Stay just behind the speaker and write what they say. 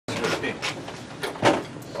Okay.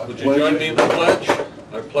 Would you join me in the pledge?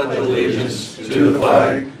 I pledge allegiance to the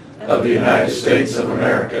flag of the United States of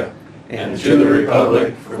America and to the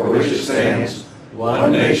republic for which it stands,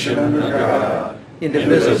 one nation under God,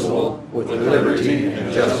 indivisible, with liberty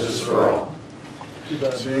and justice for all.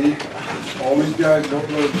 See, all these guys don't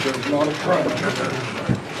know that there's not a front.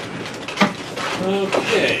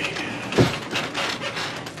 Okay.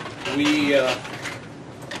 We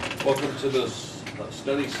welcome to this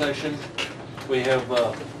study session. We have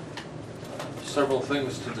several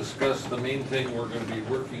things to discuss. The main thing we're going to be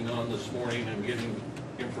working on this morning and getting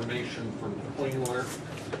information from Klingler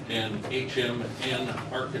and HM&N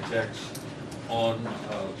Architects on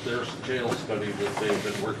their jail study that they've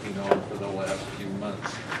been working on for the last few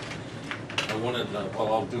months. I wanted,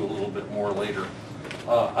 well, I'll do a little bit more later.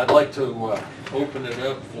 I'd like to open it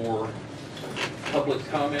up for public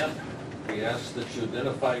comment. We ask that you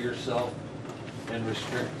identify yourself and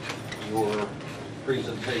restrict your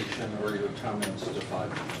presentation or your comments to 5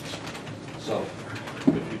 minutes. So,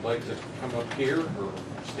 if you'd like to come up here or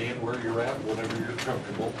stand where you're at, whatever you're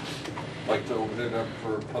comfortable, I'd like to open it up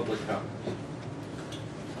for public comments.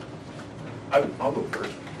 I'll go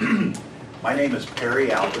first. My name is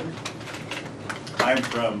Perry Alvin. I'm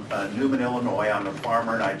from Newman, Illinois. I'm a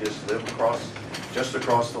farmer, and I just live just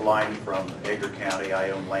across the line from Edgar County. I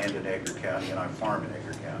own land in Edgar County, and I farm in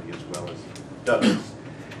Edgar County as well as Douglas.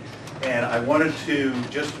 And I wanted to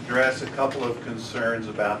just address a couple of concerns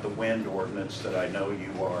about the wind ordinance that I know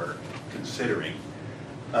you are considering.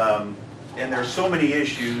 And there's so many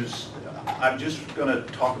issues. I'm just going to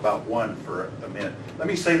talk about one for a minute. Let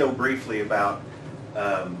me say, though, briefly about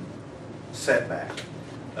setback.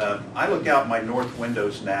 I look out my north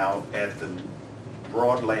windows now at the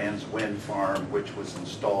Broadlands wind farm, which was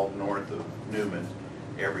installed north of Newman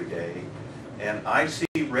every day, and I see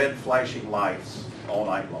red flashing lights all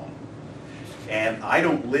night long. And I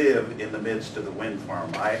don't live in the midst of the wind farm.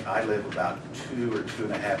 I live about 2 or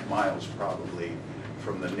 2.5 miles probably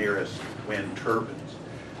from the nearest wind turbines.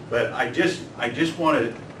 But I just want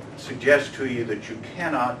to suggest to you that you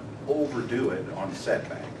cannot overdo it on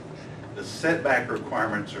setback. The setback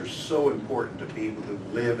requirements are so important to people who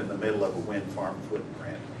live in the middle of a wind farm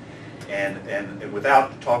footprint. And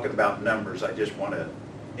without talking about numbers, I just want to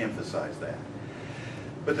emphasize that.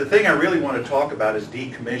 But the thing I really want to talk about is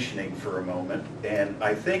decommissioning for a moment. And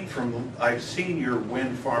I think I've seen your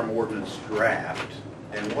wind farm ordinance draft,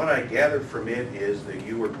 and what I gathered from it is that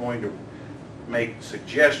you were going to make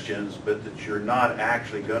suggestions, but that you're not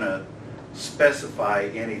actually going to specify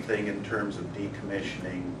anything in terms of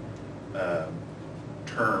decommissioning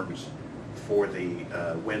terms for the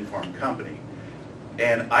wind farm company.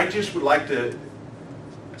 And I just would like to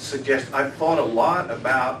suggest, I've thought a lot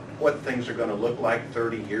about what things are going to look like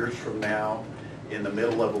 30 years from now in the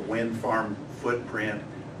middle of a wind farm footprint,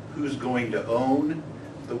 who's going to own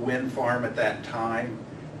the wind farm at that time,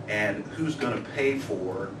 and who's going to pay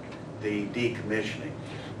for the decommissioning.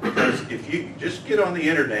 Because if you just get on the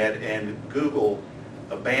internet and Google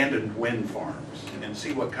abandoned wind farms and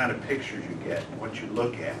see what kind of pictures you get, what you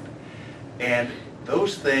look at, and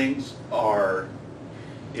those things are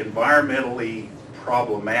environmentally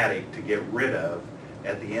problematic to get rid of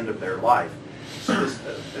at the end of their life. So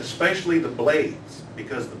especially the blades,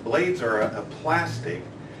 because the blades are a plastic.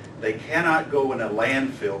 They cannot go in a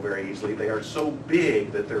landfill very easily. They are so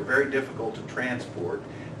big that they're very difficult to transport.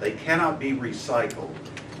 They cannot be recycled,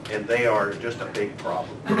 and they are just a big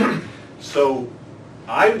problem. So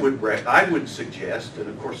I would suggest, and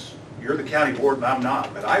of course you're the county board and I'm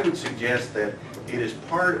not, but I would suggest that it is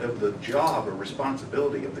part of the job or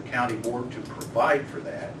responsibility of the county board to provide for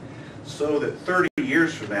that, so that 30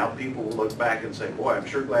 years from now people will look back and say, boy, I'm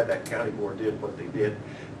sure glad that county board did what they did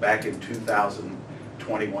back in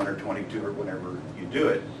 2021 or 22 or whenever you do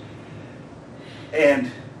it.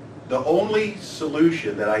 And the only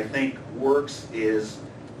solution that I think works is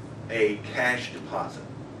a cash deposit.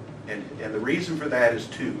 And the reason for that is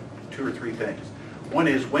two or three things. One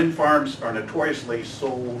is wind farms are notoriously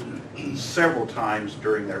sold several times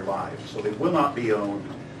during their lives, so they will not be owned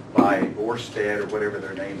by Orsted or whatever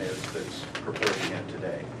their name is that's proposing it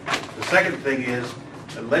today. The second thing is,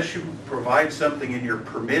 unless you provide something in your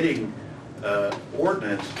permitting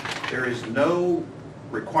ordinance, there is no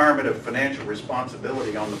requirement of financial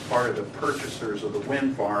responsibility on the part of the purchasers of the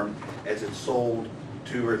wind farm as it's sold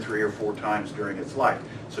 2 or 3 or 4 times during its life.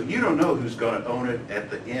 So you don't know who's going to own it at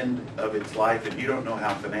the end of its life, and you don't know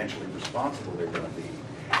how financially responsible they're going to be.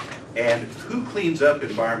 And who cleans up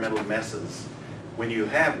environmental messes when you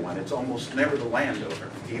have one? It's almost never the landowner,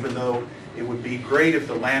 even though it would be great if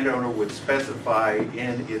the landowner would specify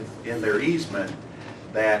in their easement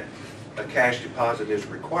that a cash deposit is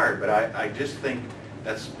required, but I just think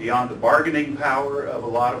that's beyond the bargaining power of a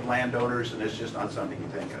lot of landowners, and it's just not something you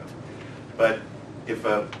think of. But if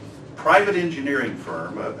a private engineering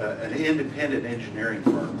firm, an independent engineering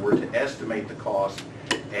firm, were to estimate the cost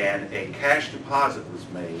and a cash deposit was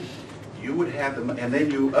made, you would have them, and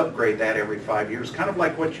then you upgrade that every 5 years, kind of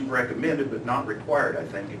like what you recommended but not required, I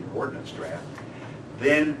think, in your ordinance draft,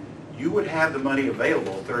 then you would have the money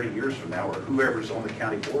available 30 years from now, or whoever's on the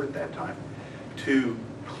county board at that time, to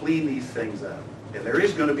clean these things up. And there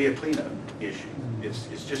is going to be a cleanup issue.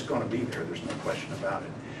 It's just going to be there. There's no question about it.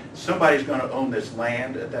 Somebody's going to own this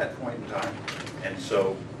land at that point in time, and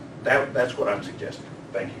so that's what I'm suggesting.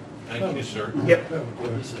 Thank you. Thank you, sir. Yep.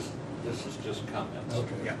 This is just comments.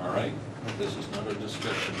 Okay. Yeah. All right? This is not a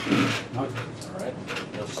discussion. All right?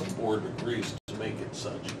 Unless the board agrees to make it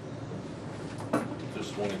such.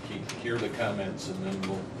 Just want to hear the comments and then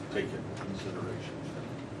we'll take it into consideration.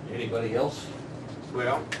 Anybody else?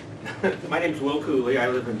 Well, my name's Will Cooley. I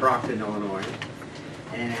live in Brockton, Illinois.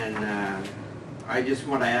 And I just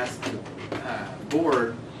want to ask the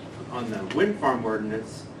board on the wind farm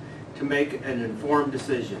ordinance to make an informed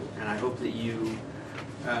decision. And I hope that you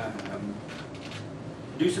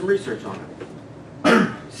do some research on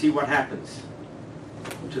it. See what happens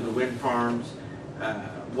to the wind farms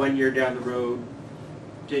 1 year down the road,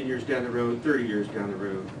 10 years down the road, 30 years down the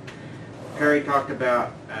road. Perry talked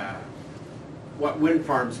about what wind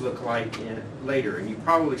farms look like later, and you've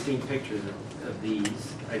probably seen pictures of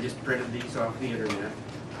these. I just printed these off the internet,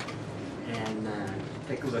 and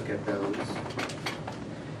take a look at those.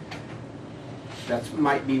 That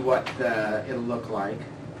might be what it'll look like.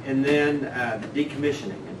 And then the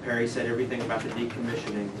decommissioning, and Perry said everything about the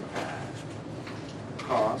decommissioning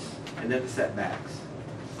costs, and then the setbacks.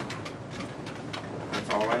 That's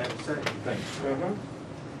all I have to say. Thanks.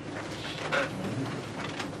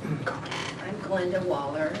 I'm Glenda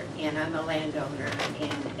Waller, and I'm a landowner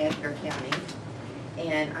in Edgar County.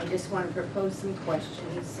 And I just want to propose some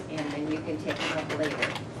questions, and then you can take them up later.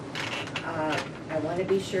 I want to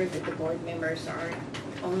be sure that the board members aren't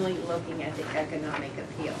only looking at the economic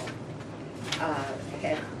appeal.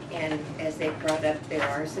 And as they brought up, there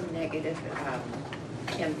are some negative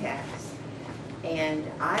impacts. And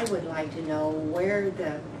I would like to know where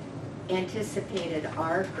the anticipated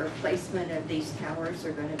arc or placement of these towers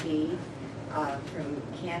are going to be from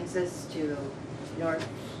Kansas to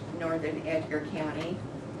northern Edgar County.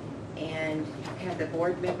 And have the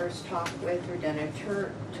board members talked with or done a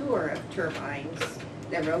tour of turbines,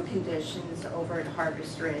 the road conditions over at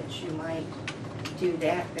Harvest Ridge? You might do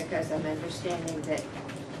that, because I'm understanding that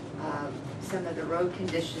some of the road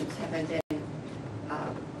conditions haven't been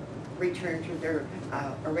returned to their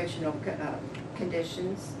original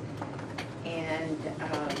conditions. And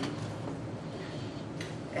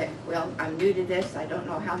well, I'm new to this. I don't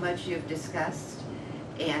know how much you've discussed,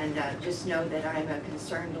 and just know that I'm a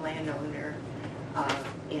concerned landowner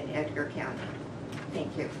in Edgar County.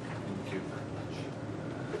 Thank you. Thank you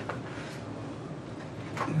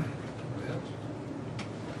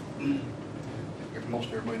very much. Most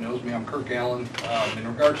everybody knows me. I'm Kirk Allen. In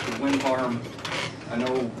regards to the wind farm, I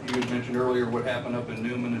know you had mentioned earlier what happened up in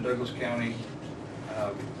Newman and Douglas County.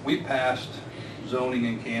 We passed zoning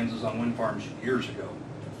in Kansas on wind farms years ago,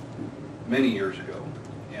 many years ago,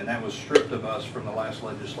 and that was stripped of us from the last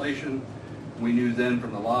legislation. We knew then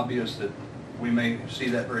from the lobbyists that we may see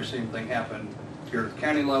that very same thing happen here at the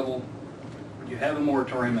county level. You have a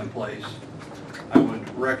moratorium in place. I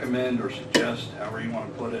would recommend or suggest, however you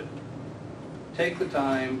want to put it, take the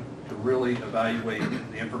time to really evaluate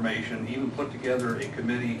the information, even put together a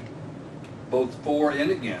committee both for and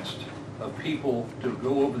against of people to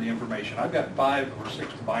go over the information. I've got 5 or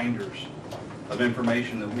 6 binders of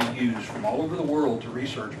information that we use from all over the world to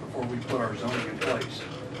research before we put our zoning in place.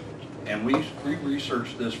 And we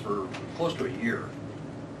researched this for close to a year.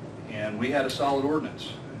 And we had a solid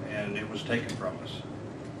ordinance, and it was taken from us.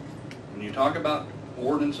 When you talk about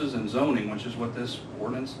ordinances and zoning, which is what this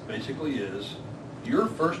ordinance basically is, your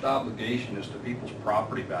first obligation is to people's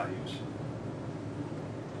property values.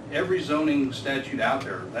 Every zoning statute out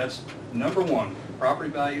there, that's number one, property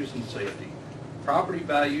values and safety. Property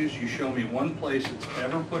values, you show me one place that's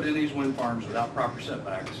ever put in these wind farms without proper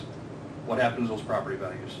setbacks. What happens to those property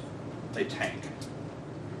values? They tank.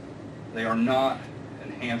 They are not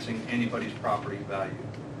enhancing anybody's property value.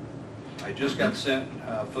 I just got sent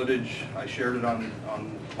footage, I shared it on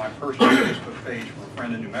my personal Facebook page from a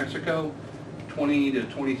friend in New Mexico, 20 to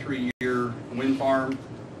 23 year wind farm.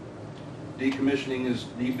 Decommissioning is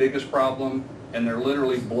the biggest problem, and they're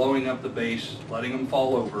literally blowing up the base, letting them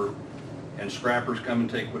fall over, and scrappers come and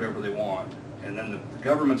take whatever they want. and then the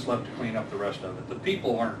government's left to clean up the rest of it. The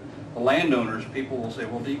people aren't, the landowners, people will say,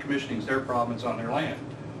 well, decommissioning is their problem, it's on their land.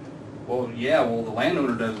 Well, yeah, well, the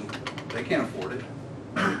landowner doesn't, they can't afford it.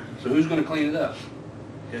 So who's going to clean it up?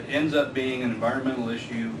 It ends up being an environmental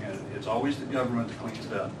issue, and it's always the government that cleans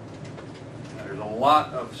it up. Now, there's a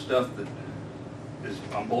lot of stuff that is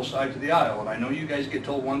on both sides of the aisle, and I know you guys get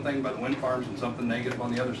told one thing by the wind farms and something negative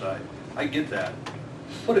on the other side. I get that.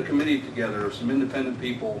 Put a committee together of some independent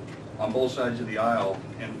people on both sides of the aisle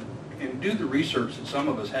and do the research that some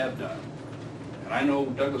of us have done. And I know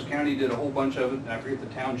Douglas County did a whole bunch of it, and I forget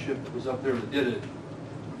the township that was up there that did it.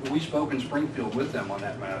 We spoke in Springfield with them on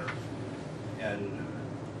that matter. And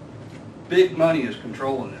big money is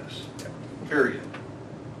controlling this, period.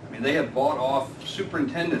 I mean, they have bought off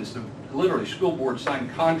superintendents, that literally school boards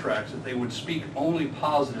signed contracts that they would speak only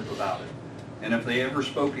positive about it. And if they ever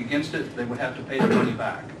spoke against it, they would have to pay the money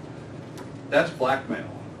back. That's blackmail.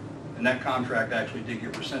 And that contract actually did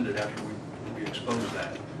get rescinded after we exposed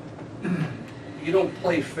that. You don't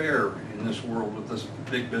play fair in this world with this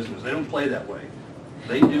big business. They don't play that way.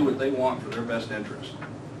 They do what they want for their best interest.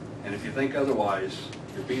 And if you think otherwise,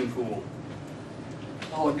 you're being fooled.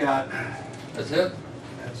 That's all I've got. That's it?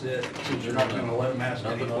 That's it. Since you're not going to let them ask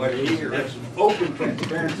any Nothing on questions, me. or have some open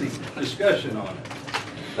transparency discussion on it.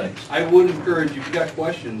 Thanks. I would encourage, if you've got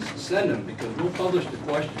questions, send them, because we'll publish the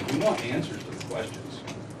questions. We want answers to the questions.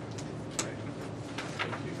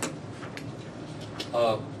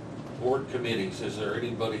 Board committees, is there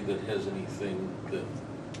anybody that has anything that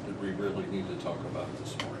we really need to talk about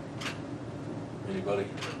this morning? Anybody?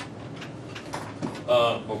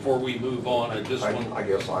 Before we move on, I just want... I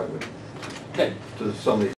guess I would, Okay. to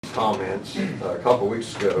some of these comments, a couple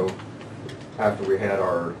weeks ago, after we had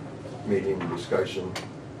our meeting discussion,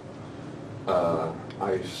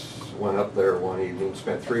 went up there one evening,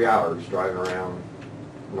 spent 3 hours driving around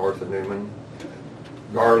north of Newman,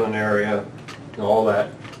 Garland area, and all that,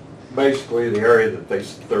 basically the area that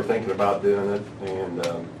they're thinking about doing it,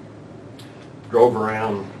 and drove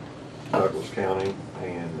around Douglas County,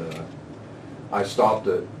 and I stopped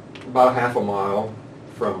at about half a mile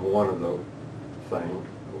from one of the things.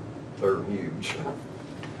 They're huge.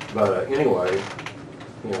 But anyway,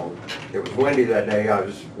 you know, it was windy that day. I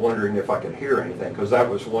was wondering if I could hear anything, because that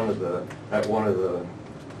was one of the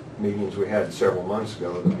meetings we had several months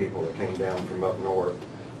ago. The people that came down from up north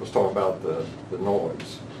was talking about the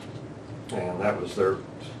noise, and that was their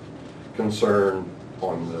concern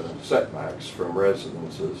on the setbacks from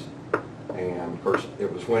residences. And of course,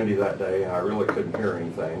 it was windy that day, and I really couldn't hear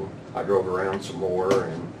anything. I drove around some more,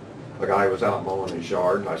 and a guy was out mowing his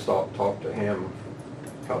yard, and I stopped and talked to him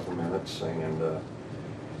a couple minutes, and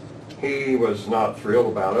he was not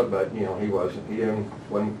thrilled about it, but you know, he wasn't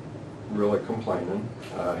really complaining.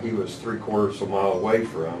 He was 3/4 of a mile away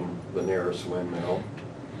from the nearest windmill.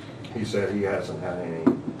 He said he hasn't had any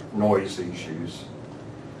noise issues.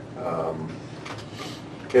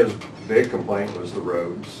 His big complaint was the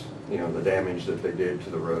roads, you know, the damage that they did to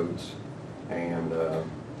the roads. And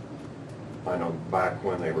I know back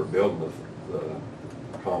when they were building the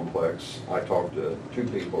complex, I talked to 2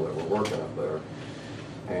 people that were working up there,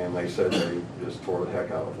 and they said they just tore the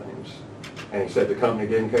heck out of things. And he said the company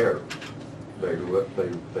didn't care. They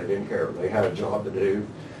didn't care. They had a job to do.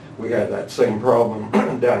 We had that same problem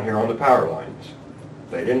down here on the power lines.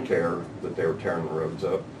 They didn't care that they were tearing the roads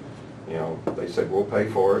up. You know, they said, we'll pay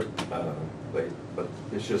for it. But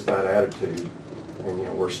it's just that attitude. And, you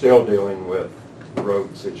know, we're still dealing with the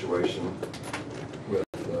road situation with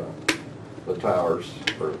the towers,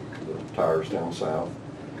 or the towers down south.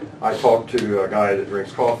 I talked to a guy that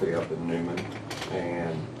drinks coffee up in Newman,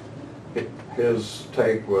 and his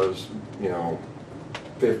take was, you know,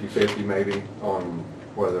 50-50 maybe on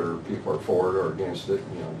whether people are for it or against it,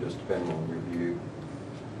 you know, just depending on your view.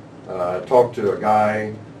 I talked to a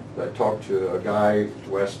guy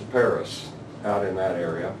west of Paris, out in that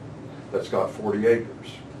area, that's got 40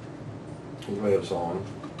 acres he lives on.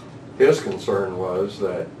 His concern was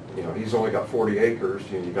that, you know, he's only got 40 acres,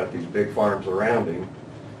 you know, you got these big farms around him,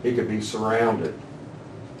 he could be surrounded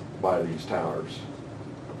by these towers,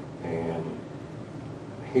 and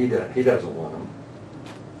he doesn't want them.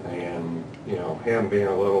 And, you know, him being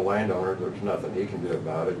a little landowner, there's nothing he can do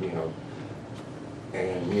about it, you know.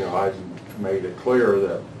 And, you know, I've made it clear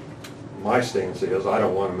that my stance is I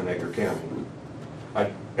don't want them in Edgar County.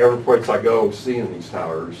 Every place I go seeing these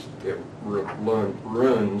towers, it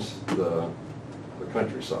ruins the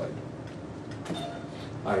countryside.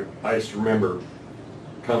 I just remember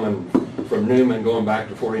coming from Newman, going back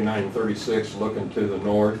to 49 and 36, looking to the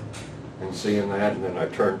north and seeing that, and then I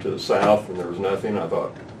turned to the south and there was nothing. I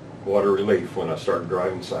thought, what a relief when I started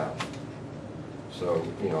driving south. So,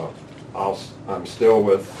 you know, I'm still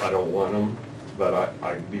with, I don't want them, but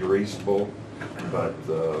I'd be reasonable, but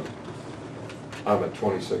I'm at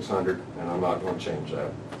 2,600 and I'm not going to change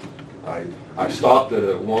that. I stopped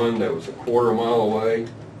at one that was a quarter mile away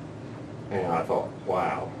and I thought,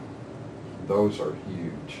 wow, those are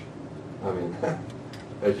huge. I mean,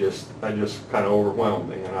 that just kind of overwhelmed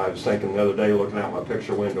me. And I was thinking the other day, looking out my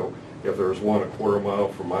picture window, if there was one a quarter mile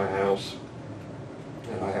from my house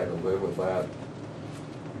and I had to live with that,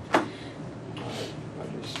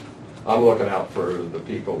 I'm looking out for the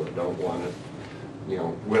people that don't want it. You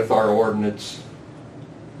know, with our ordinance,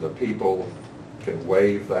 the people can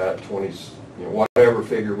waive that 20, you know, whatever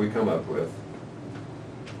figure we come up with.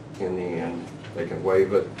 In the end, they can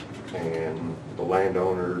waive it, and the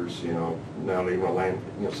landowners, you know, not even a land,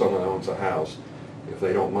 you know, someone owns a house, if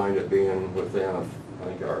they don't mind it being within, I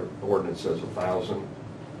think our ordinance says 1,000,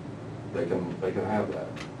 they can have that.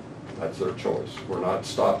 That's their choice. We're not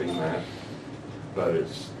stopping that, but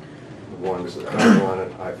it's the ones that don't want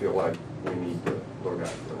it. I feel like we need to look out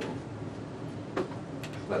for them.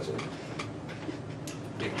 That's it.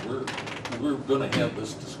 Okay, we're gonna have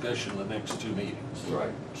this discussion the next 2 meetings.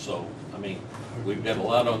 Right. So, I mean, we've got a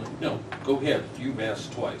lot on, no, go ahead, you've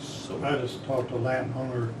asked twice, so. I just talked to a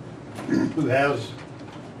landowner who has,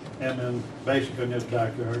 and then basically in his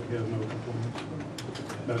backyard, he has no complaints.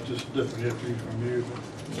 That's just a different issue from you,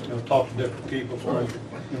 but, you know, talk to different people, so you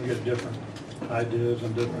can get different ideas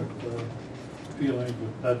and different feelings,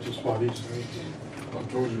 but that's just what he said. I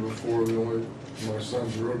told you before, my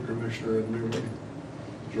son's a road commissioner in Newman,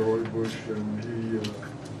 Joey Bush, and he,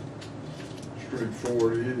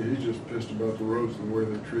 straightforward, he's just pissed about the roads and the way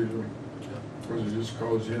they treat him. Because it just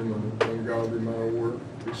caused him an ungodly amount of work.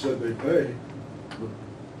 He said they pay, but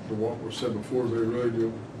what was said before, they really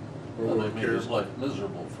do. Well, they made his life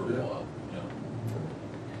miserable for a Yeah. while, yeah.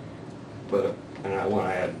 But, and I want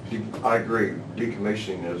to add, I agree,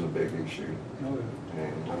 decommissioning is a big issue. Oh, yeah.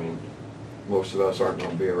 And, I mean, most of us aren't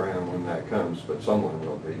going to be around when that comes, but someone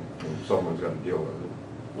will be, and someone's got to deal with it.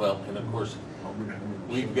 Well, and of course,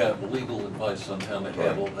 we've got legal advice on how to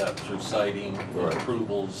handle that through citing, Right.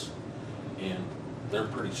 approvals, and they're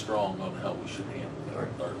pretty strong on how we should handle that,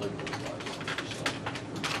 our legal advice.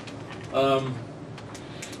 So,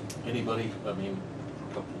 anybody, I mean,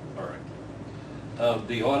 a couple, all right.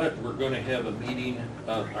 The audit, we're going to have a meeting,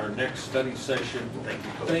 our next study session.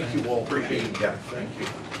 Thank you all for being here. Thank you.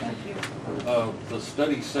 Thank you. The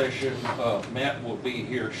study session, Matt will be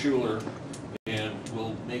here, Schuler, and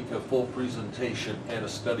we'll make a full presentation at a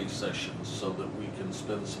study session so that we can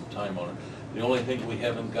spend some time on it. The only thing we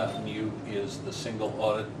haven't gotten you is the single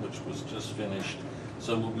audit, which was just finished.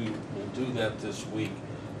 So we'll do that this week,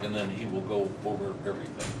 and then he will go over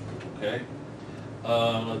everything, okay?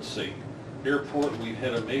 Let's see. Airport, we've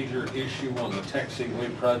had a major issue on the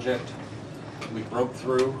taxiway project. We broke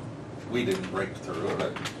through. We didn't break through,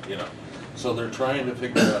 but, you know. So they're trying to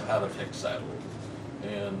figure out how to fix that.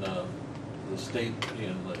 And the state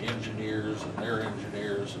and the engineers and their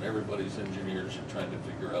engineers and everybody's engineers are trying to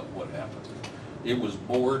figure out what happened. It was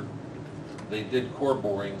bored. They did core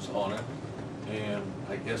borings on it. And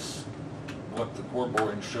I guess what the core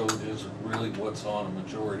boring showed is really what's on a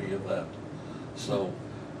majority of that. So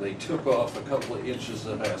they took off a couple of inches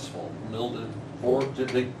of asphalt, milled it, or did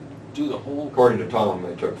they do the whole? According to Tom,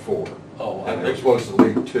 they took 4. Oh, And they're supposed to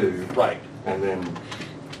leave 2. Right. And then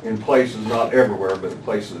in places, not everywhere, but in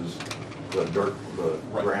places, the dirt, the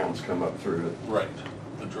Right. grounds come up through it. Right.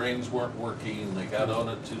 The drains weren't working, they got on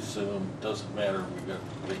it too soon, doesn't matter,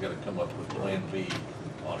 they gotta come up with plan B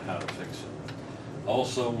on how to fix it.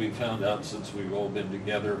 Also, we found out, since we've all been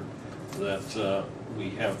together, that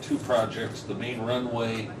we have 2 projects. The main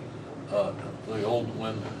runway, the old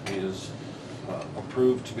one, is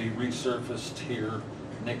approved to be resurfaced here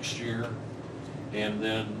next year. And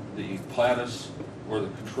then the Plattus, or the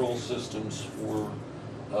control systems for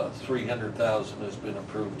 300,000 has been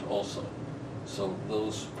approved also. So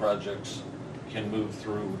those projects can move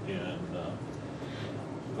through and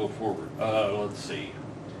go forward. Let's see.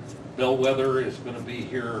 Bellwether is going to be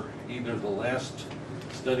here either the last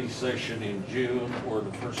study session in June or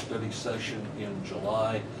the first study session in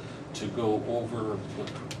July to go over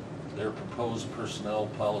their proposed personnel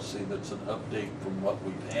policy. That's an update from what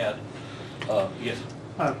we've had. Yes.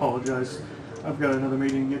 I apologize. I've got another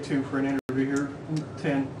meeting to get to for an interview here at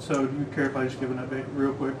 10, so do you care if I just give an update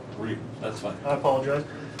real quick? That's fine. I apologize.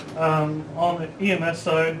 On the EMS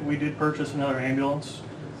side, we did purchase another ambulance.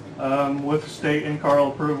 With state and Carl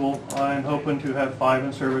approval, I'm hoping to have 5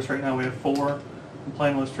 in service. Right now we have 4. The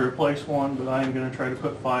plan was to replace 1, but I am going to try to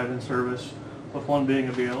put 5 in service, with 1 being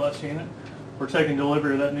a BLS unit. We're taking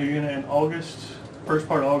delivery of that new unit in August. first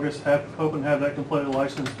part of August, hoping to have that completed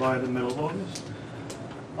licensed by the middle of August.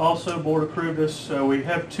 Also, board approved us, we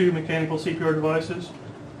have 2 mechanical CPR devices.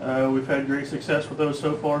 We've had great success with those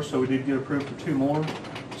so far, so we did get approved for 2 more.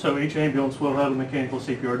 So each ambulance will have a mechanical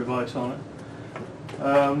CPR device on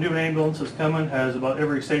it. New ambulance is coming, has about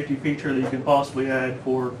every safety feature that you can possibly add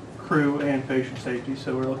for crew and patient safety,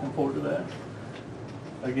 so we're looking forward to that.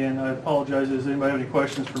 Again, I apologize, does anybody have any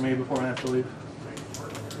questions for me before I have to leave?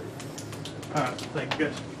 All right, thank you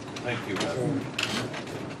guys. Thank you.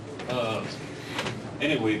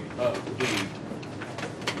 Anyway, the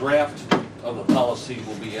draft of the policy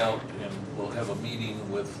will be out, and we'll have a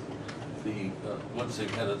meeting with the, once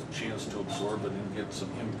they've had a chance to absorb it and get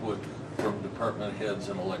some input from department heads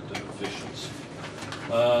and elected officials.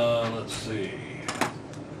 Let's see.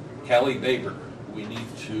 Callie Baber, we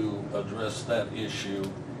need to address that issue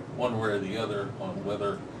one way or the other on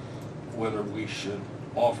whether we should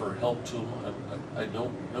offer help to them. I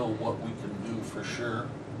don't know what we can do for sure.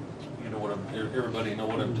 You know what everybody know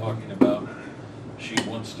what I'm talking about. She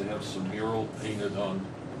wants to have some mural painted on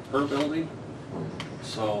her building.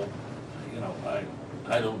 So, you know,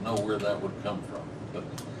 I don't know where that would come from, but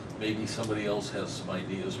maybe somebody else has some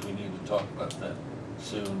ideas. We need to talk about that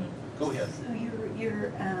soon. Go ahead. So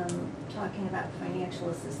you're talking about financial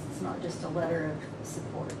assistance, not just a letter of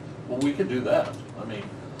support. Well, we could do that. I mean,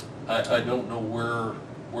 I don't know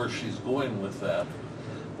where she's going with that.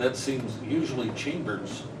 That seems, usually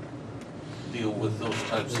chambers deal with those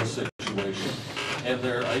types of situations. And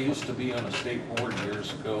I used to be on a state board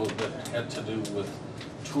years ago that had to do with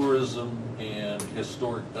tourism and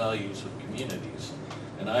historic values of communities.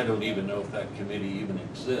 And I don't even know if that committee even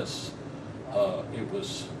exists. It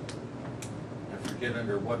was, I forget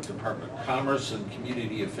under what department, Commerce and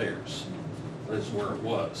Community Affairs is where it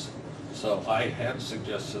was. So I had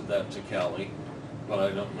suggested that to Callie, but I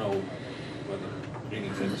don't know whether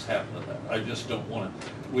anything's happened to that. I just don't want to,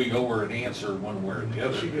 we owe her an answer one way or the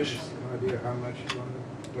other. She gives us an idea how much she's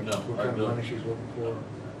wanted, No, what I kind of don't. money she's looking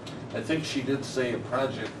for. I think she did say a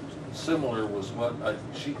project similar was what,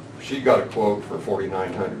 She got a quote for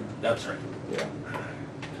 $4,900, that's right. yeah.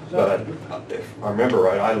 But if I remember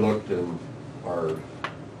right, I looked in our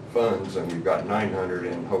funds and we've got 900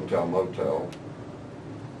 in hotel motel.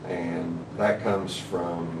 And that comes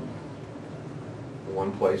from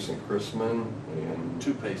one place in Chrisman and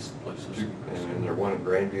Two places. and there one in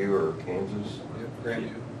Grandview or Kansas.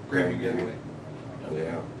 Grandview Grandview. Gateway.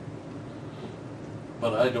 Yeah.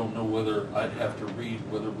 But I don't know whether, I'd have to read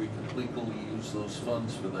whether we could legally use those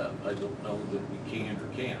funds for that. I don't know that we can or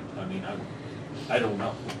can't. I mean, I don't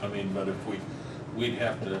know. I mean, but if we'd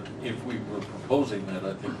have to, if we were proposing that,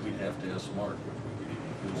 I think we'd have to ask Mark if we could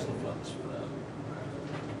even use the funds for that.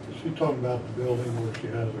 She's talking about the building where she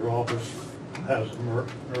has her office, has the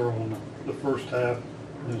mural on the first half,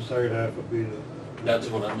 and the second half would be the... That's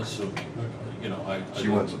what I'm assuming. You know, She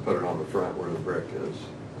wants to put it on the front where the brick is,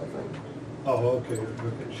 I think, Oh, okay.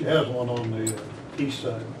 She has one on the east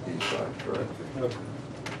side. east side, correct. Okay.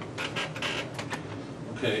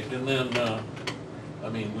 Okay, and then, I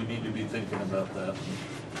mean, we need to be thinking about that and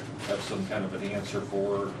have some kind of an answer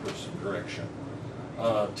for her or some direction.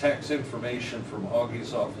 Tax information from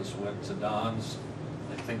Augie's office went to Don's.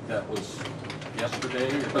 I think that was yesterday,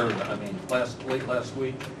 or, I mean, late last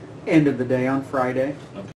week. End of the day on Friday.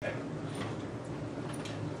 Okay.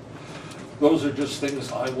 Those are just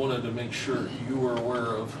things I wanted to make sure you were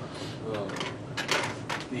aware of.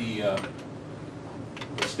 The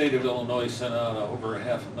state of Illinois sent out over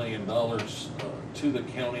 $500,000 to the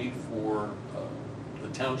county for the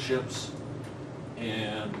townships,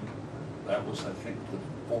 and that was, I think, the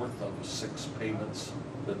fourth of 6 payments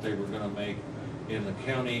that they were going to make. In the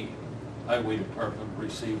county highway department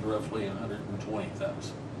received roughly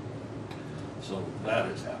 $120,000. So that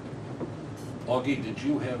has happened. Augie, did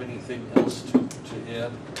you have anything else to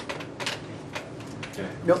add? Okay.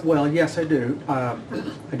 No, well, yes, I do. I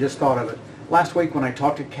just thought of it. Last week when I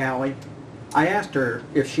talked to Callie, I asked her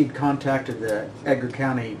if she'd contacted the Edgar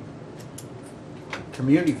County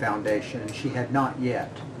Community Foundation, and she had not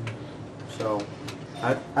yet. So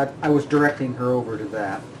I was directing her over to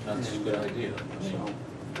that. That's a good idea. So,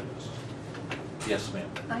 Yes, ma'am.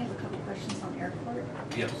 I have a couple questions on airport.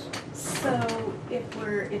 Yes. So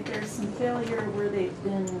if there's some failure where they've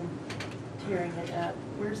been tearing it up,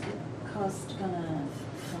 where's the cost gonna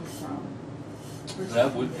come from? Where's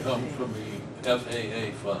That the would fund come gonna from the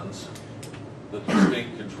FAA funds that the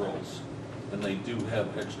state controls. And they do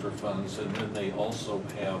have extra funds, and then they also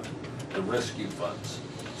have the rescue funds.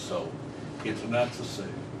 So it's not to say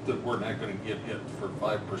that we're not gonna get hit for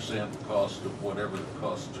 5% cost of whatever it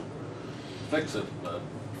costs to fix it, but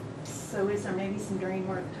So is there maybe some drain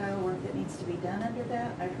work, tile work that needs to be done under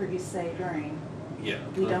that? I've heard you say drain. Yeah.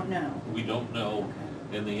 We don't know. We don't know,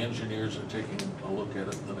 Okay. and the engineers are taking a look at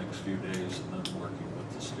it the next few days and then working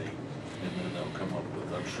with the state. And then they'll come up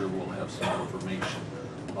with, I'm sure we'll have some information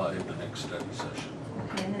by the next study session.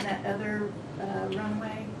 Okay, and then that other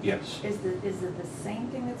runway, Yes. is it the same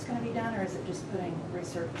thing that's gonna be done, or is it just putting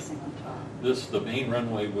resurfacing on top? The main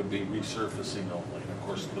runway would be resurfacing only. Of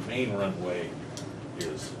course, the main runway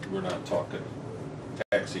is, we're not talking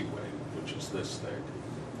taxiway, which is this thick.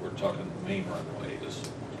 We're talking the main runway is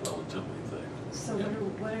relatively thick. So Yeah.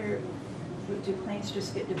 do planes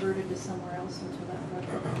just get diverted to somewhere else until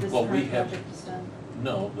that project, this Well, we current have- project is done?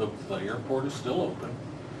 No, the airport is still open.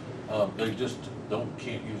 They just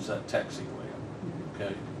can't use that taxiway,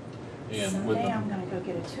 okay? And with Someday the- I'm gonna go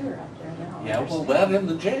get a tour out there, then I'll Yeah, well, understand. that in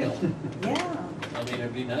the jail. Yeah. I mean,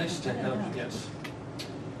 it'd be nice to have, Yeah. yes.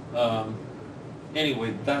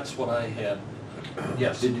 Anyway, that's what I had.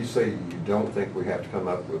 Yes. Did you say you don't think we have to come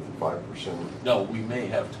up with 5%? No, we may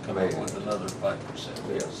have to come May up have with to. another 5%,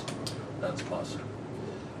 yes, that's possible.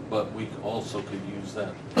 But we also could use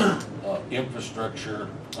that infrastructure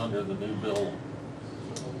under the new bill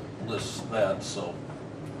lists that, so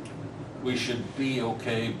we should be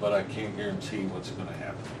okay, but I can't guarantee what's gonna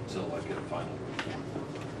happen until I get a final report.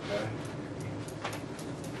 Okay?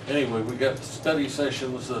 Anyway, we got study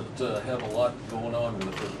sessions that have a lot going on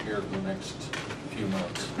with it here in the next few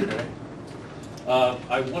months, okay?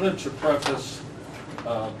 I wanted to preface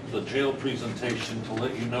the jail presentation to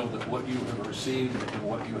let you know that what you have received and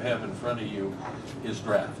what you have in front of you is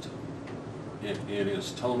draft. It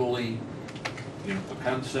is totally, a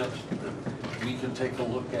concept that we can take a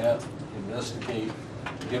look at, investigate,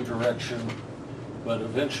 give direction, but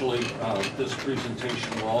eventually this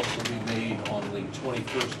presentation will also be made on the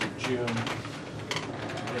 21st of June.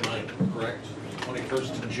 Am I correct?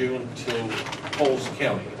 21st of June to Coles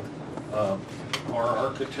County. Our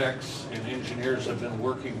architects and engineers have been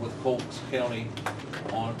working with Coles County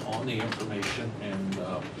on the information, and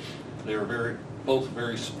they're both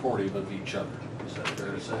very supportive of each other. Is that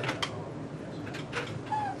fair to say?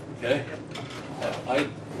 Okay? I'd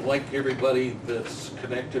like everybody that's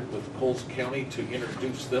connected with Coles County to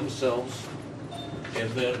introduce themselves, and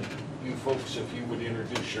then you folks, if you would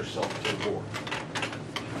introduce yourself to the board.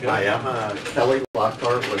 Okay? Hi, I'm Kelly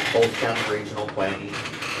Lockhart with Coles County Regional Planning.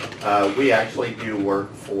 We actually do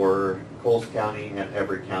work for Coles County and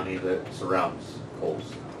every county that surrounds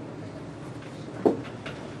Coles.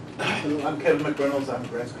 I'm Kevin McReynolds, I'm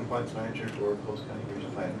Grants Compliance Manager for Coles County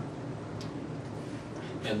Regional Planning.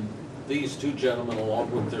 And these two gentlemen,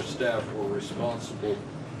 along with their staff, were responsible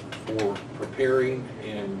for preparing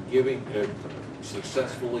and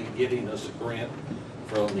successfully getting us a grant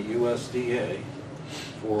from the USDA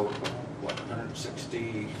for, what,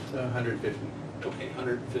 160? 150. Okay,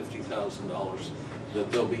 $150,000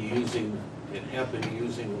 that they'll be using and have been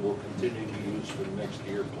using and will continue to use for the next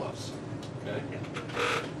year plus. Okay?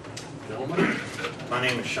 Gentlemen? My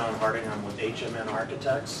name is Sean Harding. I'm with HMN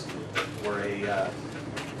Architects. We're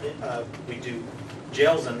we do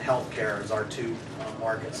jails and healthcare as our two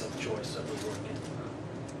markets of choice that we work in.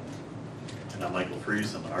 And I'm Michael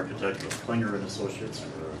Fries. I'm an architect with Klinger and Associates.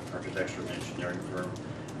 We're an architecture and engineering firm.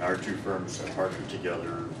 And our two firms have partnered together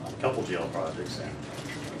on a couple jail projects, and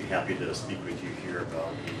I'd be happy to speak with you here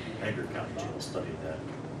about the Edgar County Jail study that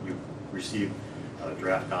you received a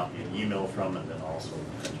draft copy and email from, and then also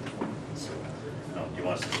so, do you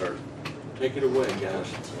want us to start? Take it away,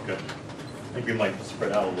 guys. Okay. I think we might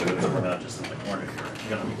spread out a little bit, so we're not just in the corner here.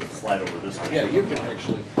 You're gonna slide over this way. Yeah, you can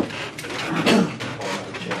actually.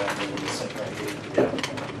 Yeah.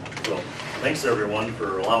 Well, thanks everyone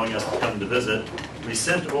for allowing us to come to visit. We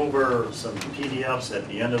sent over some PDFs at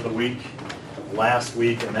the end of the week, last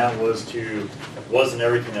week, and that wasn't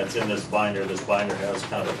everything that's in this binder. This binder has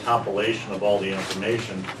kind of a compilation of all the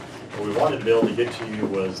information. What we wanted to be able to get to you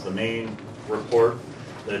was the main report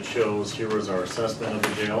that shows here was our assessment of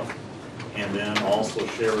the jail, and then also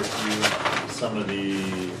share with you some of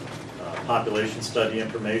the population study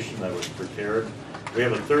information that was prepared. We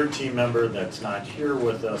have a third team member that's not here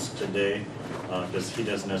with us today because he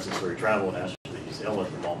doesn't necessarily travel. Actually, he's ill at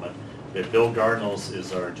the moment. But Bill Gardnels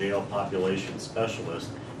is our jail population specialist.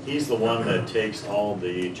 He's the one that takes all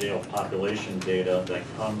the jail population data that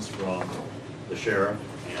comes from the sheriff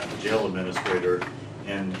and the jail administrator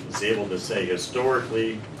and is able to say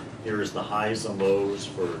historically, here's the highs and lows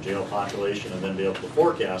for jail population, and then be able to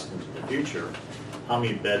forecast into the future how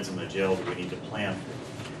many beds in the jail do we need to plan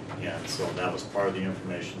for. And so that was part of the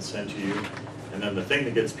information sent to you. And then the thing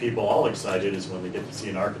that gets people all excited is when they get to see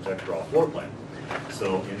an architect draw a floor plan.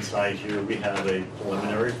 So inside here, we have a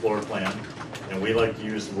preliminary floor plan, and we like to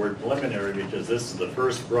use the word preliminary because this is the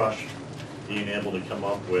first brush being able to come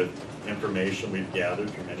up with information we've gathered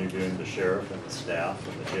from interviewing the sheriff and the staff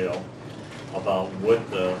and the jail about what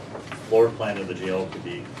the floor plan of the jail could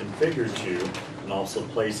be configured to, and also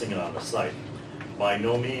placing it on the site. By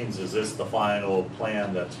no means is this the final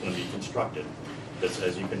plan that's going to be constructed. Because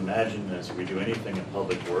as you can imagine, as we do anything in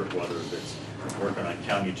public work, whether it's working on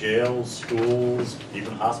county jails, schools,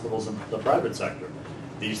 even hospitals in the private sector,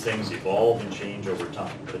 these things evolve and change over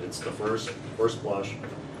time. But it's the first blush,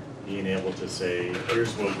 being able to say,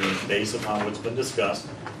 here's what we, based upon what's been discussed,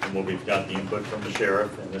 and what we've got the input from the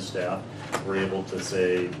sheriff and the staff, we're able to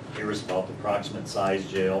say, here's about the approximate size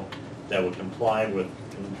jail that would comply with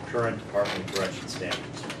current Department of Corrections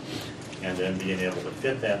standards. And then being able to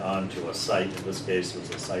fit that onto a site, in this case it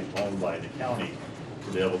was a site owned by the county,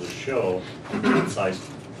 to be able to show the size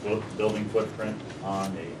building footprint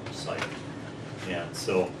on a site. And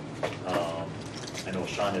so, I know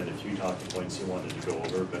Sean had a few talking points he wanted to go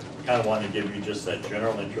over, but kind of wanted to give you just that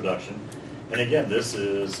general introduction. And again, this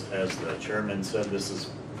is, as the chairman said, this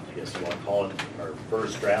is, I guess you want to call it our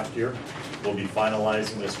first draft here. We'll be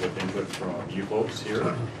finalizing this with input from you folks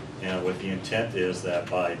here. And what the intent is that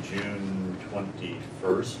by June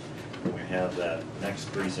 21st, when we have that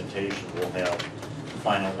next presentation, we'll have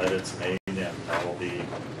final edits made, and that will be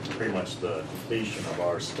pretty much the completion of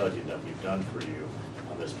our study that we've done for you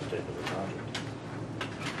on this particular project.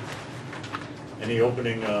 Any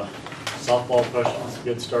opening softball questions to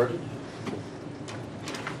get started?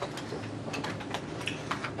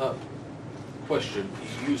 Question,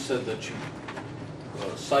 you said that you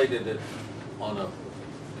cited it on a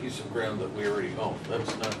piece of ground that we already own.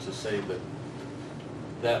 That's not to say that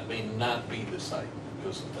that may not be the site,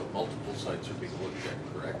 because multiple sites are being looked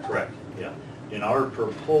at, correct? Correct, yeah. In our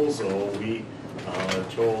proposal, we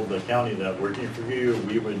told the county that working for you,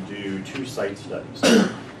 we would do 2 site studies.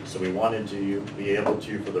 So we wanted to be able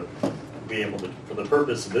to, for the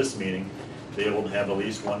purpose of this meeting, be able to have at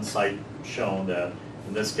least one site shown that,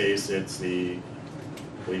 in this case, it's the,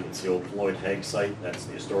 I believe it's the old Floyd Haig site, that's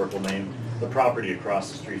the historical name, the property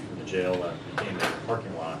across the street from the jail that became a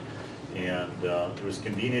parking lot. And it was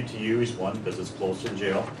convenient to use, one, because it's close to the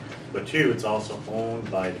jail, but 2, it's also owned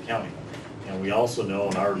by the county. And we also know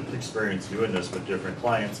in our experience doing this with different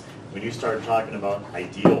clients, when you start talking about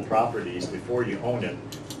ideal properties before you own it,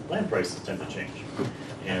 land prices tend to change.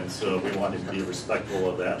 And so we wanted to be respectful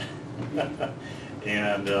of that.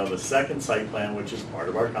 And the second site plan, which is part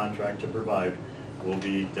of our contract to provide, will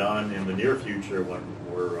be done in the near future when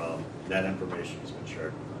that information has been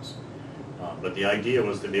shared with us. But the idea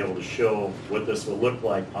was to be able to show what this will look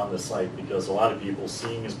like on the site, because a lot of people,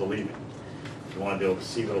 seeing is believing. You want to be able to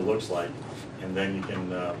see what it looks like, and then you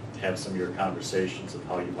can have some of your conversations of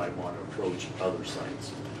how you might want to approach other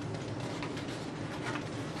sites.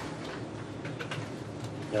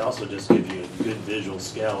 It also just gives you a good visual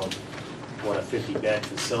scale of what a 50-bed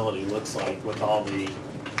facility looks like with all the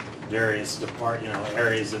various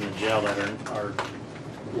areas in the jail that are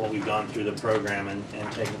what we've gone through the program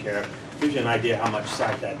and taken care of. Gives you an idea how much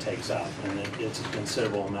site that takes up, and it's a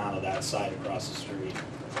considerable amount of that site across the street.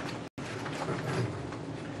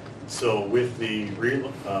 So with the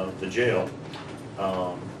jail,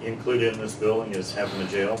 included in this building is having the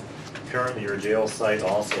jail. Currently, your jail site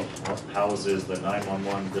also houses the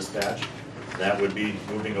 911 dispatch. That would be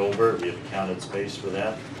moving over. We have accounted space for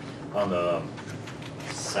that. On the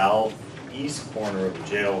southeast corner of the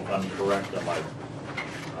jail, if I'm correct on my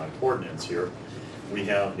coordinates here, we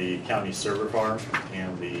have the county server farm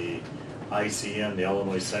and the ICN, the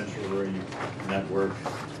Illinois Century Network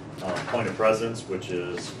point of presence, which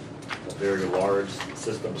is a very large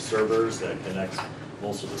system of servers that connects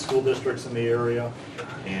most of the school districts in the area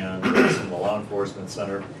and some of the law enforcement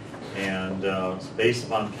center. And based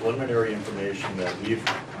upon preliminary information that we've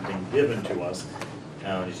been given to us,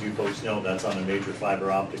 as you folks know, that's on a major fiber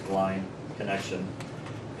optic line connection.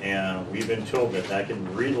 And we've been told that that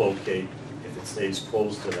can relocate if it stays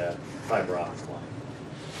close to that fiber optic line.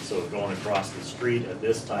 So going across the street at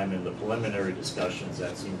this time in the preliminary discussions,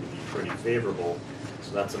 that seemed to be pretty favorable.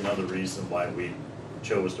 So that's another reason why we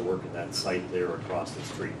chose to work in that site there across the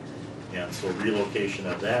street. And so relocation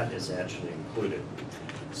of that is actually included.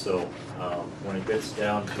 So when it gets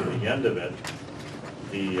down to the end of it,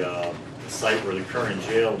 the site where the current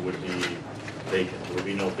jail would be vacant. There would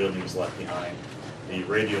be no buildings left behind. The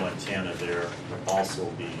radio antenna there would also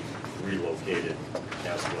be relocated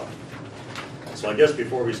as well. So I guess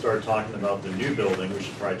before we start talking about the new building, we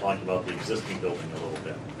should probably talk about the existing building a little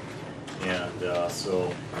bit. And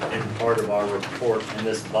so in part of our report in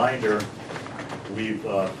this binder, We've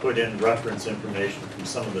put in reference information from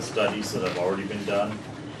some of the studies that have already been done.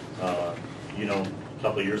 You know, a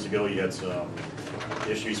couple of years ago, you had some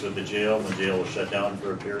issues with the jail. The jail was shut down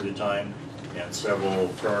for a period of time, and several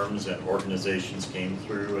firms and organizations came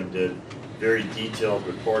through and did very detailed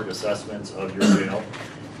report assessments of your jail.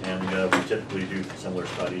 And we typically do similar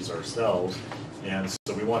studies ourselves. And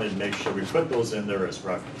so we wanted to make sure we put those in there as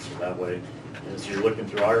reference. So that way, as you're looking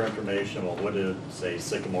through our information, well, what did, say,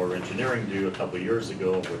 Sycamore Engineering do a couple of years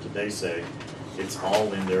ago? What did they say? It's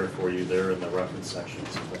all in there for you there in the reference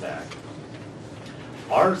sections in the back.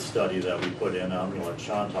 Our study that we put in, I'm going to let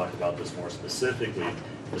Sean talk about this more specifically,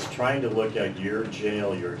 is trying to look at your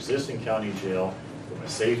jail, your existing county jail, from a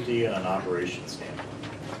safety and an operations standpoint.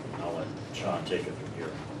 I'll let Sean take it from here.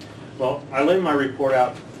 Well, I laid my report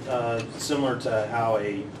out similar to how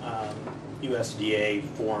a USDA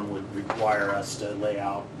form would require us to lay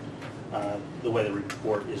out the way the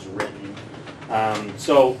report is written.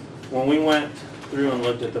 So when we went through and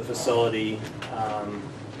looked at the facility,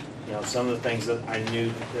 you know, some of the things that I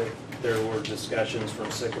knew that there were discussions from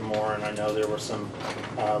Sycamore, and I know there were some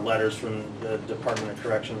letters from the Department of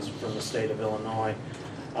Corrections from the state of Illinois.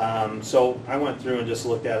 So I went through and just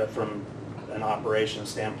looked at it from an operations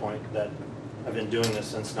standpoint. That I've been doing this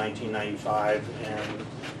since 1995 and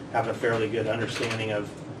have a fairly good understanding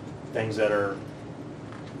of things that are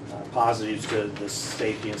positives to the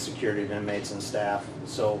safety and security of inmates and staff.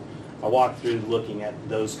 So I walked through looking at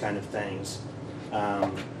those kind of things.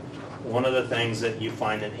 One of the things that you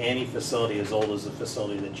find in any facility as old as the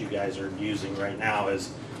facility that you guys are using right now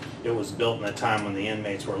is it was built in a time when the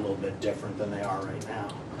inmates were a little bit different than they are right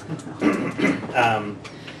now.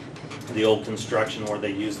 The old construction where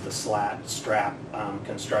they used the strap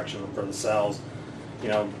construction for the cells, you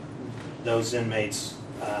know, those inmates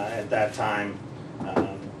at that time,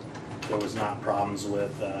 there was not problems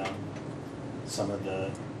with some of the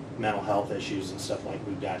mental health issues and stuff like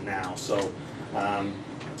we've got now. So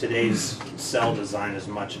today's cell design is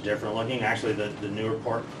much different looking. Actually, the newer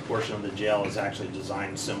portion of the jail is actually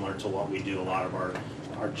designed similar to what we do. A lot of our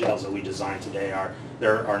jails that we design today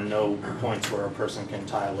there are no points where a person can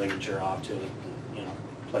tie a ligature off to, you know,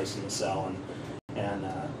 place in the cell and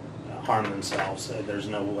harm themselves. There's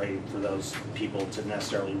no way for those people to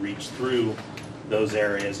necessarily reach through those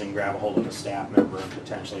areas and grab a hold of a staff member and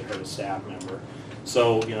potentially hurt a staff member.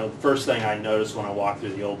 So, you know, the first thing I noticed when I walked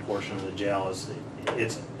through the old portion of the jail is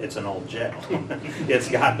it's an old jail. It's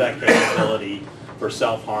got that capability for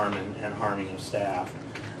self-harm and harming of staff.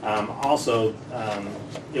 Also,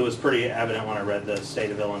 it was pretty evident when I read the state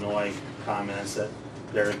of Illinois comments that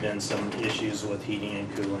there had been some issues with heating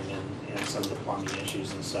and cooling and some of the plumbing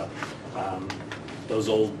issues and stuff. Those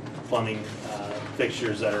old plumbing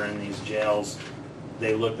fixtures that are in these jails,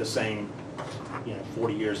 they look the same, you know,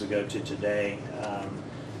 40 years ago to today.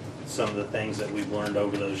 Some of the things that we've learned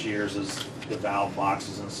over those years is the valve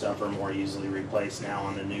boxes and stuff are more easily replaced now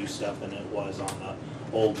on the new stuff than it was on the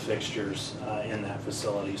old fixtures in that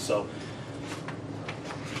facility. So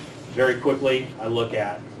very quickly, I look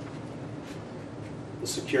at the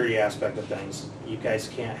security aspect of things. You guys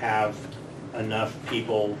can't have enough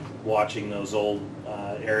people watching those old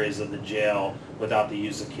areas of the jail without the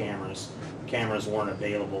use of cameras. Cameras weren't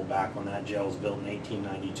available back when that jail was built in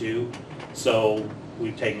 1892. So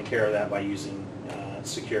we've taken care of that by using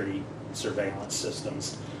security surveillance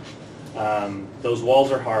systems. Those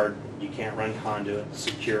walls are hard. You can't run conduit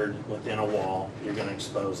secured within a wall. You're going to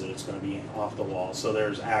expose it. It's going to be off the wall. So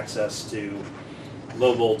there's access to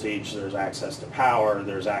low voltage. There's access to power.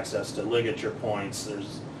 There's access to ligature points.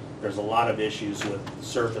 There's a lot of issues with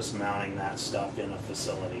surface mounting that stuff in a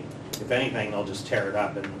facility. If anything, they'll just tear it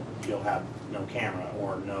up and you'll have no camera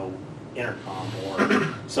or no intercom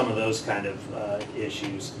or some of those kind of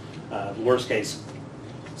issues. The worst case,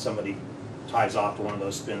 somebody ties off to one of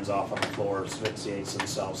those, spins off on the floor, asphyxiates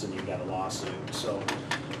themselves, and you've got a lawsuit. So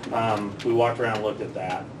we walked around and looked at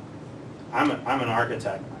that. I'm an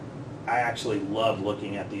architect. I actually love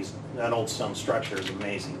looking at these. That old stone structure is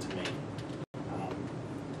amazing to me.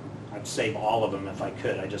 I'd save all of them if I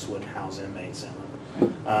could. I just wouldn't house inmates in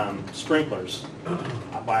them. Sprinklers.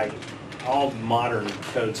 By all modern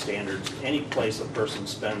code standards, any place a person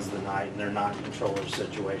spends the night and they're not in control of the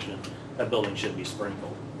situation, that building should be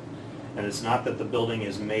sprinkled. And it's not that the building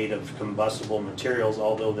is made of combustible materials,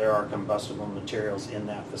 although there are combustible materials in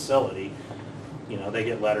that facility. You know, they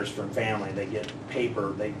get letters from family, they get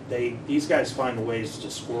paper, these guys find ways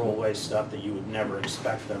to squirrel away stuff that you would never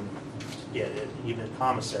expect them to get, even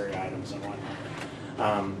commissary items and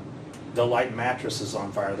whatnot. they'll light mattresses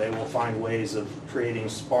on fire. They will find ways of creating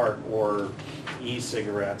spark or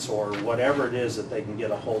e-cigarettes or whatever it is that they can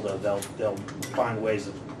get a hold of. They'll find ways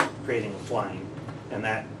of creating a flame, and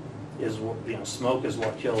that is smoke is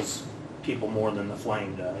what kills people more than the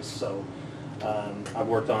flame does. So I've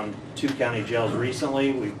worked on 2 county jails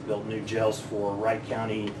recently. We've built new jails for Wright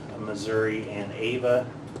County, Missouri, and Ava.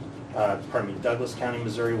 Douglas County,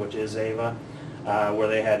 Missouri, which is Ava. Where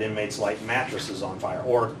they had inmates light mattresses on fire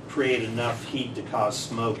or create enough heat to cause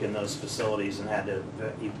smoke in those facilities and had to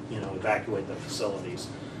evacuate the facilities.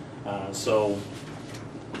 So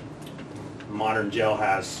modern jail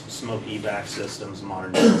has smoke evac systems,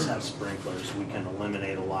 modern jails have sprinklers. We can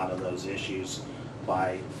eliminate a lot of those issues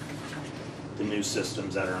by the new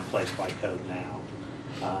systems that are in place by code now.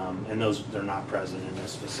 And they're not present in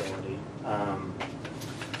this facility.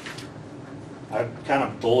 I've kind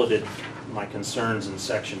of bulleted my concerns in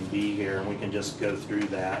section B here, and we can just go through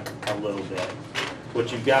that a little bit. What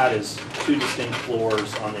you've got is 2 distinct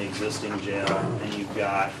floors on the existing jail, and you've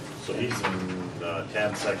got... So he's in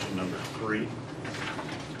tab section number 3.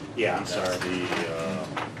 Yeah, I'm sorry. That's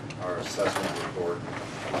our assessment report.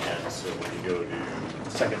 And so when you go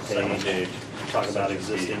to second page, talk about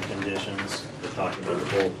existing conditions. We're talking about the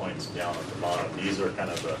bullet points down at the bottom. These are kind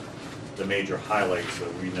of the major highlights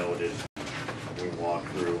that we noted when we walked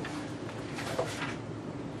through.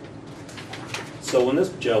 So when this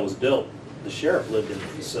jail was built, the sheriff lived in the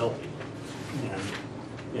facility. And,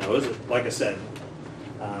 it was, like I said,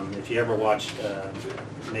 if you ever watched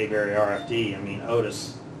Mayberry RFD, I mean,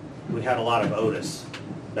 Otis, we had a lot of Otis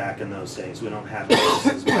back in those days. We don't have Otis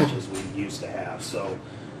as much as we used to have. So,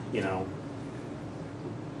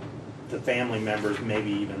 the family members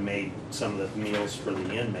maybe even made some of the meals for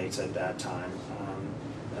the inmates at that time.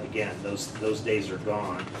 Again, those days are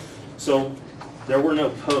gone. So there were no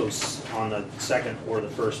posts on the second or the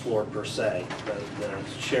first floor per se. The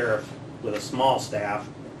sheriff, with a small staff,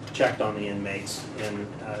 checked on the inmates, and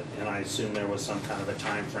I assume there was some kind of a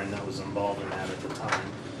time frame that was involved in that at the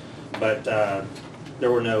time. But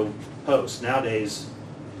there were no posts. Nowadays,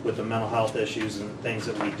 with the mental health issues and things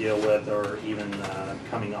that we deal with, or even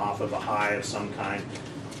coming off of a high of some kind,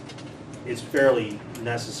 it's fairly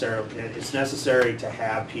necessary. It's necessary to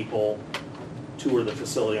have people tour the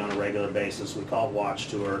facility on a regular basis. We call it watch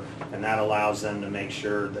tour, and that allows them to make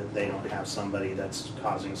sure that they don't have somebody that's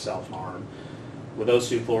causing self-harm. With those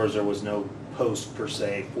 2 floors, there was no post per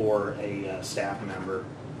se for a staff member.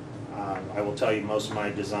 I will tell you, most of my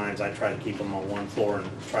designs, I try to keep them on 1 floor and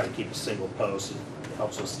try to keep a single post. It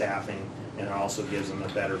helps with staffing, and it also gives them a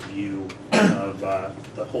better view of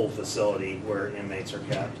the whole facility where inmates are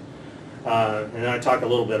kept. And then I talk a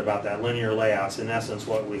little bit about that, linear layouts. In essence,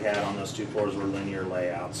 what we had on those 2 floors were linear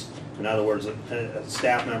layouts. In other words, a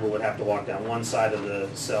staff member would have to walk down one side of the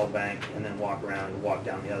cell bank and then walk around and walk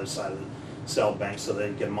down the other side of the cell bank so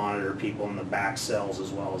they can monitor people in the back cells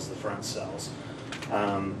as well as the front cells.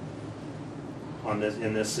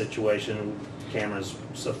 In this situation, cameras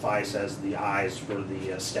suffice as the eyes for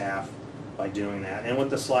the staff by doing that. And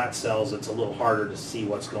with the slat cells, it's a little harder to see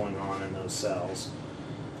what's going on in those cells.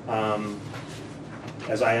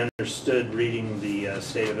 As I understood reading the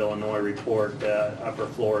State of Illinois report, the upper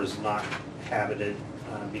floor is not habited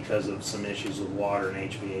because of some issues with water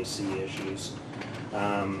and HVAC issues.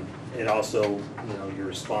 It also, your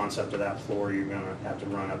response up to that floor, you're going to have to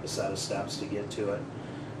run up a set of steps to get to it.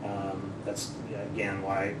 That's, again,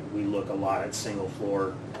 why we look a lot at single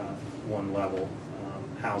floor, 1 level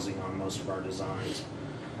housing on most of our designs.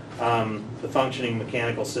 The functioning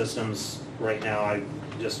mechanical systems, right now,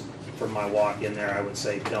 from my walk in there, I would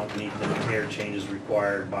say don't meet the air changes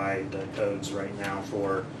required by the codes right now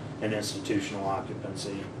for an institutional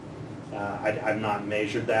occupancy. I've not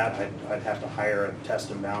measured that. I'd have to hire a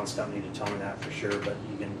test and balance company to tell me that for sure, but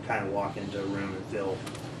you can kind of walk into a room and feel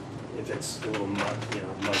if it's a little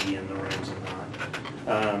muggy in the rooms or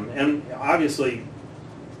not. And obviously,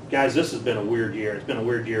 guys, this has been a weird year. It's been a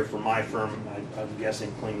weird year for my firm. I'm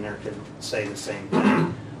guessing Klingner could say the same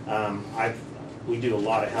thing. We do a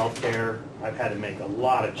lot of healthcare. I've had to make a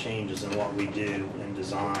lot of changes in what we do in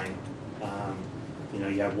design.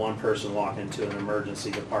 You have one person walk into an emergency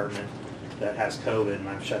department that has COVID, and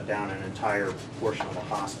I've shut down an entire portion of a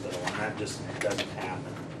hospital, and that just doesn't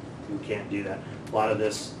happen. We can't do that. A lot of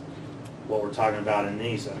this, what we're talking about in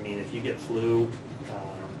these, I mean, if you get flu,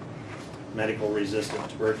 medical resistant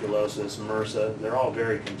tuberculosis, MRSA, they're all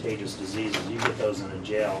very contagious diseases. You get those in a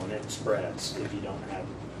jail, and it spreads if you don't have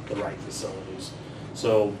the right facilities.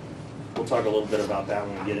 So we'll talk a little bit about that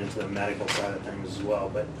when we get into the medical side of things as well,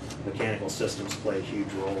 but mechanical systems play a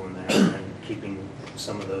huge role in that and keeping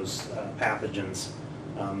some of those pathogens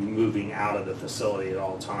moving out of the facility at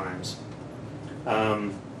all times.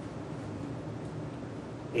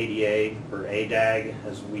 ADA, or ADAG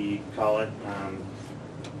as we call it,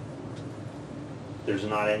 there's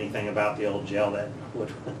not anything about the old jail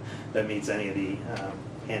that meets any of the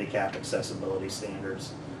handicap accessibility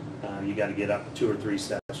standards. You got to get up 2 or 3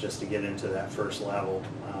 steps just to get into that first level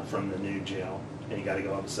from the new jail, and you got to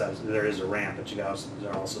go up steps. There is a ramp, but there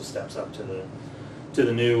are also steps up to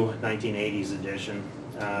the new 1980s edition.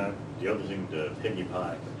 The other thing to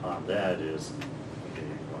piggyback upon that is,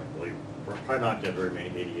 we're probably not going to have very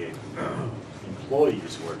many ADA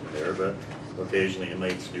employees working there, but occasionally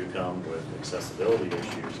inmates do come with accessibility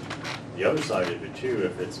issues. The other side of it too,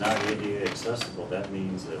 if it's not ADA accessible, that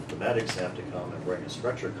means if the medics have to come and bring a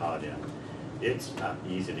stretcher cot in, it's not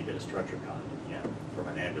easy to get a stretcher cot in from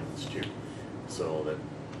an ambulance too. So that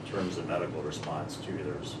in terms of medical response too,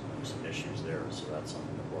 there's some issues there, so that's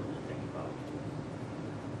something important to think about.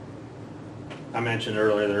 I mentioned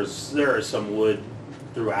earlier there is some wood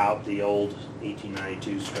throughout the old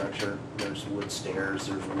 1892 structure. There's wood stairs,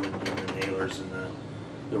 there's wood in the nailers and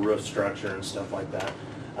the roof structure and stuff like that.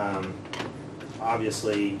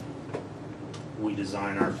 Obviously, we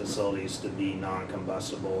design our facilities to be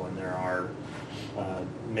non-combustible, and there are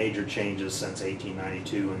major changes since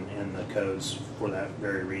 1892 in the codes for that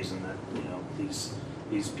very reason, that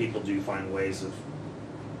these people do find ways of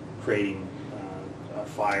creating a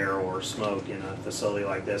fire or smoke in a facility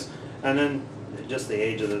like this. And then just the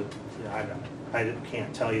age of the, I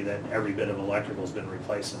can't tell you that every bit of electrical has been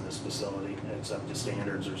replaced in this facility. It's up to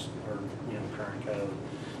standards or current code.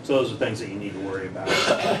 So those are things that you need to worry about.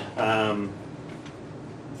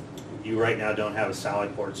 You right now don't have a sally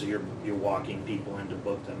port, so you're walking people in to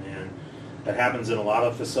book them in. That happens in a lot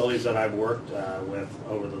of facilities that I've worked with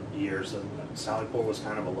over the years. Sally port was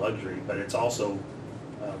kind of a luxury, but it's also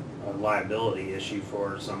a liability issue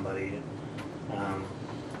for somebody.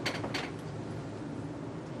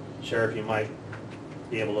 Sheriff, you might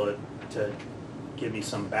be able to give me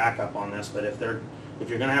some backup on this, but if you're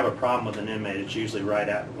going to have a problem with an inmate, it's usually right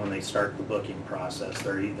at when they start the booking process.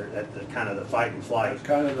 They're either at the kind of the fight and flight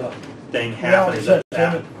thing happens at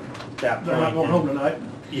that point. They're not going home tonight.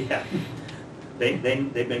 Yeah. They've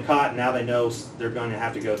been caught, and now they know they're going to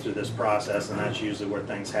have to go through this process, and that's usually where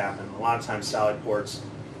things happen. A lot of times Sally Port is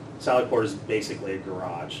basically a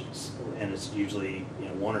garage, and it's usually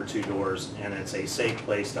 1 or 2 doors, and it's a safe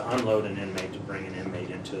place to unload an inmate, to bring an inmate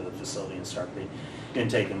into the facility and start the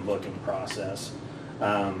intake and booking process.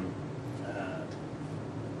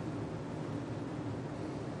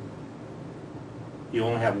 You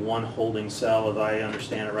only have 1 holding cell, as I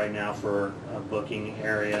understand it right now, for a booking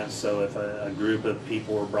area. So if a group of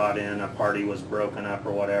people were brought in, a party was broken up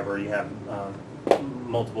or whatever, you have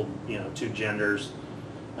multiple, 2 genders.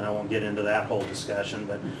 And I won't get into that whole discussion,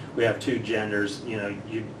 but we have 2 genders.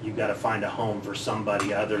 You've got to find a home for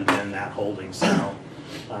somebody other than that holding cell.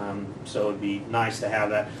 So it'd be nice to have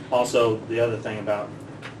that. Also, the other thing about,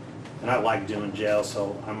 and I like doing jail,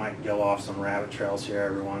 so I might go off some rabbit trails here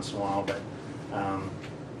every once in a while, but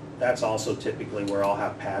that's also typically where I'll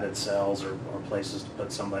have padded cells or places to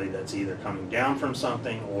put somebody that's either coming down from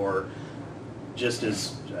something or just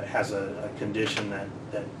has a condition that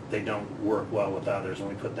they don't work well with others, and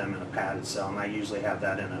we put them in a padded cell, and I usually have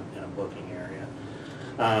that in a booking area.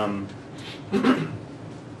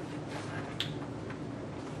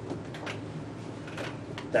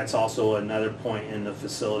 That's also another point in the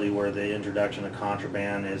facility where the introduction of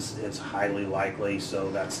contraband is highly likely, so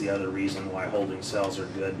that's the other reason why holding cells are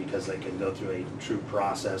good, because they can go through a true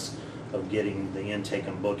process of getting the intake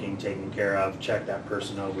and booking taken care of, check that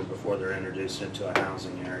person over before they're introduced into a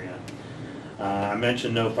housing area. I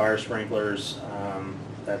mentioned no fire sprinklers.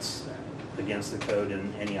 That's against the code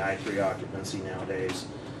in any I-3 occupancy nowadays.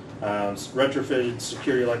 Retrofitted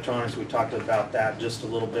security electronics, we talked about that just a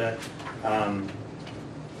little bit. I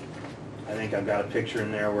think I've got a picture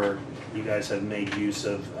in there where you guys have made use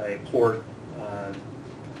of a port that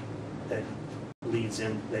leads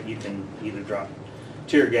in, that you can either drop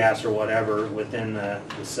tear gas or whatever within the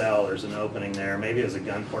cell. There's an opening there. Maybe it's a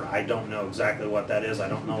gun port. I don't know exactly what that is. I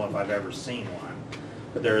don't know if I've ever seen one.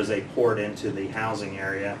 But there is a port into the housing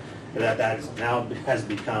area that now has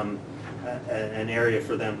become an area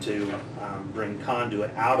for them to bring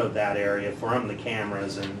conduit out of that area from the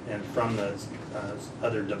cameras and from the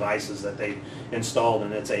other devices that they've installed,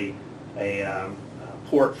 and it's a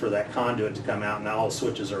port for that conduit to come out, and all the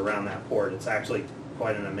switches are around that port. It's actually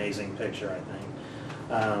quite an amazing picture, I think.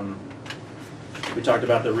 We talked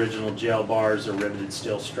about the original jail bars. They're riveted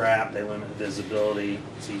steel strap. They limit visibility.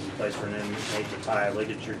 It's an easy place for an inmate to tie a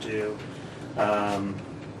ligature to.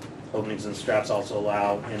 Openings and straps also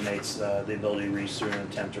allow inmates the ability to reach through and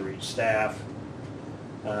attempt to reach staff.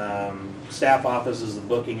 Staff office is the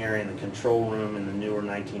booking area and the control room in the newer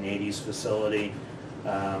 1980s facility.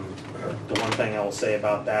 The one thing I will say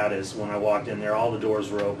about that is when I walked in there, all the doors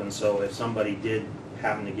were open, so if somebody did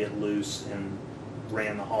happen to get loose and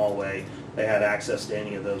ran the hallway, they had access to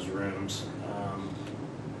any of those rooms.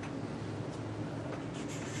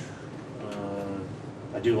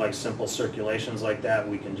 I do like simple circulations like that.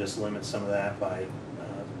 We can just limit some of that by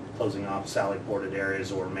closing off sally-ported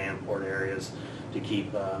areas or man-port areas to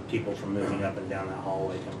keep people from moving up and down that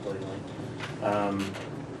hallway completely.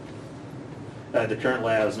 The current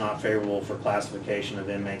layout is not favorable for classification of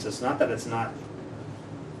inmates. It's not that it's not,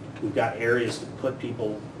 we've got areas to put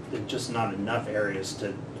people, there's just not enough areas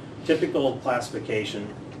to, typical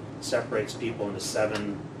classification separates people into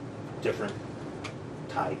 7 different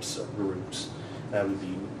types of groups. That would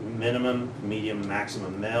be minimum, medium,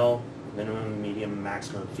 maximum male, minimum, medium,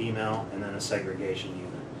 maximum female, and then a segregation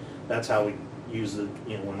unit. That's how we use the,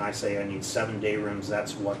 when I say I need 7 day rooms,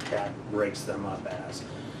 that's what that breaks them up as.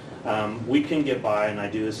 We can get by, and I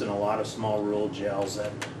do this in a lot of small rural jails,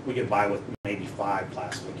 that we get by with maybe 5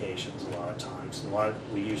 classifications a lot of times.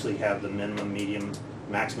 We usually have the minimum, medium,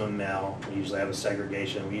 maximum male. We usually have a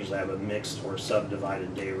segregation. We usually have a mixed or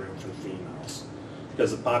subdivided day room for females.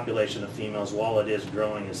 Because the population of females, while it is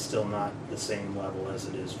growing, is still not the same level as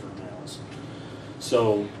it is for males.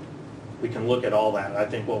 So we can look at all that. I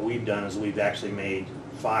think what we've done is we've actually made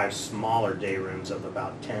 5 smaller day rooms of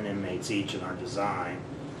about 10 inmates each in our design,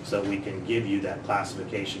 so we can give you that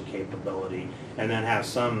classification capability, and then have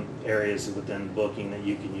some areas within booking that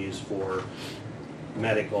you can use for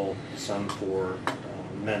medical, some for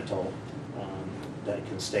mental, that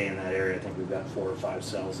can stay in that area. I think we've got 4 or 5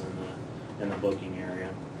 cells in the booking area.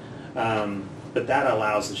 But that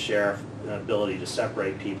allows the sheriff the ability to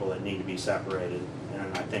separate people that need to be separated.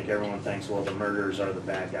 And I think everyone thinks, well, the murderers are the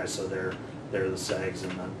bad guys, so they're the segs,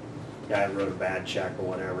 and the guy who wrote a bad check or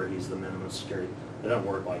whatever, he's the minimum security. It doesn't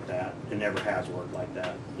work like that. It never has worked like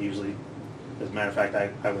that. Usually, as a matter of fact,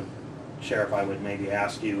 Sheriff, I would maybe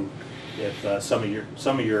ask you if some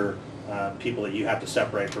of your people that you have to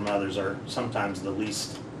separate from others are sometimes the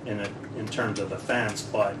least in terms of offense,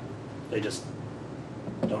 but they just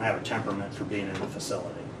don't have a temperament for being in the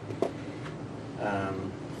facility.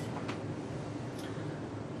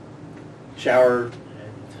 Shower,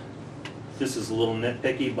 this is a little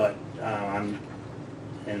nitpicky, but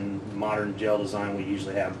in modern jail design, we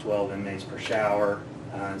usually have 12 inmates per shower.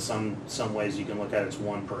 In some ways you can look at it's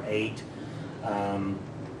 1 per 8.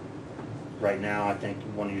 Right now, I think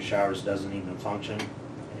one of your showers doesn't even function,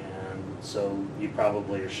 and so you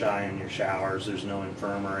probably are shy in your showers. There's no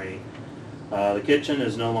infirmary. The kitchen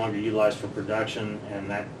is no longer utilized for production, and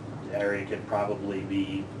that area could probably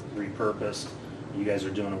be repurposed. You guys are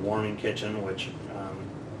doing a warming kitchen, which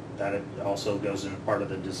that also goes in part of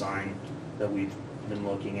the design that we've been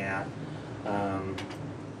looking at.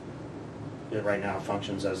 It right now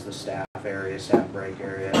functions as the staff area, staff break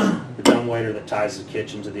area. The dumbwaiter that ties the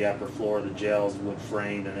kitchen to the upper floor of the jail is wood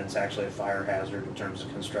framed, and it's actually a fire hazard in terms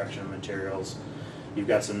of construction materials. You've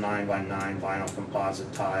got some 9x9 vinyl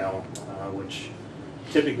composite tile, which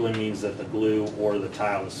typically means that the glue or the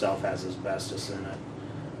tile itself has asbestos in it.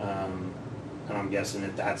 And I'm guessing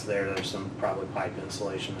if that's there, there's some probably pipe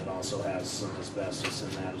insulation that also has some asbestos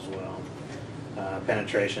in that as well.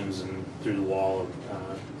 Penetrations and through the wall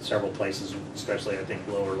of several places, especially I think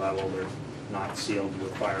lower level, they're not sealed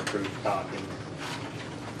with fireproof caulking.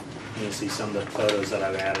 You can see some of the photos that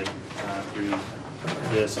I've added through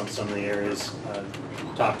this on some of the areas.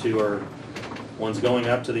 Top 2 are one's going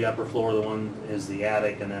up to the upper floor, the one is the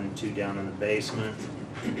attic, and then 2 down in the basement.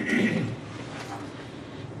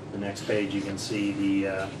 The next page you can see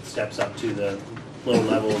the steps up to the lower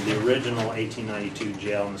level of the original 1892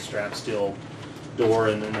 jail and the strap steel door,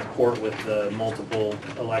 and then the court with the multiple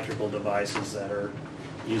electrical devices that are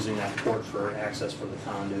using that port for access for the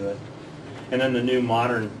conduit. And then the new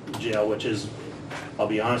modern jail, which is, I'll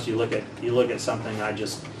be honest, you look at something I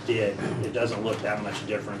just did, it doesn't look that much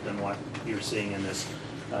different than what you're seeing in this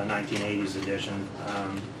 1980s edition.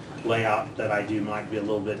 Layout that I do might be a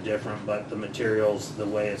little bit different, but the materials, the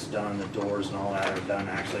way it's done, the doors and all that are done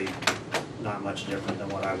actually not much different than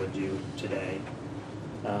what I would do today.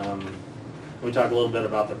 We talk a little bit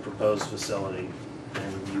about the proposed facility,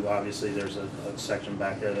 and obviously there's a section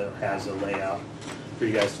back there that has a layout for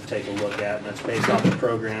you guys to take a look at, and it's based off the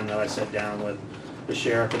program that I sat down with the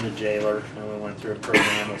sheriff and the jailer, and we went through a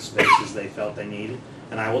program of spaces they felt they needed.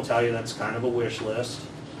 And I will tell you that's kind of a wish list.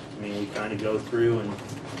 I mean, we kind of go through and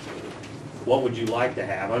what would you like to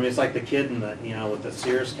have? I mean, it's like the kid in the, you know, with the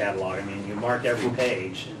Sears catalog. I mean, you mark every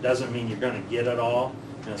page. It doesn't mean you're gonna get it all.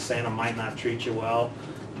 You know, Santa might not treat you well,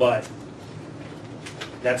 but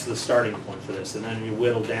that's the starting point for this. And then you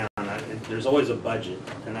whittle down. There's always a budget,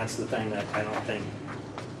 and that's the thing that I don't think,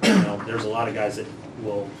 you know, there's a lot of guys that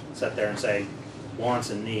will sit there and say wants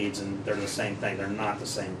and needs, and they're the same thing. They're not the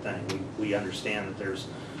same thing. We understand that there's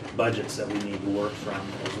budgets that we need to work from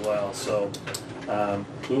as well. So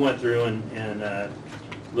we went through and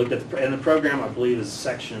looked at and the program, I believe, is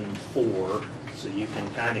section 4, so you can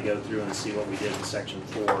kind of go through and see what we did in section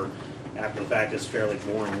 4. After the fact, it's fairly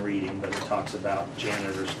boring reading, but it talks about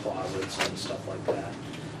janitors' closets and stuff like that.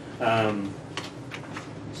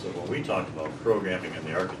 So when we talked about programming in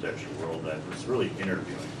the architecture world, that was really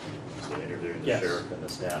interviewing. So interviewing the Yes. sheriff and the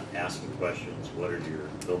staff, asking questions, what are your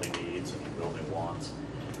building needs and your building wants?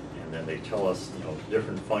 And then they tell us, you know,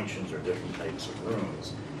 different functions or different types of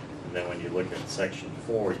rooms. And then when you look at section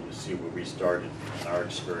 4, you see where we started in our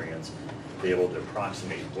experience, be able to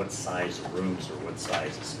approximate what size of rooms or what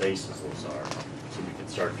size of spaces those are, so we can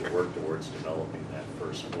start to work towards developing that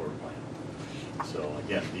first floor plan. So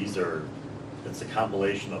again, it's a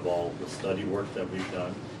compilation of all the study work that we've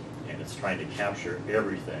done, and it's trying to capture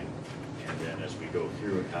everything. And then as we go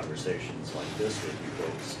through conversations like this with you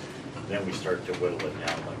folks, then we start to whittle it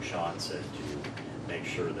down, like Sean said, to make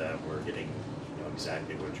sure that we're getting, you know,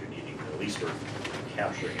 exactly what you're needing. At least we're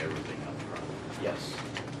capturing everything up front. Yes.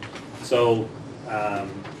 So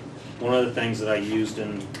one of the things that I used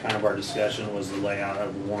in kind of our discussion was the layout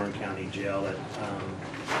of the Warren County Jail that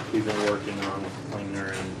we've been working on with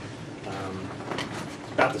Klingner, and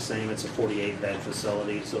it's about the same. It's a 48-bed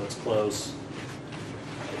facility, so it's close.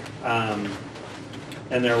 And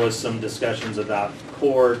there was some discussions about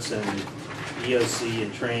courts and EOC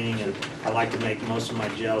and training, and I like to make most of my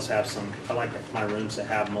jails have some, I like my rooms to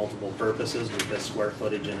have multiple purposes because square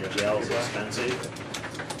footage in a jail is expensive.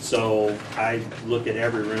 So I look at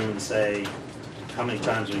every room and say, how many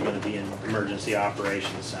times are you going to be in emergency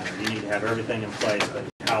operations center? You need to have everything in place, but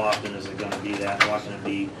how often is it going to be that? How often it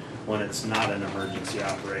be when it's not an emergency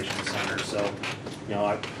operations center? So, you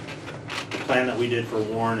know, the plan that we did for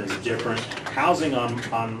Warren is different. Housing on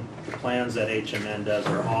the plans that HMN does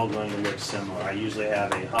are all going to look similar. I usually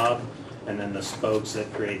have a hub and then the spokes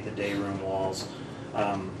that create the day room walls.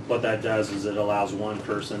 What that does is it allows one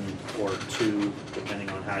person or two, depending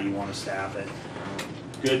on how you want to staff it,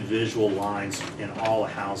 good visual lines in all the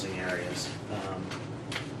housing areas.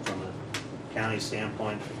 From a county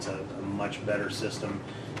standpoint, it's a much better system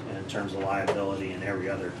in terms of liability and every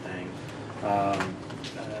other thing.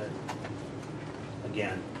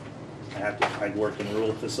 Again, I work in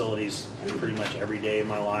rural facilities pretty much every day of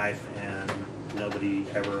my life, and nobody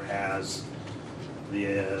ever has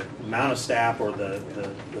the amount of staff or the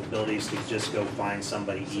abilities to just go find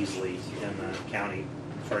somebody easily in the county,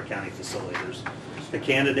 for a county facility. The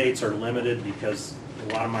candidates are limited because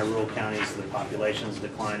a lot of my rural counties, the population is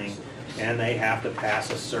declining, and they have to pass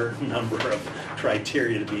a certain number of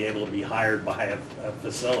criteria to be able to be hired by a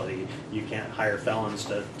facility. You can't hire felons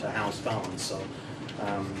to house felons, so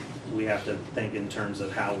we have to think in terms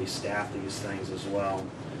of how we staff these things as well.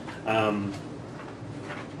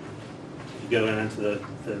 Go into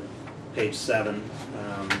the page 7,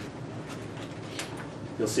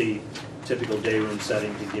 you'll see typical day room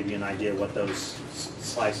setting to give you an idea what those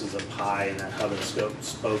slices of pie and that hub and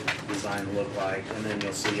spoke design look like. And then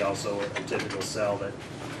you'll see also a typical cell that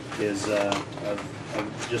is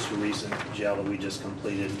of just a recent jail that we just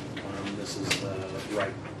completed. This is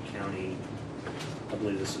Wright County, I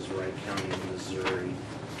believe this is Wright County, Missouri.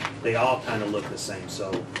 They all kind of look the same,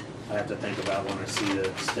 so I have to think about when I see the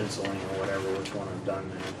stenciling or whatever, which one I've done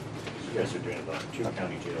there. You guys are doing about 2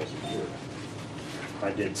 county jails a year.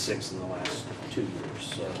 I did 6 in the last 2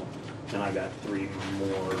 years, so then I got 3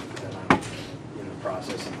 more that I'm in the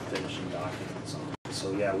process of finishing documents on.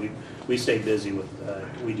 So yeah, we stay busy with,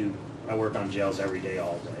 I work on jails every day,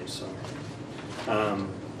 all day, so.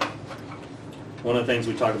 One of the things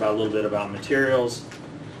we talked about a little bit about materials.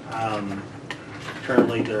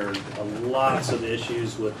 Currently, there are lots of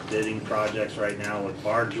issues with bidding projects right now with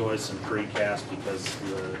bar joists and precast because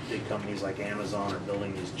the big companies like Amazon are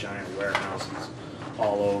building these giant warehouses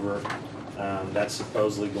all over. That's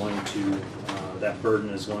supposedly going to, that burden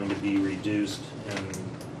is going to be reduced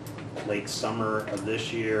in late summer of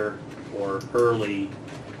this year or early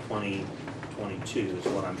 2022 is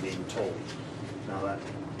what I'm being told. Now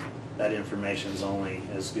that information is only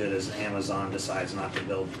as good as Amazon decides not to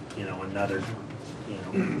build, another,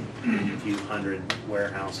 few hundred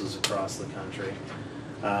warehouses across the country.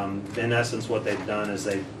 In essence, what they've done is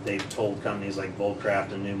they've told companies like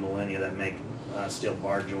Voltcraft and New Millennia that make steel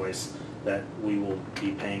bar joists that we will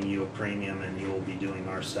be paying you a premium and you will be doing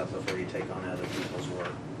our stuff before you take on other people's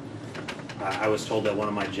work. I was told that one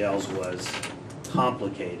of my jails was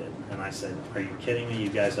complicated, and I said, are you kidding me? You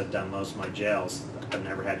guys have done most of my jails. I've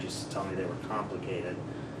never had you tell me they were complicated.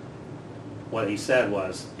 What he said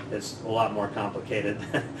was, it's a lot more complicated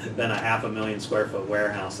than a 500,000 square foot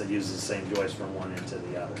warehouse that uses the same joist from one end to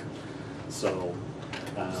the other. So,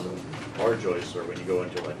 Bar joists are when you go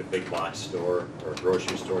into like a big box store or a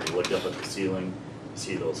grocery store, you look up at the ceiling, you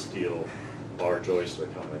see those steel bar joists that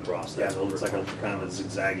are coming across yeah, that. it looks like a kind of a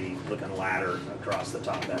zigzaggy looking ladder across the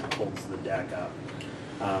top that holds the deck up.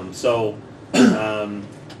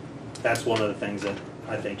 That's one of the things that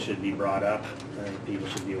I think should be brought up, and people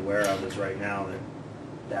should be aware of, is right now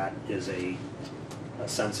that is a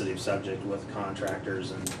sensitive subject with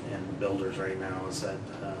contractors and builders right now, is that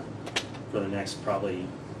for the next probably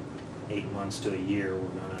 8 months to a year,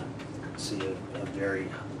 we're gonna see a very,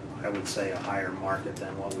 I would say, a higher market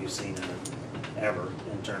than what we've seen ever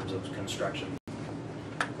in terms of construction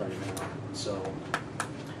right now. So,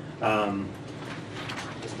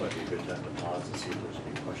 This might be a good time to pause and see if there's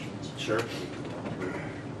any questions. sure.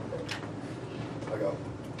 I got,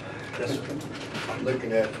 Yes, sir. I'm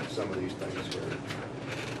looking at some of these things here.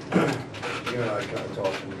 You and I kind of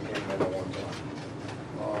talked when we came in at one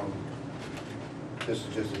time. This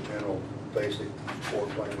is just a general basic floor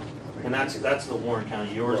plan. I mean, And that's the Warren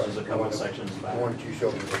County. Yours is a couple of sections back. The one that you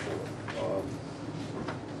showed me before.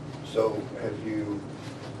 So have you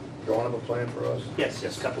drawn up a plan for us? Yes,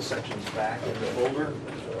 a couple sections back in the folder.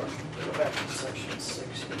 Go back to section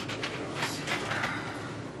 6 here.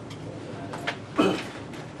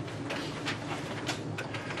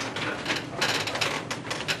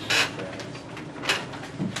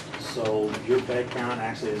 So your bed count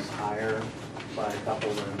actually is higher by a couple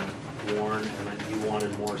than Warren, and then you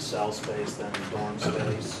wanted more cell space than dorm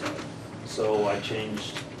space. So I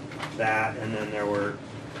changed that, and then there were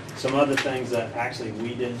some other things that actually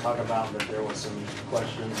we didn't talk about, but there was some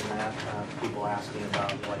questions and that, people asking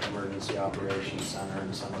about, like emergency operations center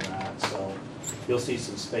and some of that. So you'll see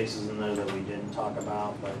some spaces in there that we didn't talk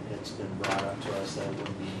about, but it's been brought up to us that it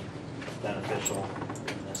would be beneficial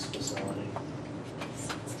in this facility.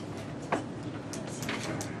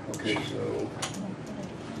 Okay, so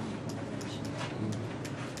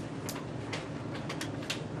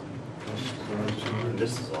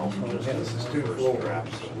This is all just This is two the floor. first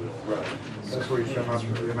draft, so we'll. right. That's where you come up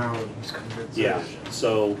with the amount of. Yeah,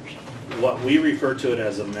 so what we refer to it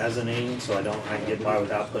as a mezzanine, so I can get by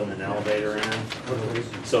without putting an elevator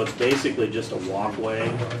in. So it's basically just a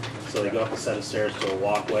walkway. So they go up a set of stairs to a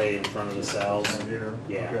walkway in front of the cells.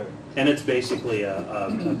 Yeah, and it's basically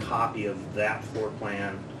a copy of that floor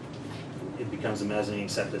plan. It becomes a mezzanine,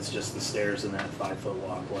 except it's just the stairs and that 5-foot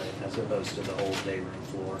walkway as opposed to the whole day room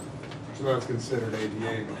floor. So that's considered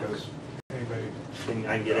ADA because anybody.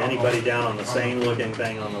 I can get anybody down on the same looking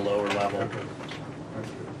thing on the lower level. That's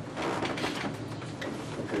good.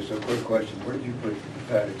 Okay, so quick question, where did you put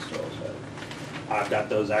padded stalls at? I've got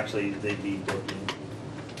those, actually, they'd be booking,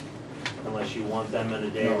 unless you want them in a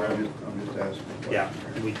day No, room. I'm just asking. Yeah,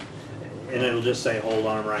 and it'll just say hold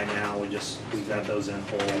on right now, we've got those in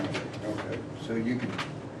hold. Okay, so you could,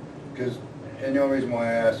 because, and the only reason why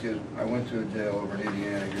I ask is, I went to a jail over in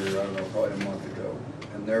Indiana here, I don't know, probably a month ago,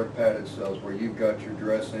 and their padded cells, where you've got your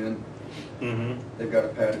dress-in, they've got a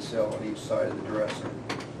padded cell on each side of the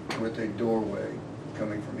dress-in, with a doorway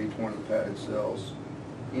coming from each one of the padded cells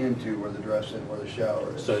into where the dress-in, where the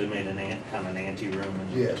shower is. So they made kind of an ante-room.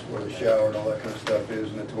 Yes, where the shower and all that kind of stuff is,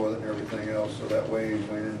 and the toilet and everything else, so that way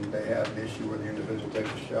when they have an issue where the individual takes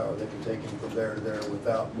a shower, they can take him from there to there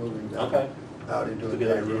without moving them out into a That's a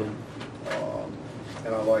good day room.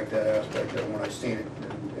 And I like that aspect of it when I seen it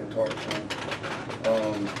in Tarleton.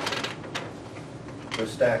 The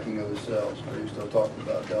stacking of the cells, are you still talking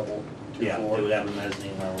about double, 2, Yeah, 4? they would have a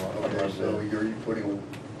mezzanine level Okay, above so the. you're putting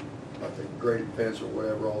like a graded fence or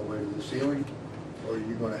whatever all the way to the ceiling? Or are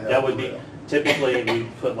you gonna have? That would a be, rail? typically, we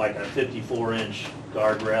put like a 54-inch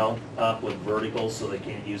guardrail up with verticals, so they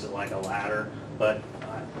can't use it like a ladder. But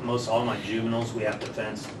all my juveniles, we have to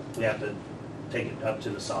fence, we have to take it up to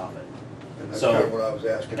the soffit. And that's So- kind of what I was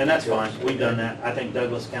asking. And that's fine, because- we've done that. I think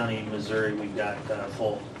Douglas County, Missouri, we've got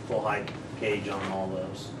full height cage on all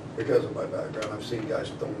those. Because of my background, I've seen guys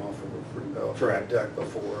thrown off of a Correct. deck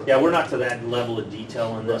before. Yeah, we're not to that level of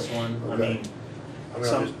detail in this Right, one. I okay. mean, I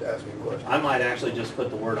mean, I'm just asking a question. I might actually just put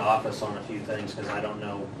the word office on a few things, because I don't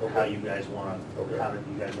know how you guys want to, how do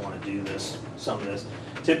you guys want to do this, some of this.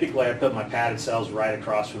 Typically, I put my padded cells right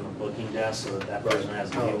across from the booking desk so that that person has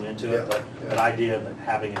a view into it, but the idea of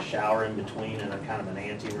having a shower in between and a kind of an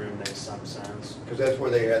ante-room makes some sense. Because that's where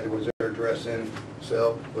they had, was their dress-in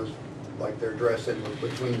cell, was like their dress-in was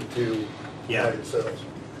between the two padded cells.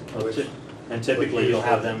 And typically, you'll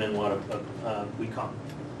have them in what we call,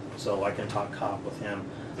 so I can talk cop with him.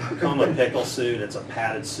 We call them a pickle suit. It's a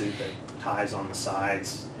padded suit that ties on the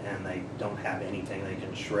sides, and they don't have anything they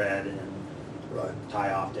can shred and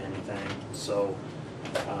tie off to anything. So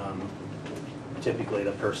typically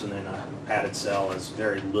the person in a padded cell has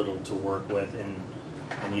very little to work with,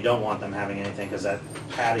 and you don't want them having anything, because that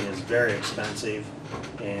padding is very expensive,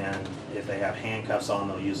 and if they have handcuffs on,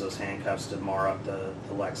 they'll use those handcuffs to mar up the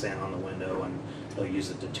Lexan on the window, and they'll use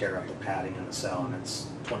it to tear up the padding in the cell, and it's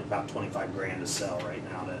about 25 grand a cell right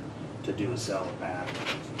now to do a cell of padding.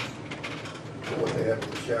 So what they had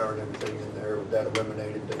with the shower and everything in there, that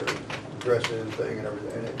eliminated their dress-in thing and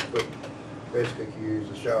everything, and it basically you use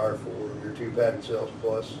the shower for your two padded cells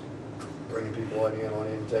plus bringing people in on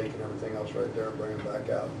intake and everything else right there and bring them back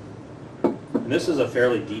out. And this is a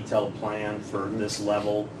fairly detailed plan for this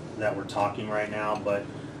level that we're talking right now, but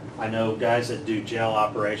I know guys that do jail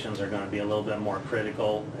operations are going to be a little bit more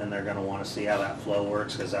critical, and they're going to want to see how that flow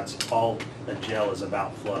works, because that's all a jail is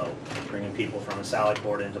about, flow. Bringing people from a sally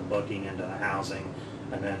port into booking, into the housing,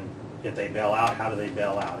 and then if they bail out, how do they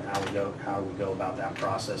bail out? And how do we go about that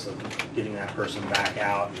process of getting that person back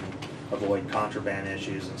out and avoid contraband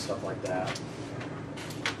issues and stuff like that.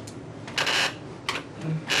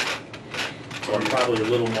 So I'm probably a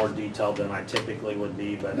little more detailed than I typically would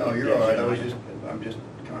be, but no, you're all right. I'm just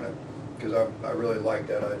kind of, because I really like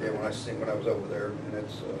that idea when I was over there, and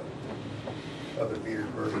it's up at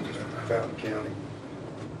Petersburg, it's Fountain County,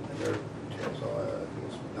 and they're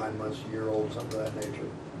it's 9 months, a year old, something of that nature.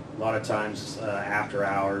 A lot of times after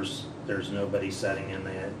hours, there's nobody sitting in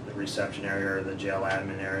the reception area or the jail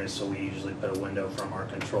admin area, so we usually put a window from our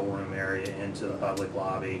control room area into the public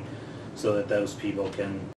lobby so that those people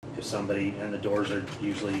can, if somebody, and the doors are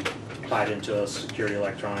usually tied into a security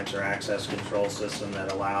electronics or access control system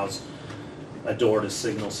that allows a door to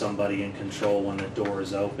signal somebody in control when the door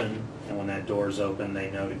is open, and when that door is open,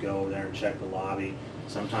 they know to go over there and check the lobby.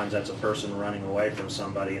 Sometimes that's a person running away from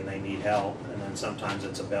somebody and they need help, and then sometimes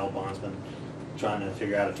it's a bail bondsman trying to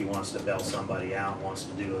figure out if he wants to bail somebody out and wants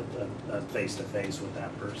to do a face-to-face with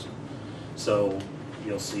that person. So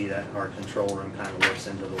you'll see that our control room kind of looks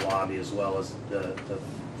into the lobby as well as the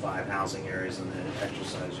 5 housing areas and the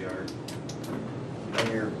exercise yard. And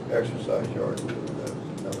your exercise yard, that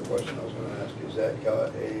was another question I was going to ask you. Is that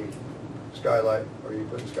got a skylight? Are you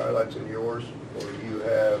putting skylights in yours? Or do you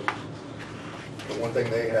have, the one thing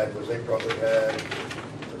they had was they probably had,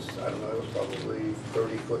 I don't know, it was probably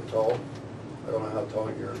 30 foot tall. I don't know how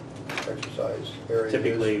tall your exercise area is.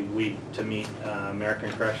 Typically, to meet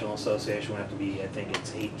American Correctional Association, we have to be, I think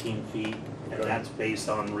it's 18 feet. And that's based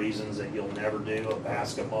on reasons that you'll never do a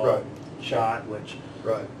basketball shot, which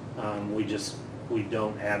we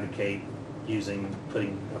don't advocate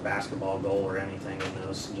putting a basketball goal or anything in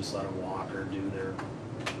those, and just let them walk or do their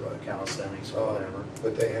calisthenics or whatever.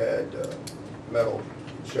 But they had metal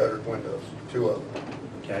shuttered windows, 2 of them.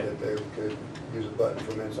 Okay. That they could use a button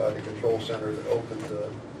from inside the control center that opened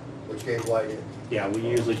which gave light in. Yeah, we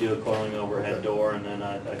usually do a coiling overhead door and then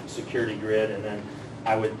a security grid, and then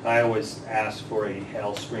I always ask for a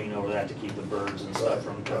hell screen over that to keep the birds and stuff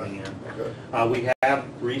from coming in. Okay. We have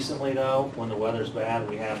recently though, when the weather's bad,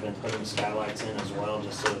 we have been putting skylights in as well,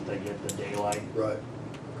 just so that they get the daylight. Right.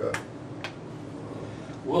 Okay.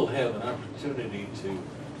 We'll have an opportunity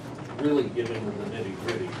to really get into the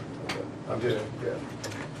nitty-gritty. Okay. I'm just,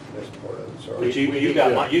 that's part of it, sorry. But you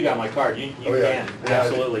got my card, you can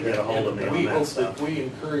absolutely get a hold of me on that stuff. We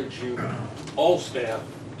encourage you, all staff,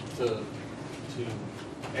 to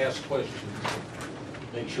ask questions,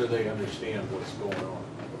 make sure they understand what's going on.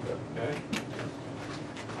 Okay?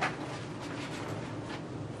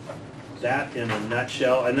 That in a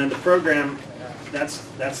nutshell, and then the program,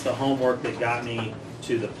 that's the homework that got me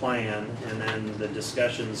to the plan, and then the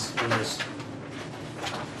discussions in this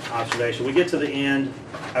observation. We get to the end,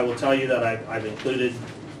 I will tell you that I've included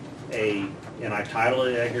and I titled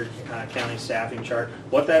it Edgar County Staffing Chart.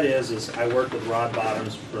 What that is I worked with Rod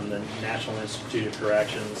Bottoms from the National Institute of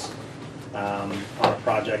Corrections on a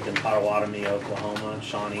project in Potawatomi, Oklahoma,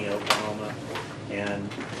 Shawnee, Oklahoma, and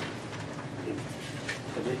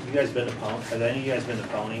have any of you guys been to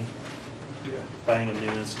Pony? Yeah. Planning of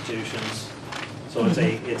New Institutions. So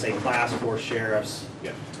it's a class for sheriffs.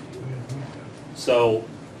 Yeah. So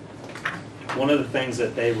one of the things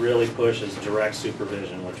that they really push is direct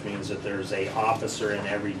supervision, which means that there's a officer in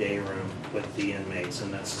every day room with the inmates,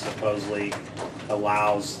 and that supposedly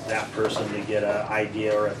allows that person to get an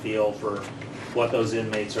idea or a feel for what those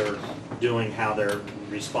inmates are doing, how they're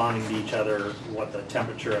responding to each other, what the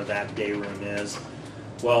temperature of that day room is.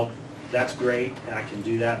 Well, that's great, and I can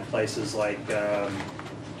do that in places like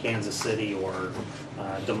Kansas City or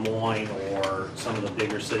Des Moines or some of the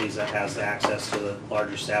bigger cities that has access to the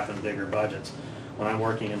larger staff and bigger budgets. When I'm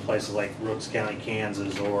working in places like Rooks County,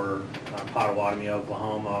 Kansas, or Potawatomi,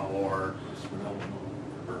 Oklahoma, or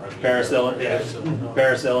Paris,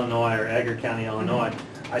 Illinois, or Edgar County, Illinois,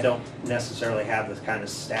 I don't necessarily have this kind of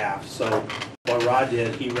staff. So what Rod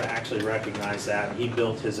did, he actually recognized that, and he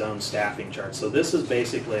built his own staffing chart. So this is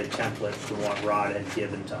basically a template from what Rod had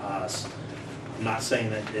given to us. I'm not saying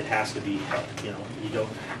that it has to be, you know,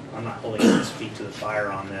 I'm not holding his feet to the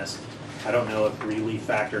fire on this. I don't know if relief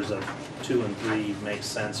factors of 2 and 3 makes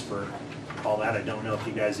sense for all that. I don't know if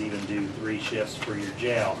you guys even do 3 shifts for your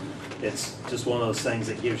jail. It's just one of those things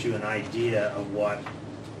that gives you an idea of what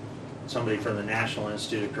somebody from the National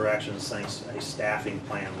Institute of Corrections thinks a staffing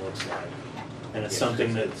plan looks like. And it's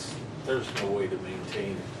something that's... There's no way to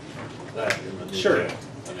maintain that in the new Sure. jail.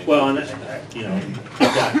 I mean, Well, and, you know, we've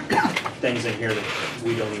got things in here that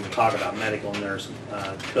we don't even talk about, medical nurse,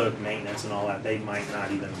 cook, maintenance and all that, they might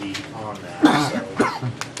not even be on that,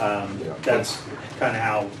 so, that's kind of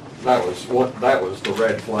how. That was the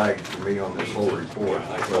red flag for me on this whole report.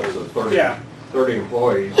 Was the 30, Yeah. 30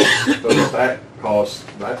 employees, so that cost,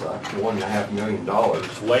 that's a $1.5 million.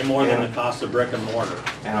 Way more than the cost of brick and mortar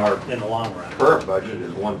And our in the long run. current budget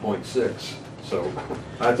is 1.6, so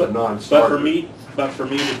that's a non-starter. But for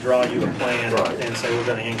me to draw you a plan Right. and say we're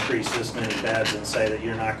gonna increase this many beds and say that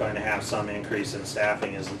you're not going to have some increase in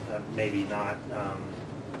staffing is maybe not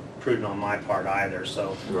prudent on my part either.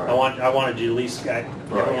 So Right. I wanted you at least, Right.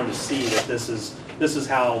 everyone to see that this is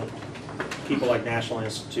how people like National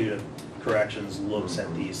Institute of Corrections looks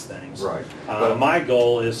at these things. Right. My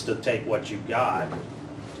goal is to take what you got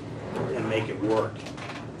and make it work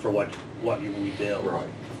for what we build. Right.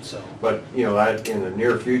 So. But, you know, that in the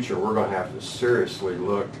near future, we're gonna have to seriously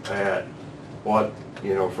look at what,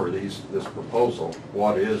 you know, for this proposal,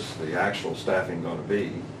 what is the actual staffing gonna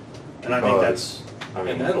be? And I think that's,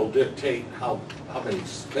 And that'll dictate how many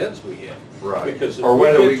beds we have. Right. Because if Or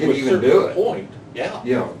whether we get can to a even do certain it. point, yeah.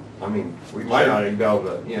 You know, I mean, we might not even be able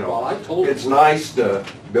to, you Well, I know, told it's him- nice to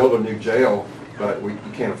build a new jail, but you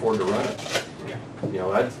can't afford to run it. You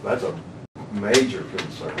know, that's a major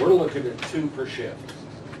concern We're looking at 2 per shift,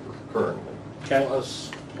 currently. okay.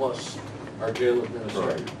 plus our jail administrator.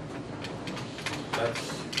 Right.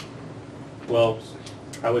 That's, Well,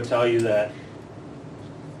 I would tell you that,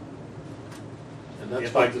 and that's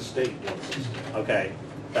If what I- the state wants us to. okay,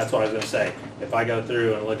 that's what I was gonna say. If I go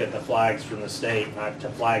through and look at the flags from the state, and I've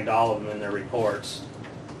flagged all of them in their reports,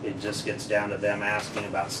 it just gets down to them asking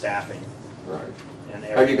about staffing. Right. And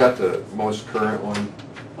Have you got the most current one?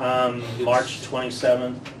 March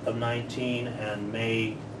 27th of 19 and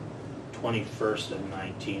May 21st of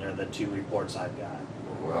 19 are the 2 reports I've got.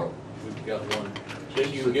 Well, We've got one.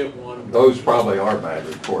 Didn't you get one? those probably are bad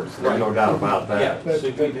reports, there's no doubt about that. Yeah, so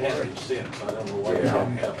we've had it since, I don't know why it Yeah.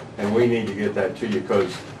 didn't happen. And we need to get that to you,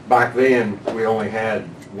 because back then, we only had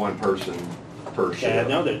 1 person per shift. Yeah, I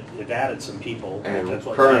know that they've added some people. And That's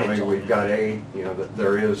what currently, Diane told we've me. got 8, you know, that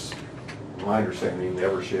there is, my understanding,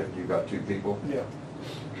 every shift, you've got 2 people. Yeah.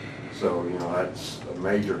 So, you know, that's a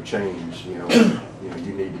major change, you know,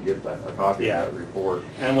 you need to get that, a copy Yeah. of that report.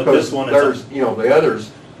 And with this one, it's There's, you know, the others,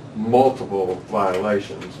 multiple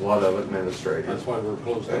violations, a lot of administrative. That's why we're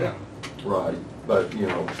closing down. Right, but, you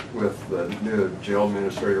know, with the new jail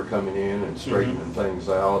administrator coming in and straightening things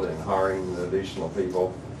out and hiring the additional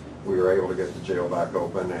people, we were able to get the jail back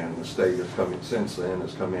open, and the state has come in since then,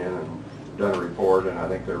 has come in and done a report, and I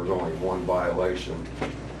think there was only 1 violation.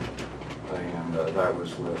 And that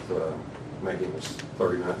was with making this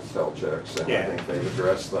 30-minute cell checks, and I Yeah. think they've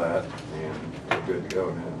addressed that, and we're good to go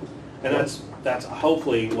now. And that's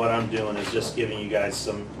hopefully what I'm doing is just giving you guys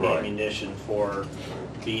some Right. ammunition for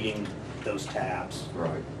beating those tabs. Right.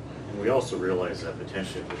 And we also realize that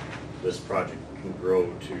potentially this project can grow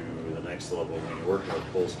to the next level when you're working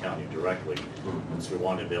with Coles County directly. And so we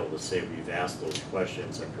want to be able to say we've asked those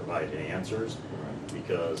questions and provide answers,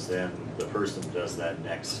 because then the person who does that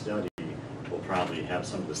next study will probably have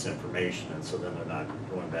some of this information, and so then they're not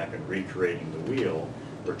going back and recreating the wheel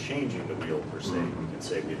or changing the wheel per se. We can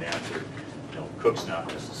say we've answered, you know, cook's not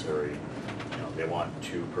necessary, you know, they want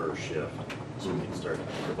 2 per shift. So we can start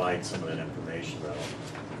to provide some of that information about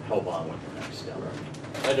help on with the next step.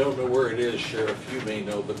 I don't know where it is, Sheriff, you may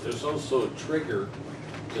know, but there's also a trigger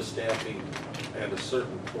to staffing at a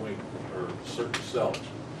certain point or certain cell.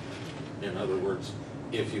 In other words,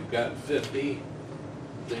 if you've got 50,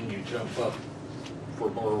 then you jump up for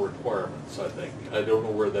more requirements, I think. I don't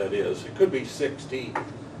know where that is. It could be 60,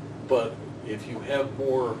 but if you have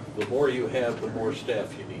more, the more you have, the more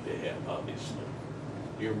staff you need to have, obviously.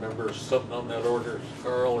 Do you remember something on that order,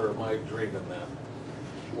 Carl, or am I dreaming that?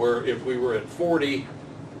 Where if we were at 40,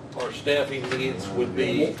 our staffing needs would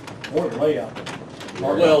be, More than layout.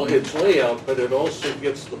 well, it's layout, but it also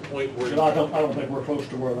gets to the point where, I don't think we're close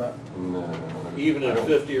to where that. even at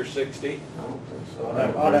 50 or 60? I don't think so.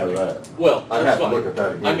 I'd have to- Well, I'd that's have to look fine. at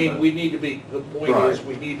that again. I mean, but- we need to be, the point Right. is,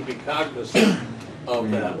 we need to be cognizant of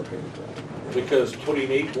We need to that. look into that. Because putting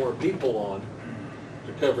 8 more people on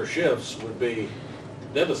to cover shifts would be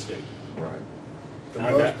devastating. Right.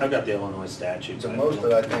 I've got the Illinois statutes. The most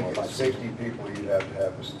that I think is 60 people you'd have to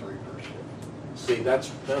have is 3 per shift. See, that's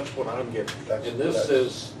what I'm getting. And this That's-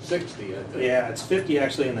 says 60, I think. Yeah, it's 50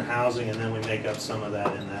 actually in the housing, and then we make up some of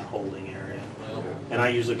that in that holding area. Well, And I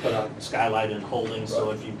usually put a skylight in holding,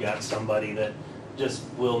 so if you've got somebody that just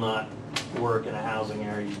will not work in a housing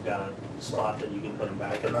area, you've got a spot that you can put them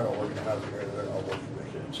back They're in. not gonna work in the housing area, they're gonna work for me.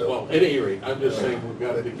 So, Well, at any rate, I'm just saying we've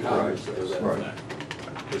got to be cognizant of that Right. fact.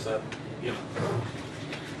 Because that, you know.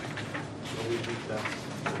 So we beat that.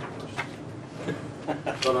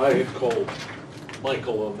 But I had called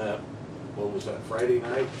Michael on that, what was that, Friday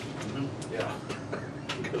night? Yeah.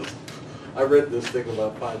 Because I read this thing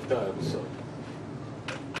about 5 times, so.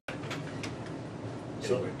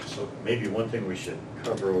 So, Anyway, so maybe one thing we should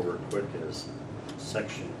cover over quick is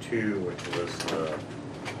section 2, which was the,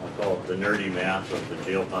 I'll call it the nerdy math of the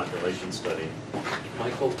jail population study.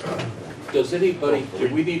 Michael, does anybody, do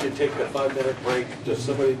we need to take a 5-minute break? Does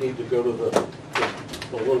somebody need to go to the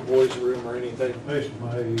little boys' room or anything? Based on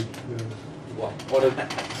my age, Well,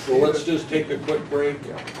 well, let's just take a quick break,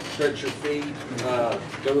 stretch your feet,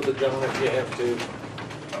 go to the gym if you have to.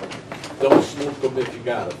 Don't smoke them if you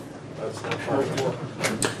got them. That's not fine.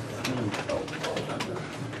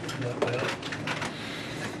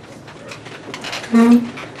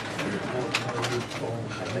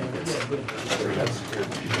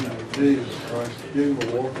 Jesus Christ, give him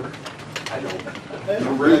a walker. I don't.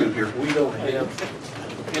 No reason here. We don't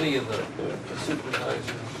have any of the supervisors.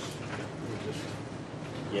 We just,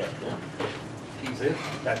 Yeah. he's in.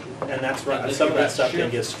 And that's And right, then some you of that got stuff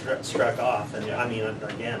can shift. get struck off, and I mean,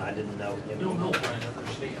 again, I didn't know. you know. No, I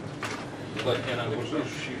understand. But, and I wish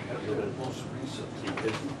she had the most recent.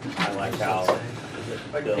 I like how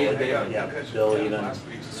Bill, Bill even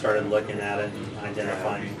started looking at it and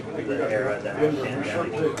identifying the era that had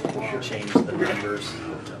pandemic, changed the numbers,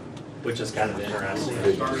 which is kind of interesting.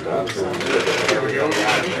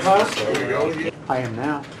 I am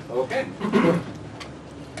now. Okay.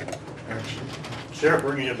 Sheriff,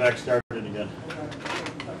 we're gonna get back started again.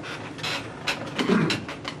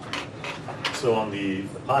 So on the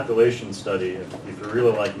population study, if you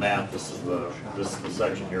really like math, this is the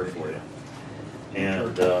section here for you.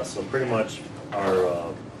 And so pretty much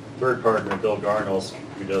our third partner, Bill Garnos,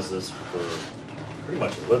 who does this for pretty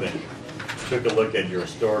much a living, took a look at your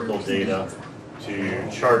historical data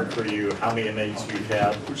to chart for you how many inmates you've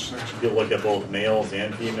had. You'll look at both males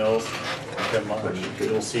and females.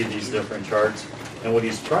 You'll see these different charts. And what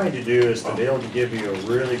he's trying to do is to be able to give you a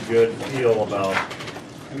really good feel about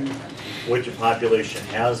what your population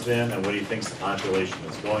has been and what he thinks the population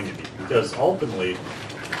is going to be. Because ultimately,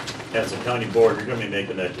 as a county board, you're going to be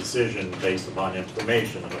making that decision based upon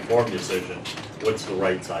information, an informed decision, what's the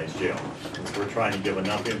right size jail. And so we're trying to give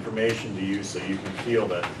enough information to you so you can feel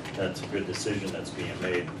that that's a good decision that's being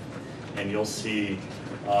made. And you'll see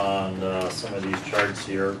on some of these charts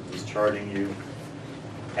here, he's charting you,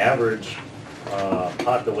 average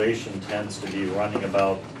population tends to be running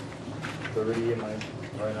about 30, am I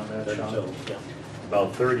right on that, Sean? Yeah.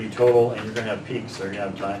 About 30 total, and you're gonna have peaks. You're gonna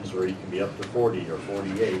have times where you can be up to 40 or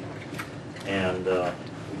 48. And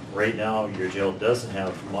right now, your jail doesn't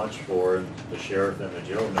have much for, and the sheriff and the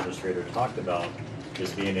jail administrator talked about,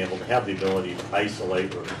 is being able to have the ability to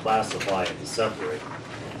isolate or to classify and to separate.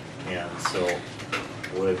 And so,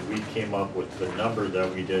 when we came up with the number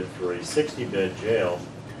that we did for a 60-bed jail,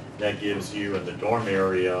 that gives you in the dorm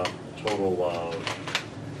area a total of,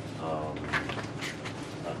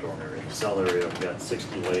 not dorm area, cell area, we've got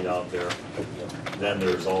 60 laid out there. Then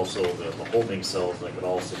there's also the holding cells that could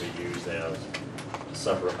also be used as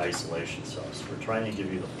separate isolation cells. We're trying to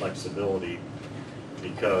give you the flexibility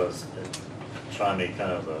because, Sean made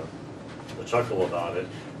kind of a chuckle about it,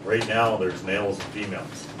 right now there's males and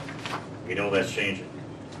females. We know that's changing.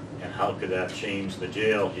 and how could that change the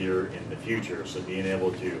jail here in the future. So being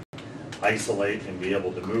able to isolate and be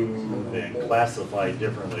able to move and classify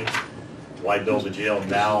differently. Why build a jail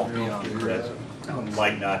now that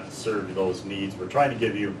might not serve those needs? We're trying to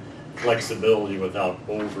give you flexibility without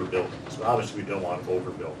overbuilding. So obviously we don't want to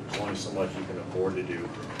overbuild. There's only so much you can afford to do.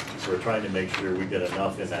 So we're trying to make sure we get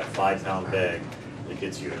enough in that 5-pound bag that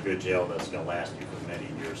gets you a good jail that's going to last you for many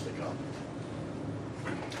years to come.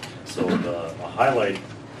 So the highlight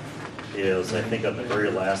is, I think, on the very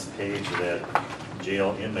last page of that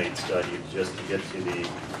jail inmate study, just to get to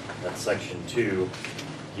that section 2,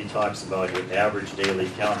 he talks about your average daily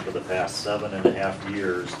count for the past 7.5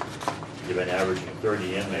 years. You've been averaging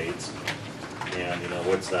 30 inmates, and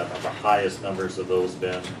what's that? The highest numbers of those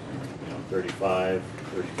been, 35,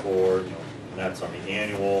 34, and that's on the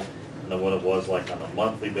annual, and then what it was like on a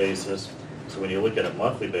monthly basis. So when you look at a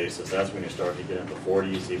monthly basis, that's when you start to get into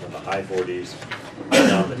 40s, even the high 40s. And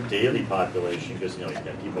now the daily population, because you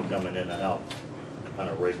got people coming in and out on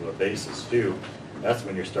a regular basis too, that's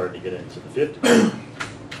when you're starting to get into the 50s.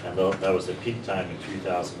 And that was the peak time in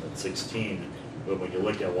 2016. But when you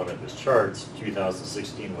look at one of his charts,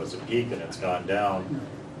 2016 was a peak and it's gone down,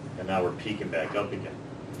 and now we're peaking back up again.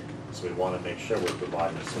 So we want to make sure we're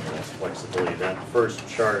providing some of that flexibility. That first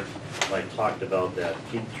chart, I talked about that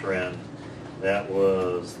peak trend, that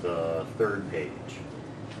was the 3rd page,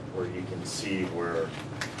 where you can see where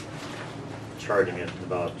charting it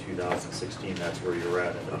about 2016, that's where you're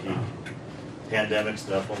at in the peak. Pandemic's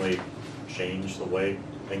definitely changed the way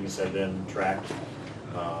things have been tracked.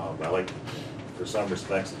 For some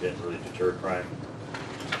respects, it didn't really deter crime,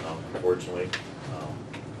 unfortunately.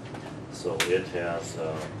 So it has,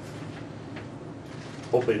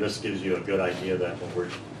 hopefully this gives you a good idea that when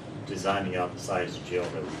we're designing out the size of jail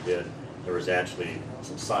that we did, there was actually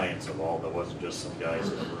some science involved. It wasn't just some guys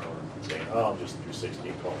in the room saying, oh, I'll just do 60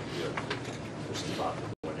 and call it good. There's some thought that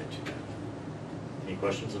went into that. Any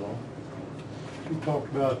questions at all? You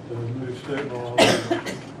talked about the new state law,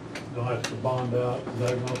 they'll have to bond out. Is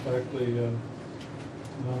that going to affect the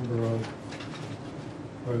number of,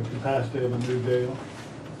 or the capacity of a new jail?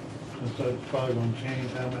 Since that's probably going to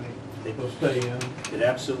change how many will stay in. It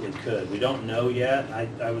absolutely could. We don't know yet.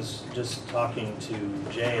 I was just talking to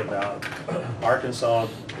Jay about Arkansas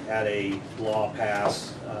had a law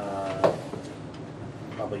passed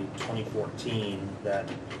probably 2014 that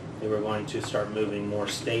they were going to start moving more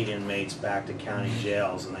state inmates back to county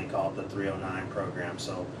jails, and they call it the 309 program.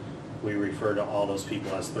 So we refer to all those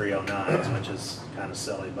people as 309s, which is kind of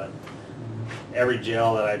silly, but every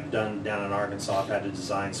jail that I've done down in Arkansas, I've had to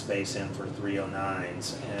design space in for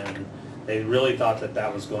 309s, and they really thought that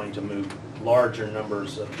that was going to move larger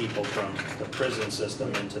numbers of people from the prison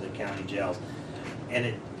system into the county jails.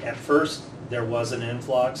 And at first there was an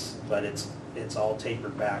influx, but it's all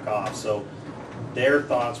tapered back off. So their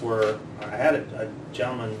thoughts were, I had a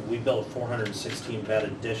gentleman, we built a 416 bed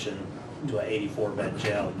addition to an 84 bed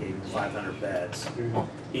jail, gave him 500 beds.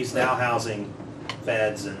 He's now housing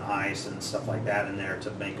feds and ICE and stuff like that in there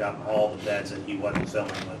to make up all the beds that he wasn't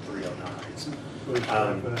filling with 309s.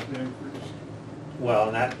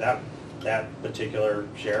 Well, and that particular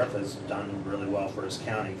sheriff has done really well for his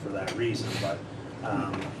county for that reason, but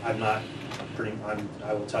I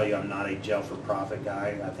will tell you, I'm not a jail for profit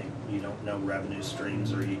guy. I think you don't know revenue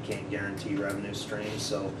streams, or you can't guarantee revenue streams,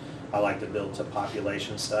 so I like to build to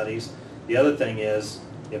population studies. The other thing is,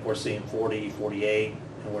 if we're seeing 40, 48,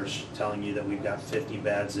 and we're telling you that we've got 50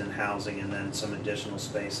 beds in housing and then some additional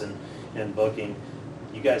space in booking,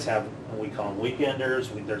 you guys have, we call them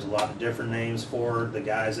weekenders. There's a lot of different names for the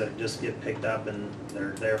guys that just get picked up and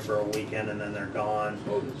they're there for a weekend and then they're gone.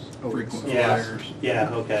 Frequent flyers.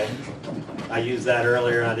 Yeah, okay. I used that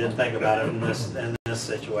earlier. I didn't think about it in this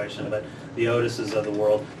situation, but the Otises of the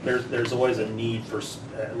world, there's always a need for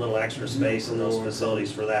a little extra space in those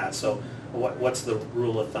facilities for that. So what's the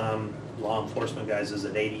rule of thumb? Law enforcement guys, is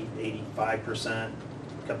it 85%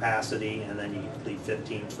 capacity, and then you leave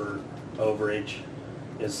 15 for overage,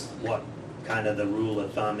 is what kind of the rule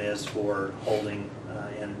of thumb is for holding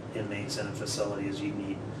inmates in a facility, is you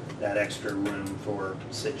need that extra room for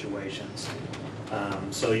situations.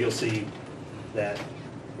 So you'll see that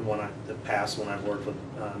when I've worked with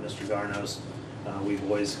Mr. Garnos, we've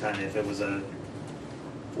always kind of, if it was a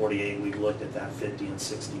 48, we've looked at that 50 and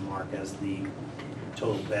 60 mark as the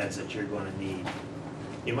total beds that you're going to need.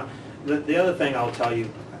 The other thing I'll tell you,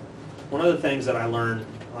 one of the things that I learned,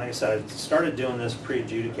 like I said, I started doing this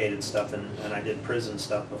pre-adjudicated stuff, and I did prison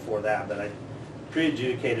stuff before that, but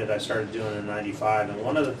pre-adjudicated I started doing in '95, and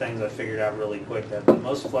one of the things I figured out really quick, that the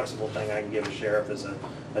most flexible thing I can give a sheriff is a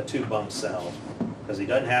 2-bunk cell. because he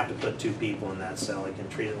doesn't have to put 2 people in that cell. He can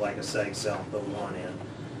treat it like a seg cell and put 1 in.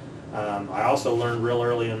 I also learned real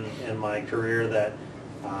early in my career that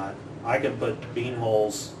I can put bean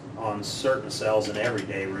holes on certain cells in every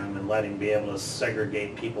day room and let him be able to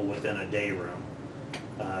segregate people within a day room.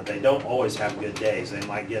 They don't always have good days. They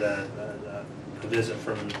might get a visit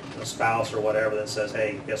from a spouse or whatever that says,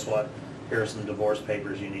 hey, guess what? Here are some divorce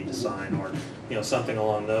papers you need to sign, or something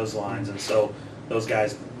along those lines. And so those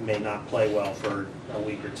guys may not play well for a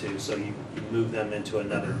week or 2. So you move them into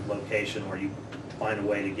another location where you find a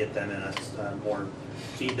way to get them in a more,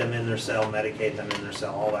 feed them in their cell, medicate them in their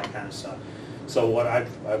cell, all that kind of stuff. So what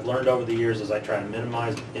I've learned over the years is I try to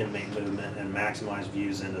minimize inmate movement and maximize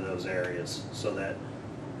views into those areas so that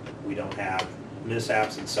we don't have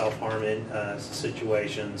mishaps and self-harm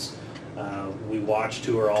situations. We watch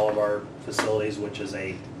tour all of our facilities, which is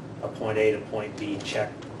a point A to point B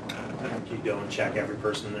check. You go and check every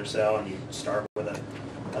person in their cell, and you start with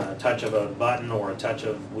a touch of a button or a touch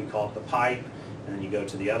of, we call it the pipe, and then you go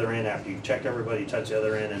to the other end. After you've checked everybody, you touch the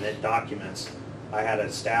other end, and it documents. I had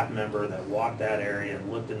a staff member that walked that area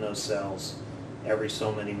and looked in those cells every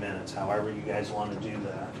so many minutes, however you guys want to do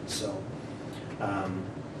that. So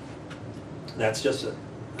that's just a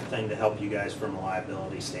thing to help you guys from a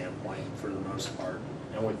liability standpoint for the most part.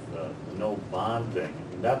 And with the no bond thing,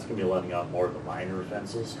 that's going to be letting out more of the minor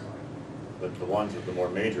offenses, but the ones with the more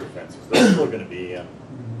major offenses, they're still going to be in.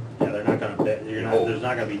 Yeah, they're not going to. There's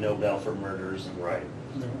not going to be no bail for murders. Right.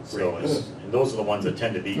 So and those are the ones that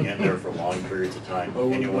tend to be in there for long periods of time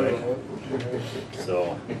anyway.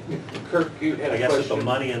 So, Kirk, you had I a guess with question? the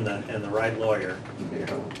money and the right lawyer.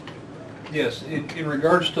 Yes, in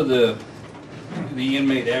regards to the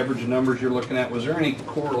inmate average numbers you're looking at, was there any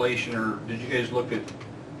correlation, or did you guys look at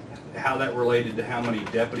how that related to how many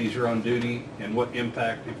deputies are on duty and what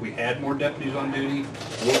impact, if we had more deputies on duty,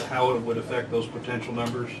 how it would affect those potential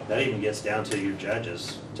numbers? That even gets down to your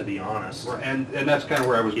judges, to be honest. And that's kind of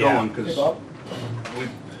where I was Yeah. going, because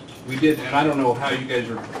we did, and I don't know how you guys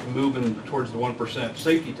are moving towards the 1%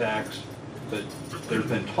 safety tax, but there's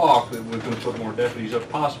been talk that we're going to put more deputies up,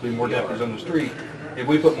 possibly more deputies on the street. If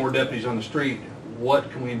we put more deputies on the street, what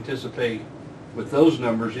can we anticipate with those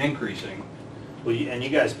numbers increasing? Well, and you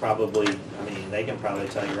guys probably, I mean, they can probably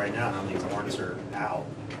tell you right now how many warrants are out.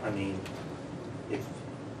 I mean, if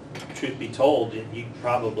truth be told, you'd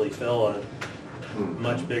probably fill a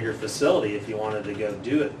much bigger facility if you wanted to go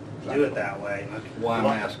do it that way. That's why I'm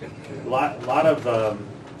asking. A lot of,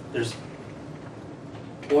 there's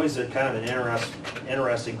always a kind of an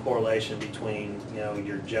interesting correlation between,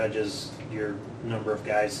 your judges, your number of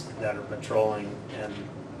guys that are patrolling and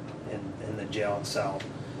in the jail itself.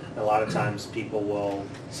 A lot of times people will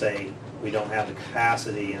say, we don't have the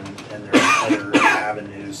capacity, and there are other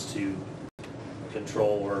avenues to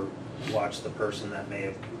control or watch the person that may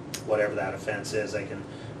have, whatever that offense is. They can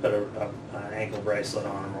put an ankle bracelet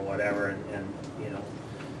on them or whatever, and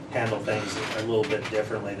handle things a little bit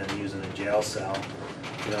differently than using a jail cell.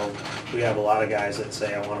 We have a lot of guys that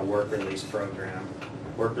say, I want a work release program.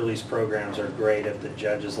 Work release programs are great if the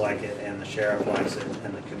judges like it and the sheriff likes it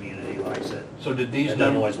and the community likes it. So did these It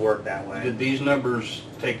doesn't always work that way. Did these numbers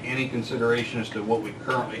take any consideration as to what we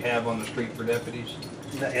currently have on the street for deputies?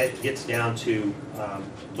 It gets down to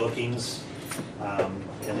bookings, and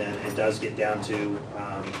then it does get down to,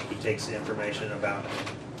 he takes the information about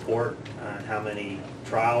court, how many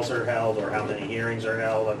trials are held or how many hearings are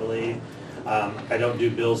held, I believe. I don't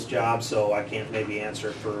do Bill's job, so I can't maybe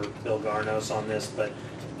answer for Bill Garnos on this, but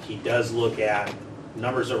he does look at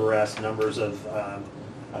numbers of arrests, numbers of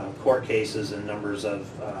court cases, and numbers of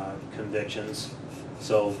convictions.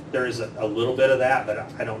 So there is a little bit of that,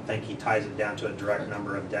 but I don't think he ties it down to a direct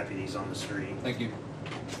number of deputies on the street. Thank you.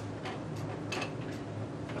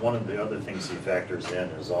 One of the other things he factors in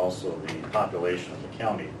is also the population of the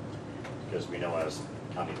county, because we know as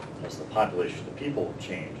the population of the people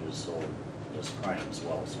changes, so does crime as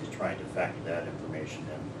well. So he's trying to factor that information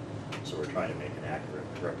in. So we're trying to make an accurate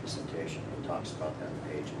representation. He talks about that on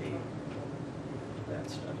page 8 of that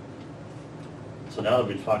study. So now that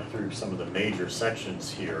we've talked through some of the major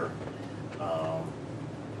sections here,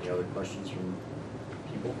 any other questions from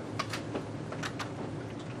people?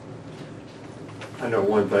 I know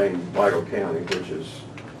one thing, Vigo County, which is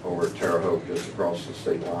over at Terre Haute, just across the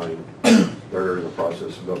state line, they're in the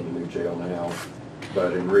process of building a new jail now.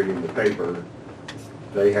 But in reading the paper,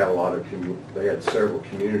 they had they had several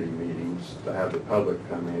community meetings to have the public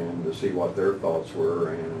come in to see what their thoughts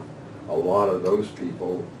were, and a lot of those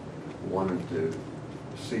people wanted to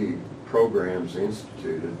see programs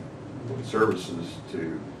instituted and services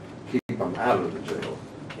to keep them out of the jail.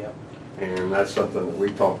 Yep. And that's something that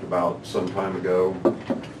we talked about some time ago,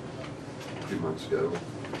 a few months ago,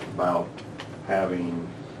 about having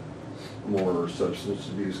more substance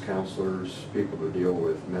abuse counselors, people to deal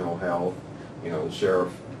with mental health. You know, the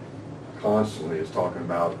sheriff constantly is talking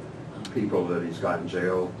about people that he's got in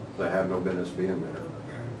jail that have no business being there.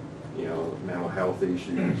 You know, mental health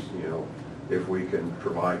issues, you know, if we can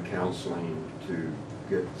provide counseling to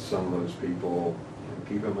get some of those people and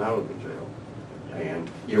keep them out of the jail.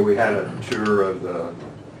 And, you know, we had a tour of the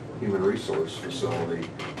human resource facility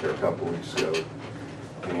there a couple weeks ago,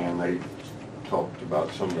 and they talked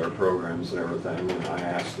about some of their programs and everything, and I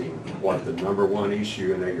asked him what the #1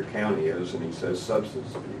 issue in Edgar County is, and he says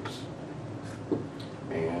substance abuse.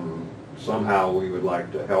 And somehow we would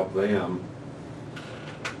like to help them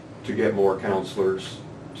to get more counselors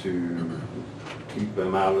to keep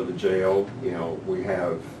them out of the jail. You know, we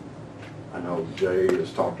have, I know Jay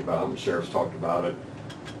has talked about it, the sheriff's talked about it,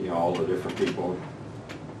 you know, all the different people.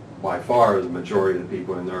 By far, the majority of the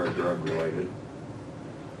people in there are drug related.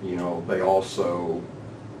 You know, they also,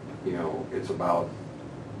 you know, it's about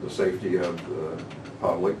the safety of the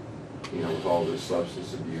public, you know, with all this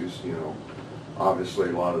substance abuse, you know. Obviously,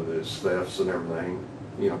 a lot of this thefts and everything,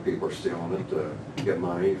 you know, people are stealing it to get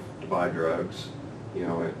money, to buy drugs. You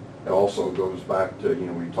know, it also goes back to, you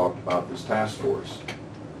know, we talked about this task force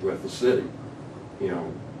with the city. You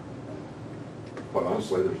know, but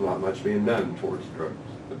honestly, there's not much being done towards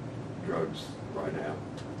drugs right now.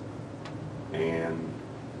 And,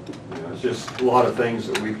 you know, it's just a lot of things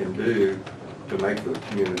that we can do to make the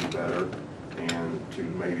community better and to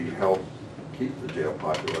maybe help keep the jail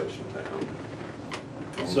population down.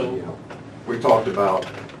 And, So, you know, we talked about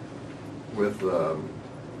with the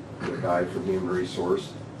guy from Human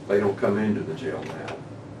Resource, they don't come into the jail now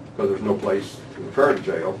because there's no place in the current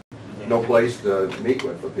jail, no place to meet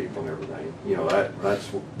with the people and everything. You know, that's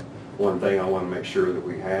one thing I want to make sure that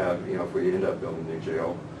we have, you know, if we end up building a new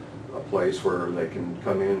jail, a place where they can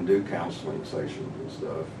come in and do counseling sessions and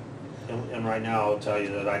stuff. and right now, I'll tell you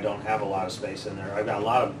that I don't have a lot of space in there. I've got a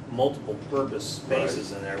lot of multiple purpose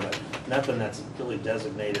spaces in there, but nothing that's really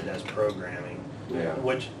designated as programming. Yeah.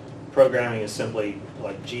 Which programming is simply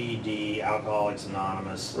like GED, Alcoholics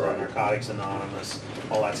Anonymous, Narcotics Anonymous,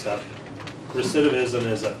 all that stuff. Recidivism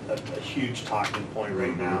is a huge talking point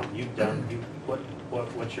right now. You've done,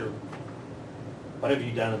 what have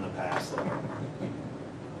you done in the past though?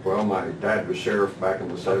 Well, my dad was sheriff back in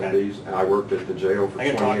the 70s, and I worked at the jail for I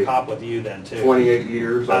can talk cop with you then too. 28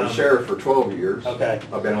 years. I was sheriff for 12 years. Okay.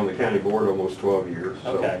 I've been on the county board almost 12 years.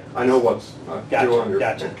 So Okay. I know what's,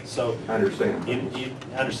 Gotcha. So I understand. you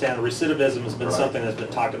understand recidivism has been something that's been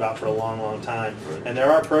talked about for a long, long time. And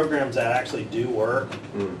there are programs that actually do work.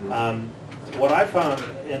 What I found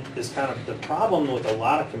is kind of the problem with a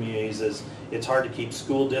lot of communities is it's hard to keep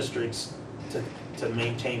school districts to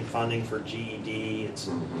maintain funding for GED.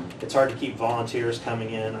 It's hard to keep volunteers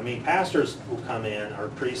coming in. I mean, pastors will come in, or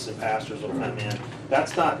priests and pastors will come in.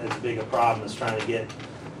 That's not as big a problem as trying to get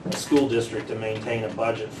a school district to maintain a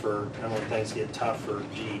budget for, when things get tough for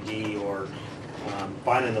GED, or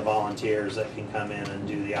finding the volunteers that can come in and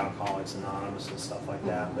do the Alcoholics Anonymous and stuff like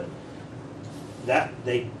that. But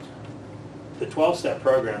the 12-step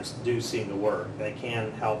programs do seem to work. They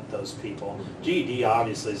can help those people. GED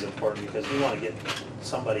obviously is important because we want to get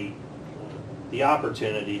somebody the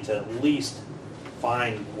opportunity to at least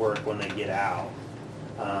find work when they get out.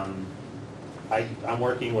 I'm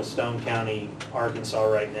working with Stone County, Arkansas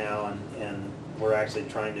right now, and we're actually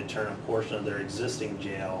trying to turn a portion of their existing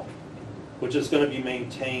jail, which is going to be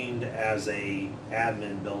maintained as a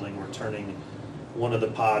admin building. We're turning one of the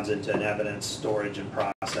pods into an evidence storage and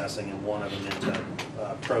processing, and one of them into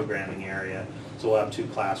a programming area. So we'll have 2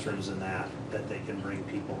 classrooms in that they can bring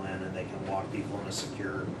people in, and they can walk people in a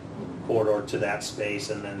secure corridor to that space,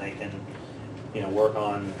 and then they can, you know, work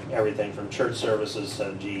on everything from church services to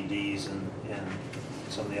GEDs and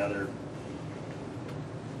some of the other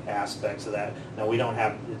aspects of that. Now, we don't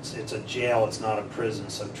have, it's a jail, it's not a prison,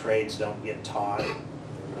 so trades don't get taught.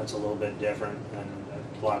 That's a little bit different, and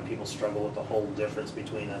a lot of people struggle with the whole difference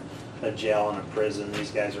between a jail and a prison.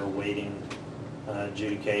 These guys are waiting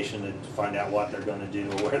adjudication to find out what they're going to do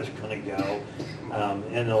or where they're going to go.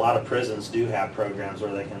 And a lot of prisons do have programs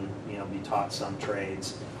where they can, you know, be taught some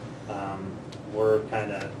trades. We're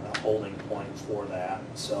kind of a holding point for that.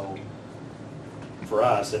 So for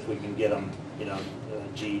us, if we can get them, you know,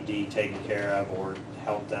 GED taken care of, or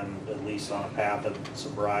help them at least on a path of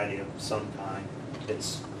sobriety of some kind,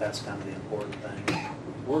 that's kind of the important thing.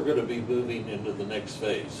 We're going to be moving into the next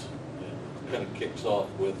phase. It kind of kicks off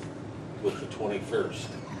with the 21st.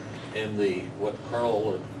 And what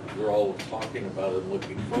Carl and you're all talking about and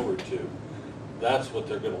looking forward to That's what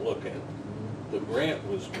they're gonna look at. The grant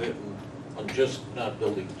was written on just not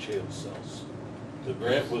building jail cells. The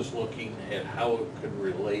grant was looking at how it could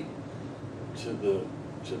relate to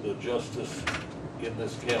the justice in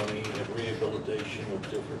this county and rehabilitation of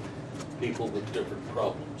different people with different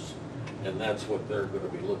problems. And that's what they're gonna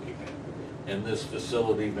be looking at. And this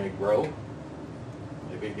facility may grow.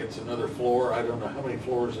 Maybe it gets another floor. I don't know, how many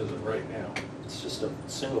floors is it right now? It's just a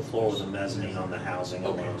single floor with a mezzanine on the housing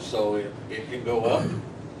Okay, alone. so it can go up,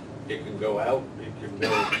 it can go out, it can go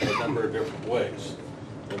a number of different ways.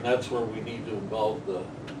 And that's where we need to involve the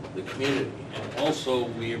community. And also,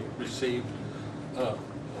 we have received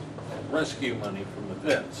rescue money from the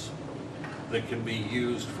vets that can be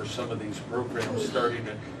used for some of these programs, starting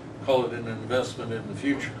to call it an investment in the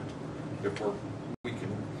future. If we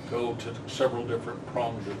can go to several different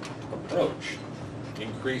pronged approach,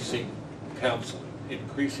 increasing counseling,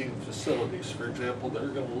 increasing facilities. For example, they're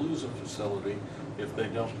going to lose a facility if they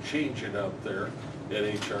don't change it out there at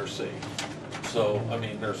HRC. So, I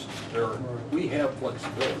mean, we have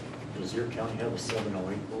flexibility. Does your county have a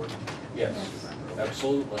 708 board? Yes,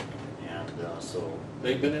 absolutely. And so...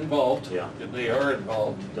 They've been involved. Yeah. And they are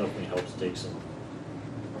involved. Definitely helps take some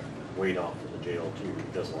weight off of the jail too,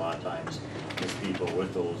 because a lot of times these people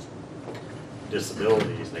with those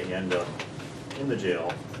disabilities, they end up in the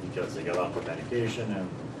jail because they got off their medication and,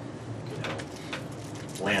 you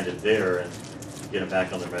know, landed there, and get them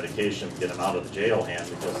back on their medication, get them out of the jail hand,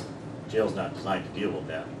 because jail's not designed to deal with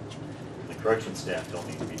that. The correction staff don't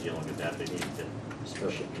need to be dealing with that, they need to get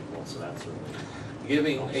special people, so that's certainly...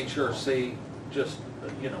 Giving HRC just,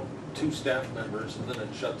 2 staff members and then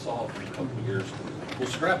it shuts off in a couple of years, we'll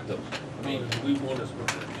scrap them. I mean, we want to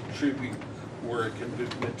contribute where it can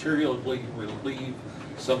materially relieve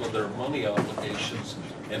some of their money obligations,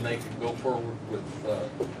 and they can go forward with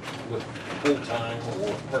full-time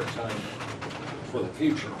or part-time for the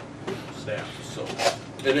future staff. So,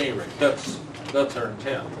 at any rate, that's our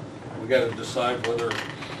intent. We got to decide what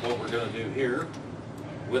we're going to do here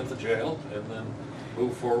with the jail, and then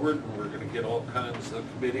move forward. And we're going to get all kinds of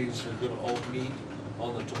committees are going to all meet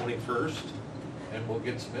on the 21st, and we'll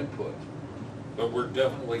get some input. But we're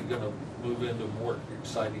definitely going to move into a more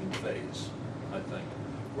exciting phase, I think,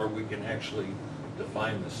 where we can actually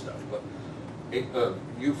define this stuff. But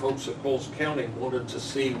you folks at Coles County wanted to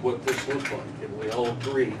see what this looked like, and we all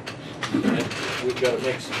agree. And we've got to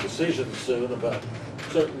make some decisions soon about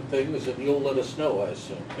certain things, and you'll let us know, I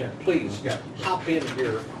assume. And please, hop in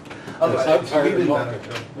here. I'm tired of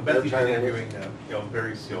talking. Betsy's been interviewing,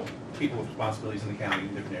 various, people with responsibilities in the county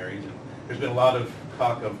in different areas. And there's been a lot of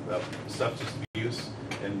talk of substance abuse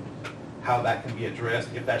and how that can be addressed,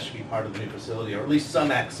 if that should be part of the new facility, or at least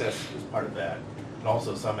some access is part of that, and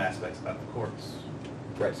also some aspects about the courts,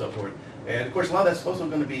 and so forth. And of course, a lot of that's also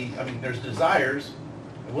going to be, there's desires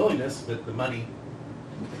and willingness, but the money.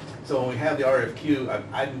 So when we have the RFQ,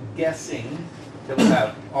 I'm guessing that we'll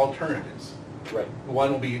have alternatives. Right.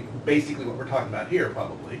 One will be basically what we're talking about here,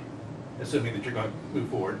 probably, assuming that you're going to move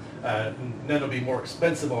forward. And then there'll be more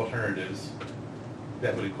expensive alternatives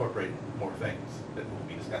that would incorporate more things that we'll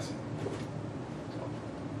be discussing.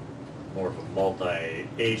 More of a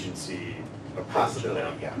multi-agency approach to Possibility,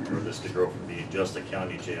 that, yeah. for this to grow from being just a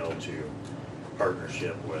county jail to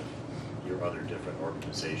partnership with your other different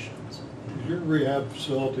organizations. Is your rehab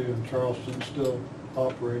facility in Charleston still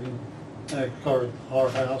operating? Our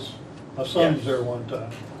house? My son was there one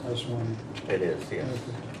time. That's one. It is, yes.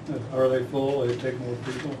 Are they full? They take more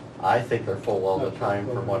people? I think they're full all the time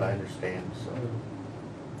from what I understand, so.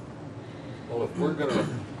 Well, if we're going to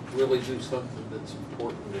really do something that's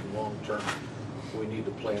important and long-term, we need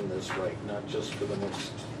to plan this right, not just for the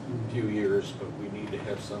next few years, but we need to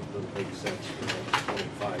have something that makes sense for the next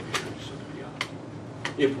 25 years and beyond.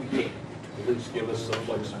 If we can, at least give us some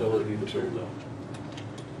flexibility to build up.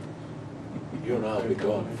 You and I'll be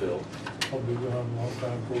gone, Phil. I'll be gone a long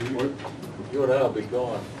time for you. You and I'll be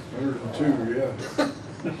gone. 102, yeah.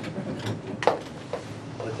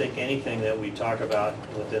 I think anything that we talk about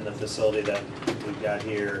within the facility that we've got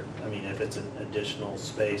here, if it's an additional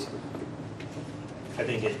space, I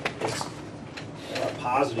think it's a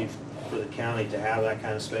positive for the county to have that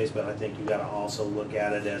kind of space, but I think you've got to also look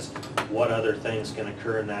at it as what other things can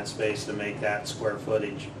occur in that space to make that square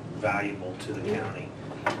footage valuable to the county.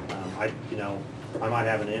 I might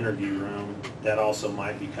have an interview room that also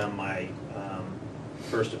might become my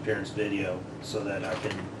first appearance video, so that I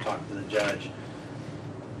can talk to the judge.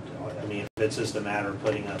 If it's just a matter of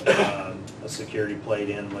putting up a security plate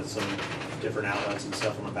in with some different outlets and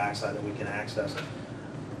stuff on the backside that we can access.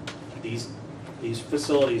 These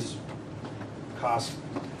facilities cost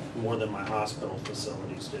more than my hospital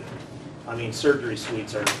facilities do. I mean, surgery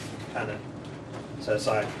suites are kind of set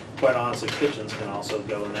aside. Quite honestly, kitchens can also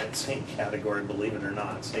go in that same category, believe it or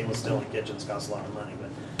not. Stainless steel in kitchens cost a lot of money,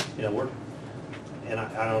 but, you know, and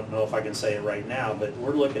I don't know if I can say it right now, but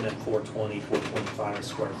we're looking at $420, $425 a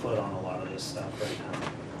square foot on a lot of this stuff right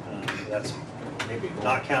now. That's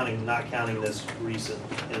not counting this recent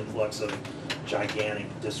influx of gigantic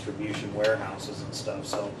distribution warehouses and stuff.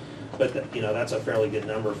 So, but you know, that's a fairly good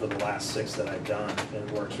number for the last 6 that I've done.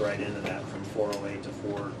 It works right into that from 408 to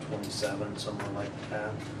 427, somewhere like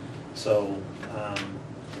that. So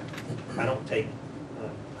I don't take.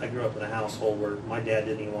 I grew up in a household where my dad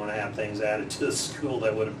didn't even want to have things added to the school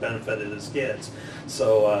that would have benefited his kids.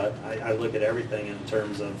 So I look at everything in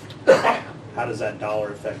terms of how does that dollar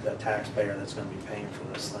affect that taxpayer that's going to be paying for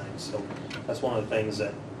this thing. So that's one of the things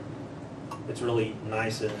that it's really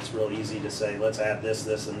nice and it's real easy to say, let's add this,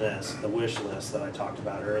 this, and this, the wish list that I talked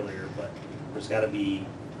about earlier, but there's got to be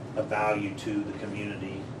a value to the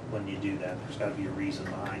community when you do that. There's got to be a reason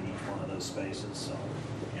behind each one of those spaces, so.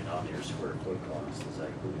 And on your square foot cost, is that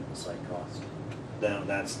including the site cost? Then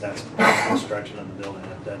that's construction of the building,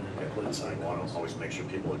 that doesn't include site I want costs. to always make sure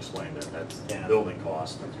people explain that that's Yeah. building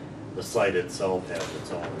cost. The site itself has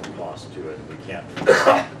its own cost to it. We can't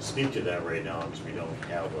speak to that right now because we don't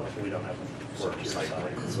have a work site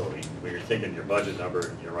plan. So when you're thinking your budget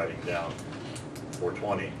number, you're writing down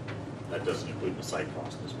 420, that doesn't include the site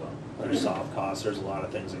cost as well. There's soft costs, there's a lot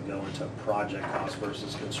of things that go into project cost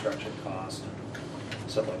versus construction cost and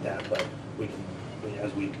stuff like that, but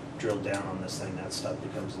as we drill down on this thing, that stuff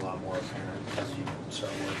becomes a lot more apparent as you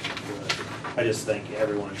start working through it. I just think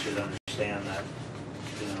everyone should understand that,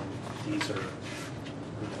 you know, these are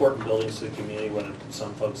important buildings to the community, whether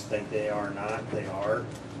some folks think they are or not, they are.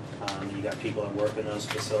 You got people that work in those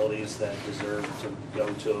facilities that deserve to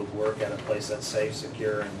go to work at a place that's safe,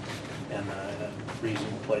 secure, and a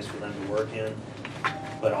reasonable place for them to work in.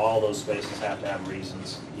 But all those spaces have to have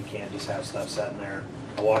reasons. You can't just have stuff sitting there.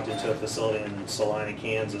 I walked into a facility in Salina,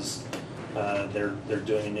 Kansas. They're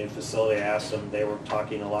doing a new facility. I asked them, they were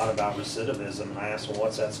talking a lot about recidivism, and I asked them,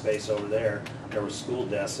 what's that space over there? There were school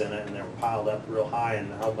desks in it, and they were piled up real high,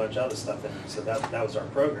 and a whole bunch of other stuff in it. So that was our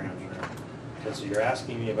program there. And so you're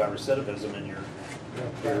asking me about recidivism, and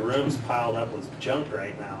your room's piled up with junk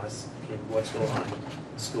right now. What's going on?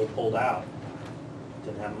 The school pulled out.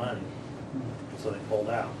 Didn't have money, so they pulled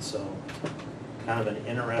out. So kind of an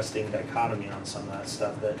interesting dichotomy on some of that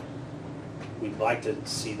stuff that we'd like to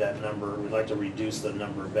see that number, we'd like to reduce the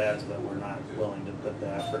number of beds, but we're not willing to put the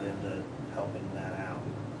effort into helping that out.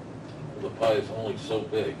 The pie is only so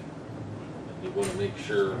big, and you want to make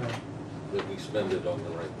sure that we spend it on the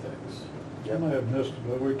right things. I may have missed it,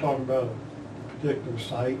 but we're talking about a particular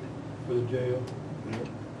site for the jail.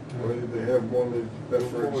 Well, they have one that,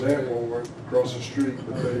 for example, right across the street,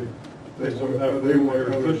 but they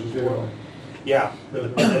want others as well. Yeah,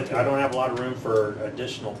 I don't have a lot of room for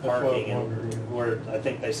additional parking, and where I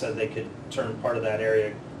think they said they could turn part of that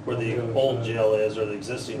area where the old jail is or the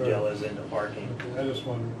existing jail is into parking. Okay, I just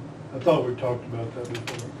wondered, I thought we talked about that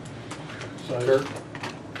before. Kirk,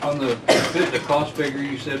 on the cost figure,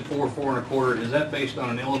 you said 4.25. Is that based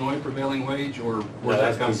on an Illinois prevailing wage, or No, where's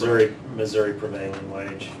that that's come from? Missouri prevailing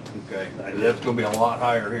wage. Okay, that's going to be a lot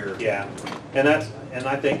higher here. Yeah, and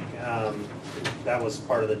I think that was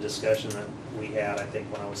part of the discussion that we had, I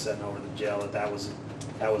think, when I was sitting over the jail, that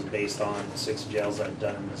was based on 6 jails I've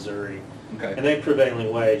done in Missouri. Okay. And they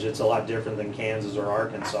prevailing wage, it's a lot different than Kansas or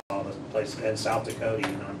Arkansas, the place, and South Dakota,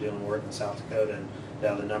 I'm doing work in South Dakota, and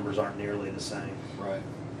now the numbers aren't nearly the same. Right.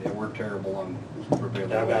 Yeah, we're terrible on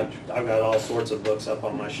prevailing wage. I've got all sorts of books up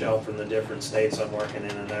on my shelf from the different states I'm working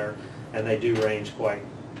in, and they do range quite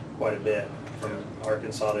a bit from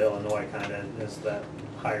Arkansas to Illinois, kind of as that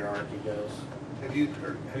hierarchy goes. Have you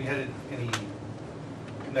had any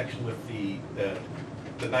connection with the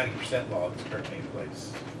 90% law that's currently in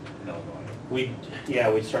place in Illinois?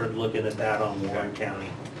 We started looking at that on Warren County.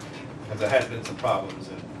 Because there has been some problems,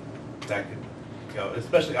 and that could,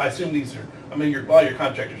 especially, I assume these are, a lot of your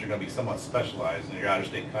contractors are going to be somewhat specialized, and your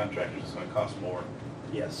out-of-state contractors is going to cost more.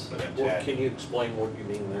 Yes. Well, can you explain what you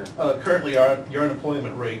mean there? Currently, your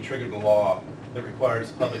unemployment rate triggered a law that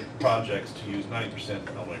requires public projects to use 90%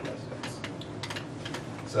 Illinois residents.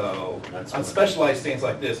 So, on specialized things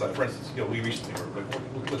like this, like for instance, we recently were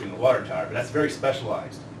looking at the water tower, but that's very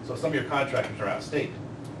specialized. So some of your contractors are out of state,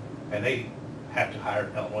 and they have to hire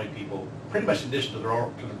Illinois people, pretty much in addition to their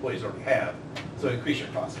employees already have, so increase your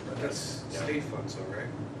costs. That's state funds though, right?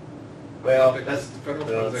 Well, that's, Federal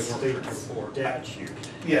The funds they state weren't for. statute.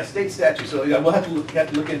 yeah, state statute, so yeah, we'll have to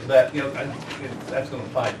look into that, you know, and if that's gonna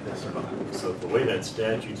apply to this or not. So the way that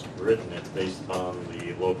statute's written, it's based upon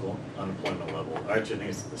the local unemployment level. Actually, I think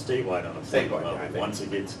it's the statewide unemployment Statewide, yeah, I level. think. Once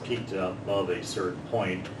it gets peaked above a certain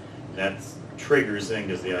point, that triggers in,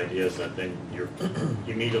 because the idea is that then you're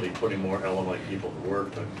immediately putting more Illinois people to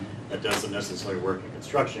work, but that doesn't necessarily work in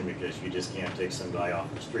construction because you just can't take some guy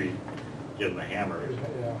off the street, give him a hammer,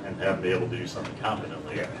 and have him be able to do something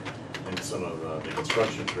competently in some of the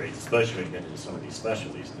construction trades, especially when you get into some of these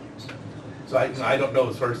specialties things. So I don't know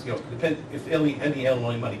as far as, you know, if any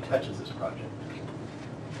Illinois money touches this project.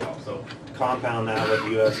 You know, so, Compound that with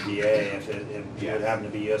USDA, if it would happen to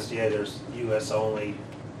be USDA, there's US only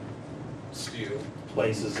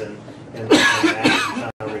places in that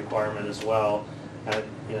kind of requirement as well. And,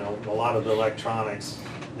 you know, a lot of the electronics,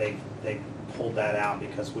 they pulled that out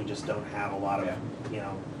because we just don't have a lot of, you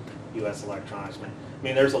know, US electronics. I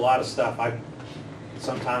mean, there's a lot of stuff.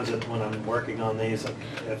 Sometimes when I'm working on these,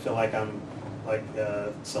 I feel like I'm like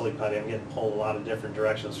silly putty. I'm getting pulled a lot of different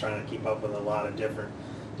directions, trying to keep up with a lot of different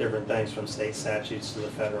things, from state statutes to the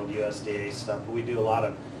federal USDA stuff. But we do a lot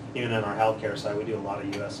of, even in our healthcare side, we do a lot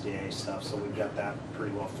of USDA stuff, so we've got that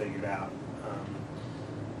pretty well figured out.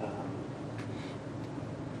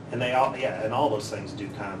 And they all, and all those things do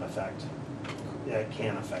kind of affect,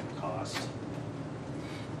 can affect cost.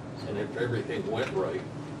 And if everything went right,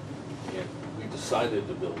 and we decided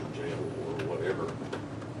to build a jail or whatever,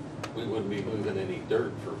 we wouldn't be moving any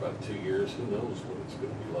dirt for about 2 years. Who knows what it's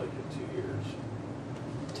gonna be like in 2 years?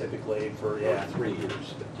 Typically for, Or 3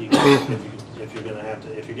 years. If you're gonna have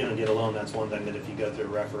to, if you're gonna get a loan, that's one thing, that if you go through a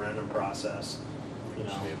referendum process, you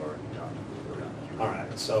know. All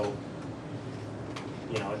right, so,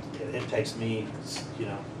 you know, it takes me, you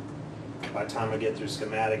know, by the time I get through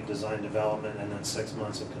schematic design development and then 6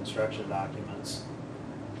 months of construction documents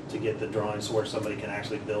to get the drawings where somebody can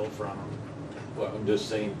actually build from them. Well, I'm just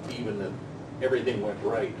saying, even if everything went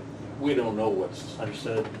right, we don't know what's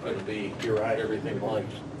Understood. gonna be. You're right. Everything like.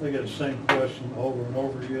 They get the same question over and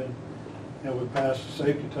over again, and we pass the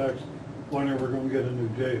safety tax, when are we gonna get a new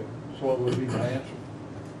jail? So what would be my answer?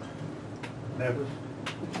 Never.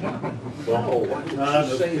 Well, why did No, I'm you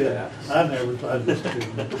just say kidding. that? I never, I just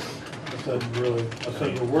kidding. I said really, I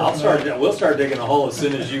said we're working on it. We'll start digging a hole as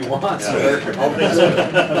soon as you want, sir. I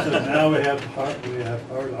said, now we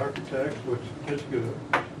have our architects, which is good.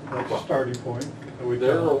 That's a starting point. that we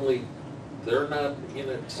They're can- they're not in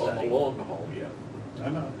it on the long haul yet. I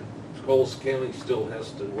know. Coles County still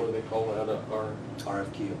has to, what do they call that,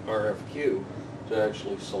 RFQ, to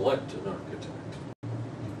actually select an architect.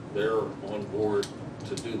 They're on board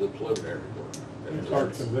to do the preliminary work. It's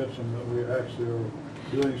hard to convince them that we actually are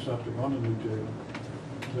doing something on the new jail.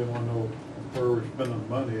 They want to know where we're spending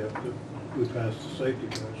money after we pass the safety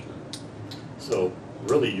test. So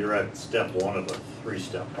really, you're at step one of a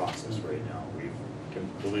three-step process right now. We've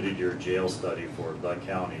completed your jail study for the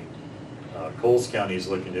county. Coles County is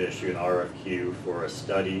looking to issue an RFQ for a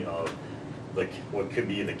study of what could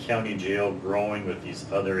be the county jail growing with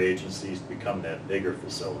these other agencies to become that bigger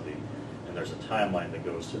facility. And there's a timeline that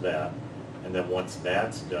goes to that. And then once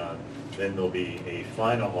that's done, then there'll be a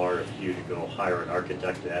final RFQ to go hire an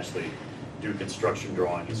architect to actually do construction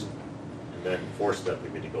drawings. And then fourth step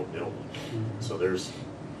would be to go build it. So there's,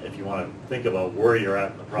 if you want to think about where you're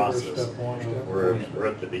at in the process, Step one, step we're four.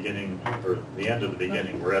 at the beginning, or the end of the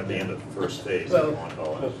beginning. We're at the end of the first phase, if Well, you want to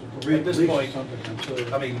call it. That's at At this least point, something to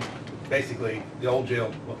consider. I mean, basically, the old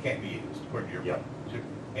jail, can't be used, according to your Yeah. point.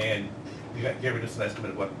 And you got to give us an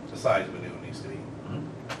estimate of what the size of a new one needs to be.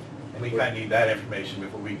 And we kind of need that information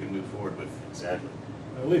before we can move forward with. Exactly.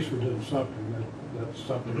 At least we're doing something, that's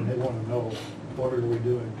something they want to know, what are we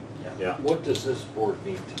doing? Yeah. What does this board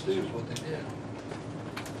need to do?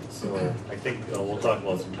 So I think we'll talk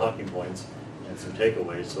about some talking points and some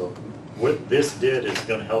takeaways. So what this did is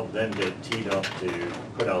going to help them get teed up to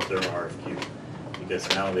put out their RFQ. Because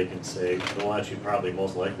now they can say, they'll actually probably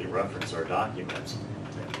most likely reference our documents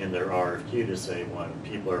in their RFQ to say, when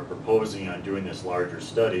people are proposing on doing this larger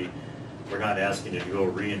study, we're not asking you to go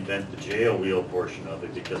reinvent the jail wheel portion of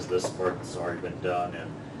it, because this part has already been done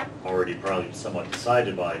and already probably somewhat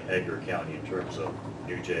decided by Edgar County in terms of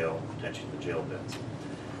new jail, potentially the jail beds.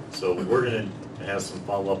 So we're going to have some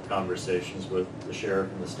follow-up conversations with the sheriff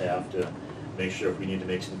and the staff to make sure if we need to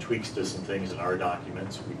make some tweaks to some things in our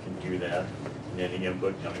documents, we can do that, and any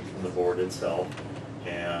input coming from the board itself.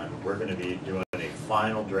 And we're going to be doing a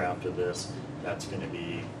final draft of this that's going to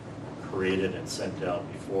be created and sent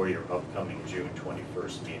out before your upcoming June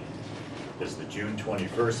 21st meeting. Because the June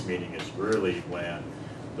 21st meeting is really when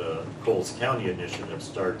the Coles County initiative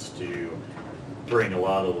starts to bring a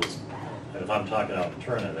lot of those, and if I'm talking out of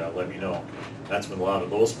turn, let me know. That's when a lot of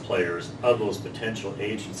those players, of those potential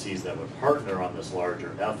agencies that would partner on this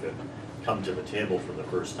larger effort, come to the table for the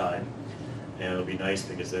first time. And it'll be nice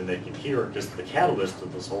because then they can hear, because the catalyst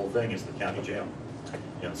of this whole thing is the county jail.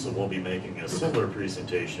 And so we'll be making a similar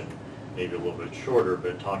presentation, maybe a little bit shorter,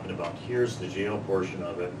 but talking about here's the jail portion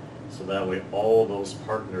of it. So that way all those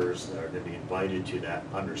partners that are going to be invited to that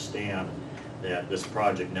understand that this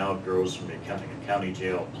project now grows from becoming a county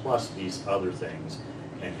jail plus these other things.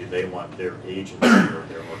 And do they want their agency or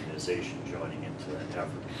their organization joining into that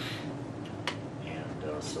effort?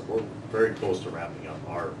 And so we're very close to wrapping up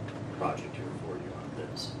our project here for you on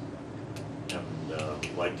this. And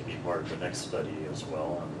we'd like to be part of the next study as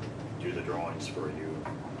well and do the drawings for you.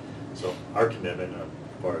 So our commitment as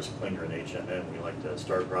far as Klinger and HMN, we like to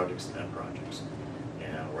start projects and end projects.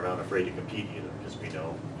 And we're not afraid to compete either because we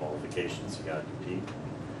know qualifications, you got to compete.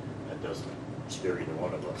 That doesn't scare either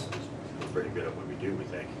one of us. We're pretty good at what we do, we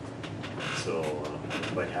think. So I'm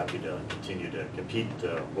quite happy to continue to compete,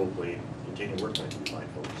 hopefully continue working with you fine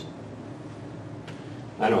folks.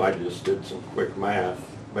 I know I just did some quick math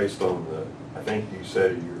based on the, I think you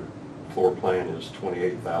said your floor plan is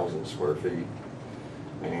 28,000 square feet.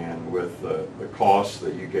 And with the cost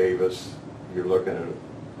that you gave us, you're looking at a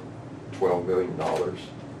 $12 million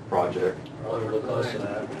project. Probably look less than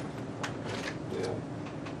that. Yeah,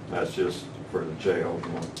 that's just for the jail.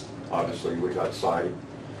 You know. Obviously, we got site,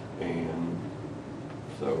 and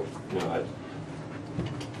so, you know, I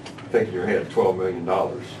think in your head, $12 million.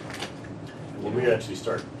 When we actually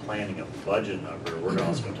start planning a budget number, we're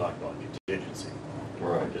also going to talk about contingency.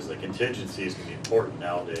 Right. Because the contingency is going to be important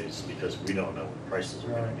nowadays because we don't know what prices are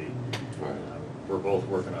going to be. Right. We're both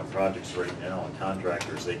working on projects right now, and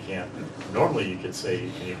contractors, they can't, normally you could say,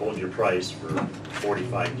 can you hold your price for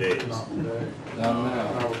 45 days?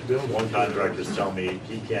 One contractor's telling me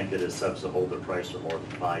he can't get his subs to hold their price for more than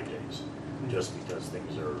 5 days, just because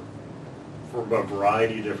things are, for a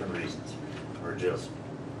variety of different reasons, are just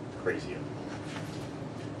crazy.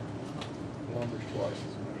 Lumber's twice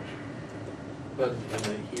as much. But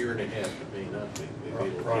in a year and a half, it may not be. Maybe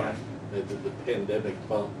it'll Right. be, the pandemic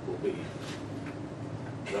bump will be,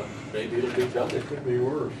 well, maybe it'll be double. It could be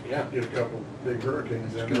worse. Yeah. Get a couple big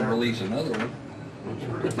hurricanes in Gonna there. release another one.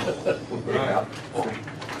 Yeah.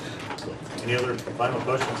 Any other final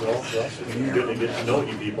questions at all? It's good to get to know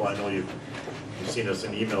you people. I know you've seen us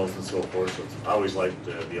in emails and so forth, so I always like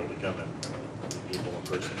to be able to come and meet people in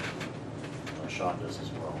person. Sean does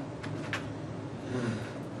as well.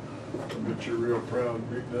 But you're real proud,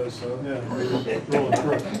 Big does, huh? Yeah, real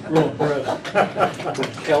impressed.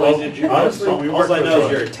 Kelly, did you? Honestly, we work All I know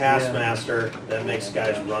with is you're a taskmaster that makes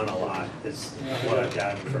guys run a lot. Is what I've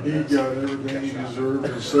gotten from He this. got everything he deserved,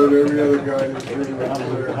 and so did every other guy that's really out I'm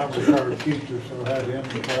a there. retired teacher, so I had him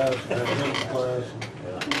in class, had him in class.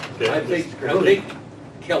 Yeah. I think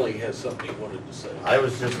Kelly has something he wanted to say. I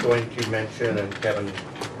was just going to mention, and Kevin,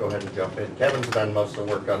 go ahead and jump in. Kevin's done most of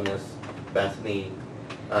the work on this, Bethany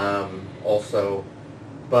also,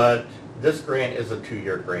 but this grant is a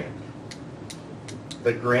 2-year grant.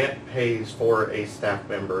 The grant pays for a staff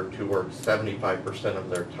member to work 75% of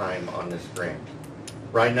their time on this grant.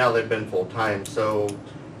 Right now they've been full-time, so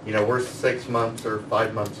you know, we're 6 months or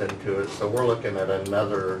 5 months into it, so we're looking at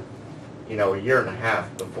another, you know, 1.5 years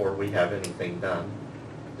before we have anything done.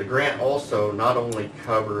 The grant also not only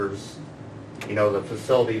covers, you know, the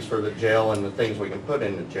facilities for the jail and the things we can put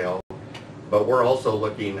in the jail, but we're also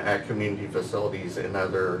looking at community facilities in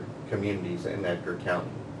other communities in Edgar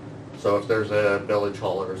County. So if there's a village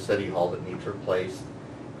hall or a city hall that needs replaced,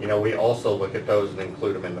 you know, we also look at those and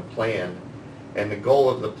include them in the plan. And the goal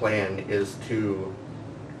of the plan is to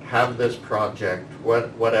have this project,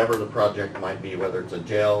 whatever the project might be, whether it's a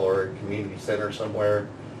jail or a community center somewhere,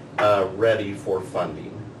 ready for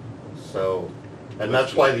funding. So, and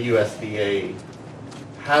that's why the USDA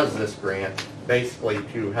has this grant, basically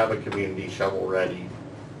to have a community shovel ready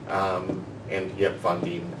and to get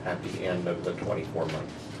funding at the end of the 24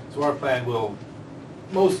 months. So our plan will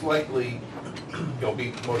most likely,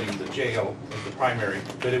 be promoting the jail as the primary,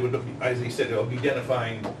 but it would, as he said, it'll be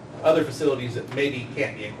identifying other facilities that maybe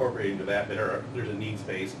can't be incorporated into that, there's a needs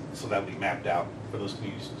base, so that will be mapped out for those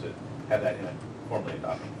communities to have that in a formally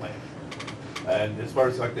adopted plan. And as far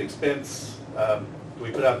as like the expense,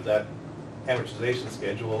 we put out that amortization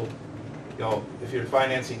schedule. You know, if you're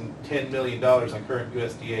financing $10 million on current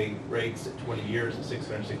USDA rates at 20 years, it's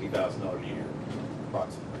 $660,000 a year,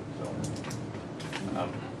 approximately. So,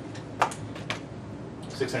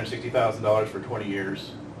 $660,000 for 20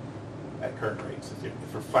 years at current rates if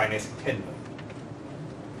we're financing $10 million.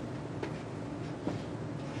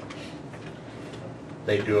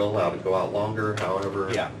 they do allow to go out longer, however.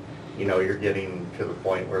 Yeah. You know, you're getting to the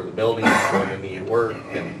point where the building is going to need work,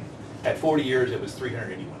 and At 40 years, it was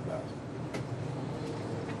 381,000.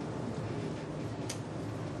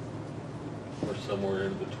 Or somewhere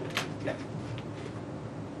in between. Yeah.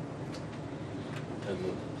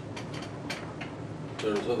 And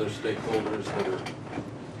there's other stakeholders that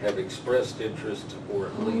have expressed interest, or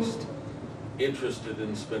at least interested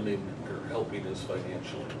in spending or helping us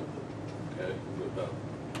financially with it, okay? Without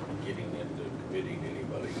getting into committing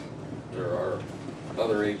anybody. There are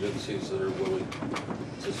other agencies that are willing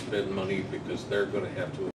to spend money because they're gonna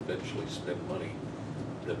have to eventually spend money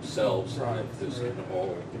themselves. And if this can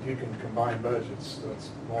all, If you can combine budgets, that's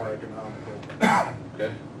more economical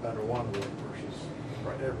okay? under one roof versus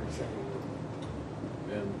every single roof.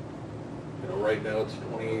 And, you know, right now it's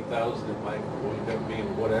 28,000, it might wind up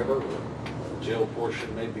being whatever, the jail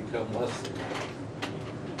portion may become less than that.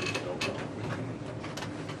 You just don't know.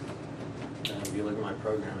 If you look at my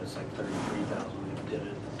program, it's like 33,000, we did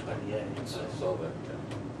it at 28, so. I saw that,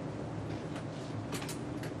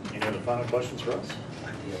 yeah. Any other final questions for us?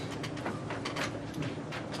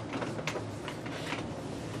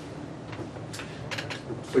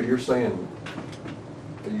 So you're saying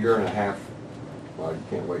a year and a half, well, you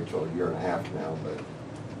can't wait till a year and a half now, but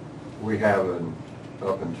we have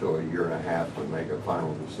up until a year and a half to make a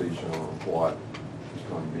final decision on what is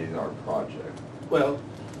going to be our project. Well,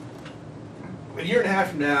 a year and a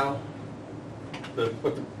half from now,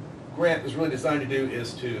 what the grant is really designed to do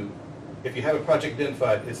is to, if you have a project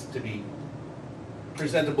identified, is to be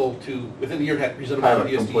presentable to, within a year and a half, presentable Have to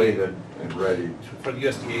it the USDA. completed and ready. For the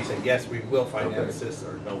USDA, saying, yes, we will finance Okay. this,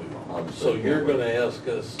 or no, we won't. So you're gonna ask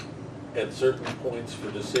us at certain points for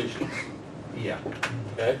decisions, Yeah.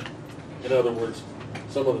 okay? In other words,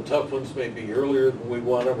 some of the tough ones may be earlier than we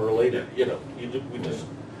want them, or later, you know, we just,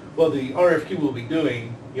 Well, the RFQ we'll be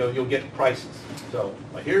doing, you'll get prices. So,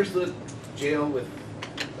 here's the jail with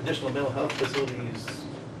additional mental health facilities.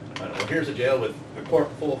 I don't know, here's a jail with a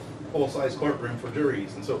full-size courtroom for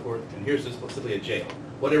juries and so forth, and here's just specifically a jail.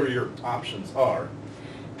 Whatever your options are,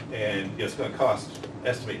 and it's gonna cost,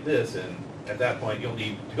 estimate this, and at that point, you'll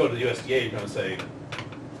need to go to the USDA, you're gonna say,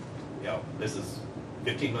 you know, this is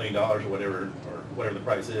 $15 million or whatever the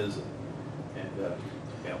price is, and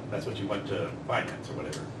you know, that's what you want to finance or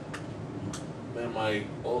whatever. am I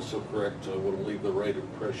also correct, I want to leave the right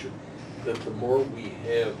impression, that the more we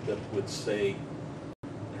have that would say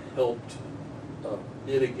helped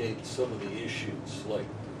mitigate some of the issues like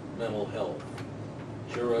mental health,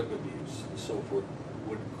 drug abuse, and so forth,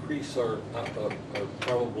 would increase our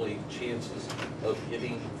probably chances of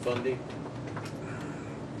getting funding?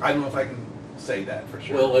 I don't know if I can say that for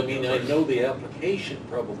sure. Well, I mean, I know the application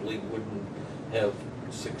probably wouldn't have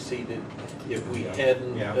succeeded if we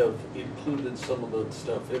hadn't Yeah. have included some of the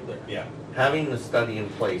stuff in there. Yeah. having the study in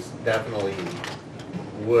place definitely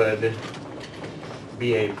would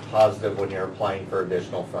be a positive when you're applying for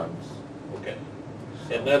additional funds. Okay.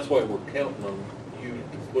 And that's why we're counting on you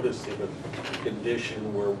to put us in a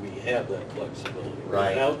condition where we have that flexibility.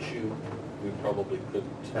 Right. Without you, we probably couldn't.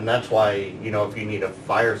 And that's why, you know, if you need a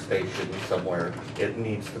fire station somewhere, it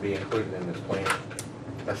needs to be included in this plan.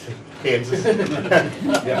 That's in Kansas.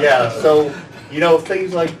 Yeah, so, you know,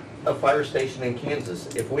 things like a fire station in Kansas,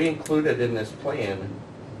 if we include it in this plan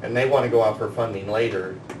and they want to go out for funding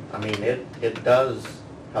later, I mean, it does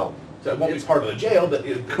help. So it won't be part of the jail, but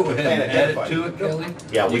it. Go ahead and add it to it, Kelly.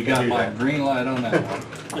 Yeah, we You can got do my that. green light on that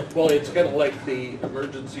one. Well, it's kind of like the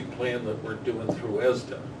emergency plan that we're doing through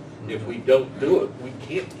ESDA. If we don't do it, we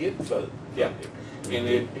can't get funding. Yeah. And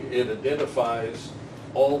it identifies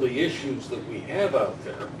all the issues that we have out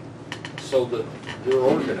there so that we're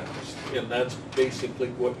organized. And that's basically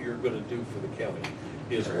what you're gonna do for the county,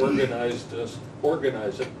 is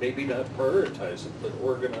organize it, maybe not prioritize it, but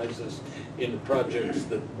organize us into projects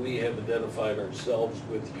that we have identified ourselves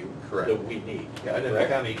with you. Correct. That we need. Yeah, and then the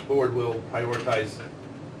Correct? county board will prioritize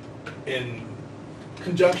in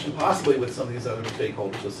conjunction possibly with some of these other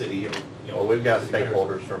stakeholders, the city or, you know. Well, we've got city parish.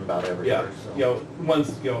 stakeholders from about Yeah, everywhere, so. you know,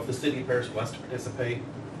 ones, you know, if the city parish wants to participate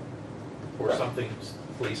or Right. something,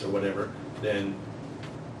 police or whatever, then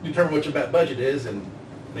determine what your budget is and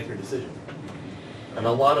make your decision. And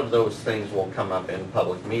a lot of those things will come up in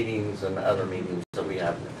public meetings and other meetings that we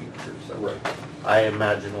have in the future, so. Right. I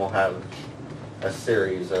imagine we'll have a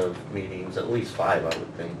series of meetings, at least 5, I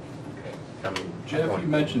would think. Jeff, you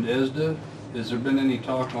mentioned ESDA. Has there been any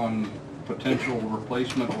talk on potential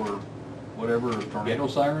replacement or whatever tornado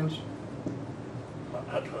sirens?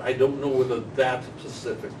 I don't know whether that's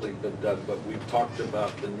specifically been done, but we've talked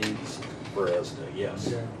about the needs for ESDA,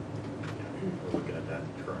 yes. we're looking at that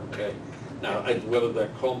currently. Okay. Now, whether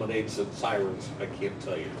that culminates in sirens, I can't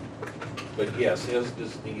tell you. But yes,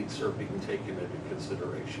 ESDA's needs are being taken into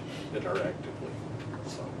consideration and are actively,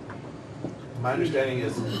 so. My understanding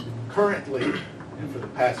is currently, and for the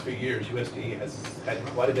past few years, USDA has had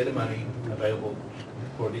quite a bit of money available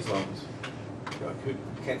for these loans.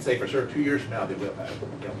 Can't say for sure, 2 years from now they will have.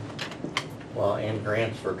 Well, and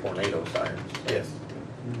grants for tornado sirens. Yes.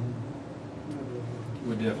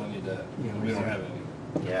 We definitely need that. We don't have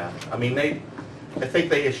any. Yeah, I mean, I think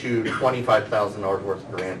they issued $25,000 worth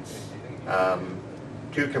of grants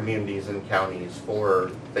to communities and counties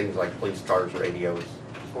for things like police cars, radios,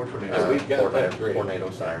 For tornadoes. We've got that grant. tornado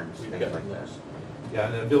sirens, We've things got like that. those. Yeah,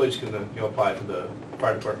 and the village can apply for the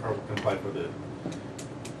fire department, or can apply for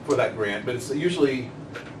that grant, but it's usually,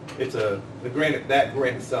 that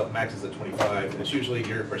grant itself maxes at 25, and it's usually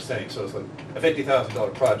your percentage, so it's like a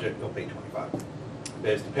 $50,000 project, they'll pay 25. But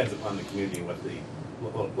it depends upon the community and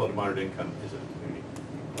what the moderate income is in the community,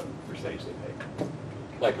 what percentage they pay.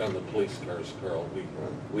 Like on the police cars, Carl,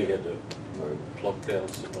 we had to plunk down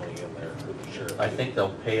some money in there for the sheriff. I think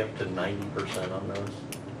they'll pay up to 90% on those.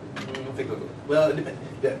 I don't think, well,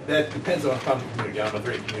 that depends on the community. I don't know if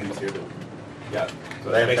there are any communities here that, yeah. So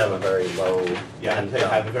They have it to have makes a very low Yeah, and they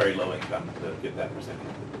income. have a very low income to get that percentage.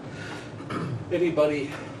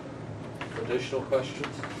 Anybody, additional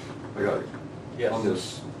questions? I got, Yes. on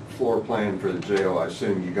this floor plan for the jail, I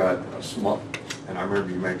assume you got a small, and I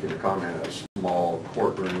remember you making a comment, a small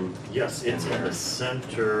courtroom. Yes, it's in the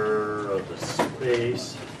center of the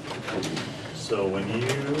space. So when you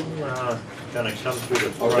kind of come through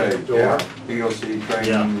the Okay, front door. yeah, POC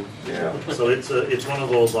training, yeah. So it's one of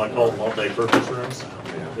those, I call it multi-purpose rooms.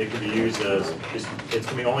 Yeah. It can be used as, it's going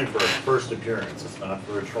to be only for a first appearance, it's not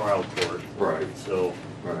for a trial court. Right. So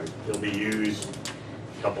Right. it'll be used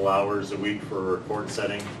a couple hours a week for a court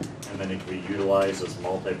setting, and then it can be utilized as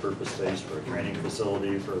multi-purpose space for a training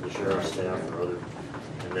facility for the sheriff's staff or other.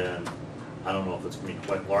 And then, I don't know if it's going to be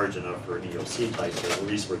quite large enough for an EOC type, but at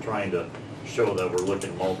least we're trying to show that we're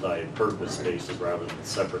looking multi-purpose spaces rather than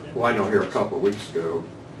separate. Well, I know here a couple of weeks ago,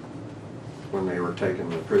 when they were taking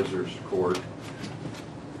the prisoners to court,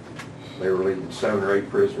 they were leaving 7 or 8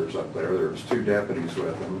 prisoners up there. There was 2 deputies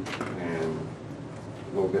with them, and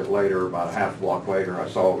a little bit later, about a half block later, I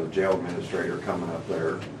saw the jail administrator coming up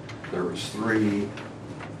there. There was 3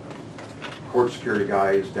 court security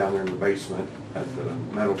guys down there in the basement at the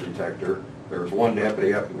metal detector. There was 1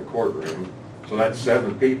 deputy up in the courtroom. So that's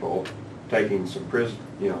 7 people taking some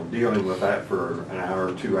dealing with that for an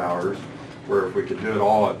hour, 2 hours, where if we could do it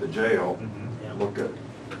all at the jail, look at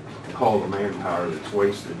all the manpower that's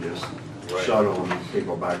wasted just shuttling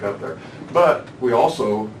people back up there. But we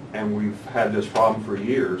also, and we've had this problem for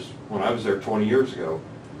years, when I was there 20 years ago,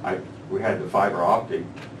 we had the fiber optic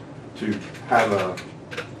to have a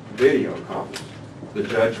video conference. The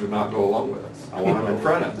judge would not go along with us. I want him in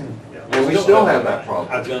front of me. And we still have that problem.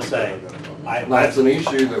 I was gonna say, That's an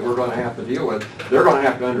issue that we're gonna have to deal with. They're gonna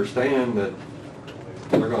have to understand that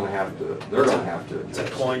they're gonna have to. it's a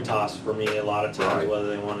coin toss for me a lot of times, Right. whether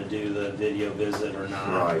they wanna do the video visit or not.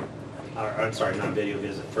 Right. I'm sorry, not video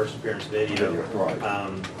visit, first appearance video. Right.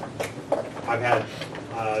 I've had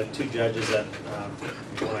 2 judges that,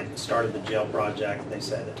 when I started the jail project, they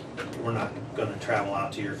said, we're not gonna travel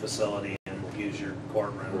out to your facility and use your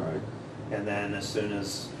courtroom. Right. And then as soon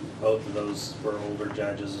as both of those were older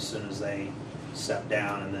judges, as soon as they stepped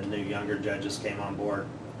down and the new younger judges came on board,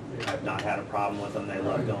 I've not had a problem with them. They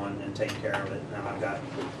love going and taking care of it. Now I've got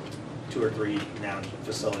 2 or 3 now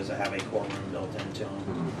facilities that have a courtroom built into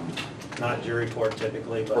them. Not jury court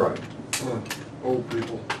typically, but. Right. Old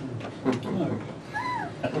people.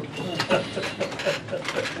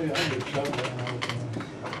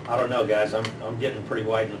 I don't know, guys, I'm getting pretty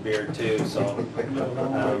white in the beard too, so.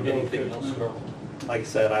 Anything else, Carl? Like I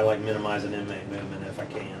said, I like minimizing inmate movement if I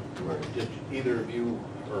can. Did either of you,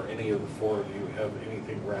 or any of the 4 of you, have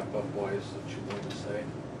anything wrap-up wise that you want to say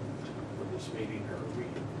for this meeting, or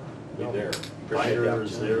are we there? Appreciate the Binder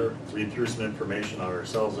is opportunity. there, read through some information on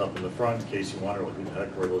ourselves up in the front, in case you wonder who the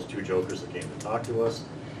heck were those 2 jokers that came to talk to us.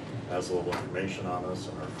 Has a little information on us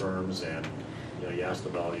and our firms, and, you asked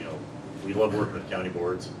about, we love working with county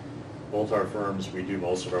boards. Both our firms, we do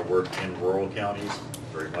most of our work in rural counties,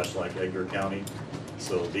 very much like Edgar County.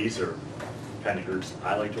 So these are kind of groups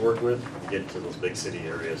I like to work with. You get to those big city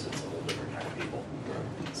areas, it's a whole different kind of people.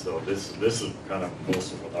 So this is kind of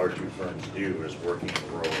most of what our 2 firms do, is working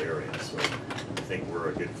in rural areas. So I think we're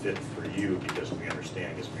a good fit for you because we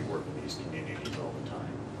understand, because we work in these communities all the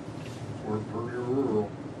time. We're pretty rural.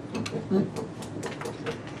 Thank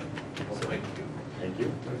you. Thank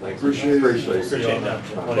you. Thanks. Appreciate it. Appreciate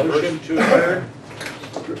that. Motion to adjourn.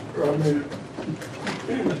 I made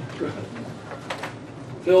it.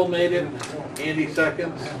 Phil made it, Andy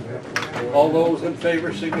seconds. All those in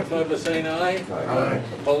favor signify by saying aye. Aye.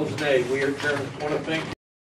 Opposed, nay. We adjourn. Want to thank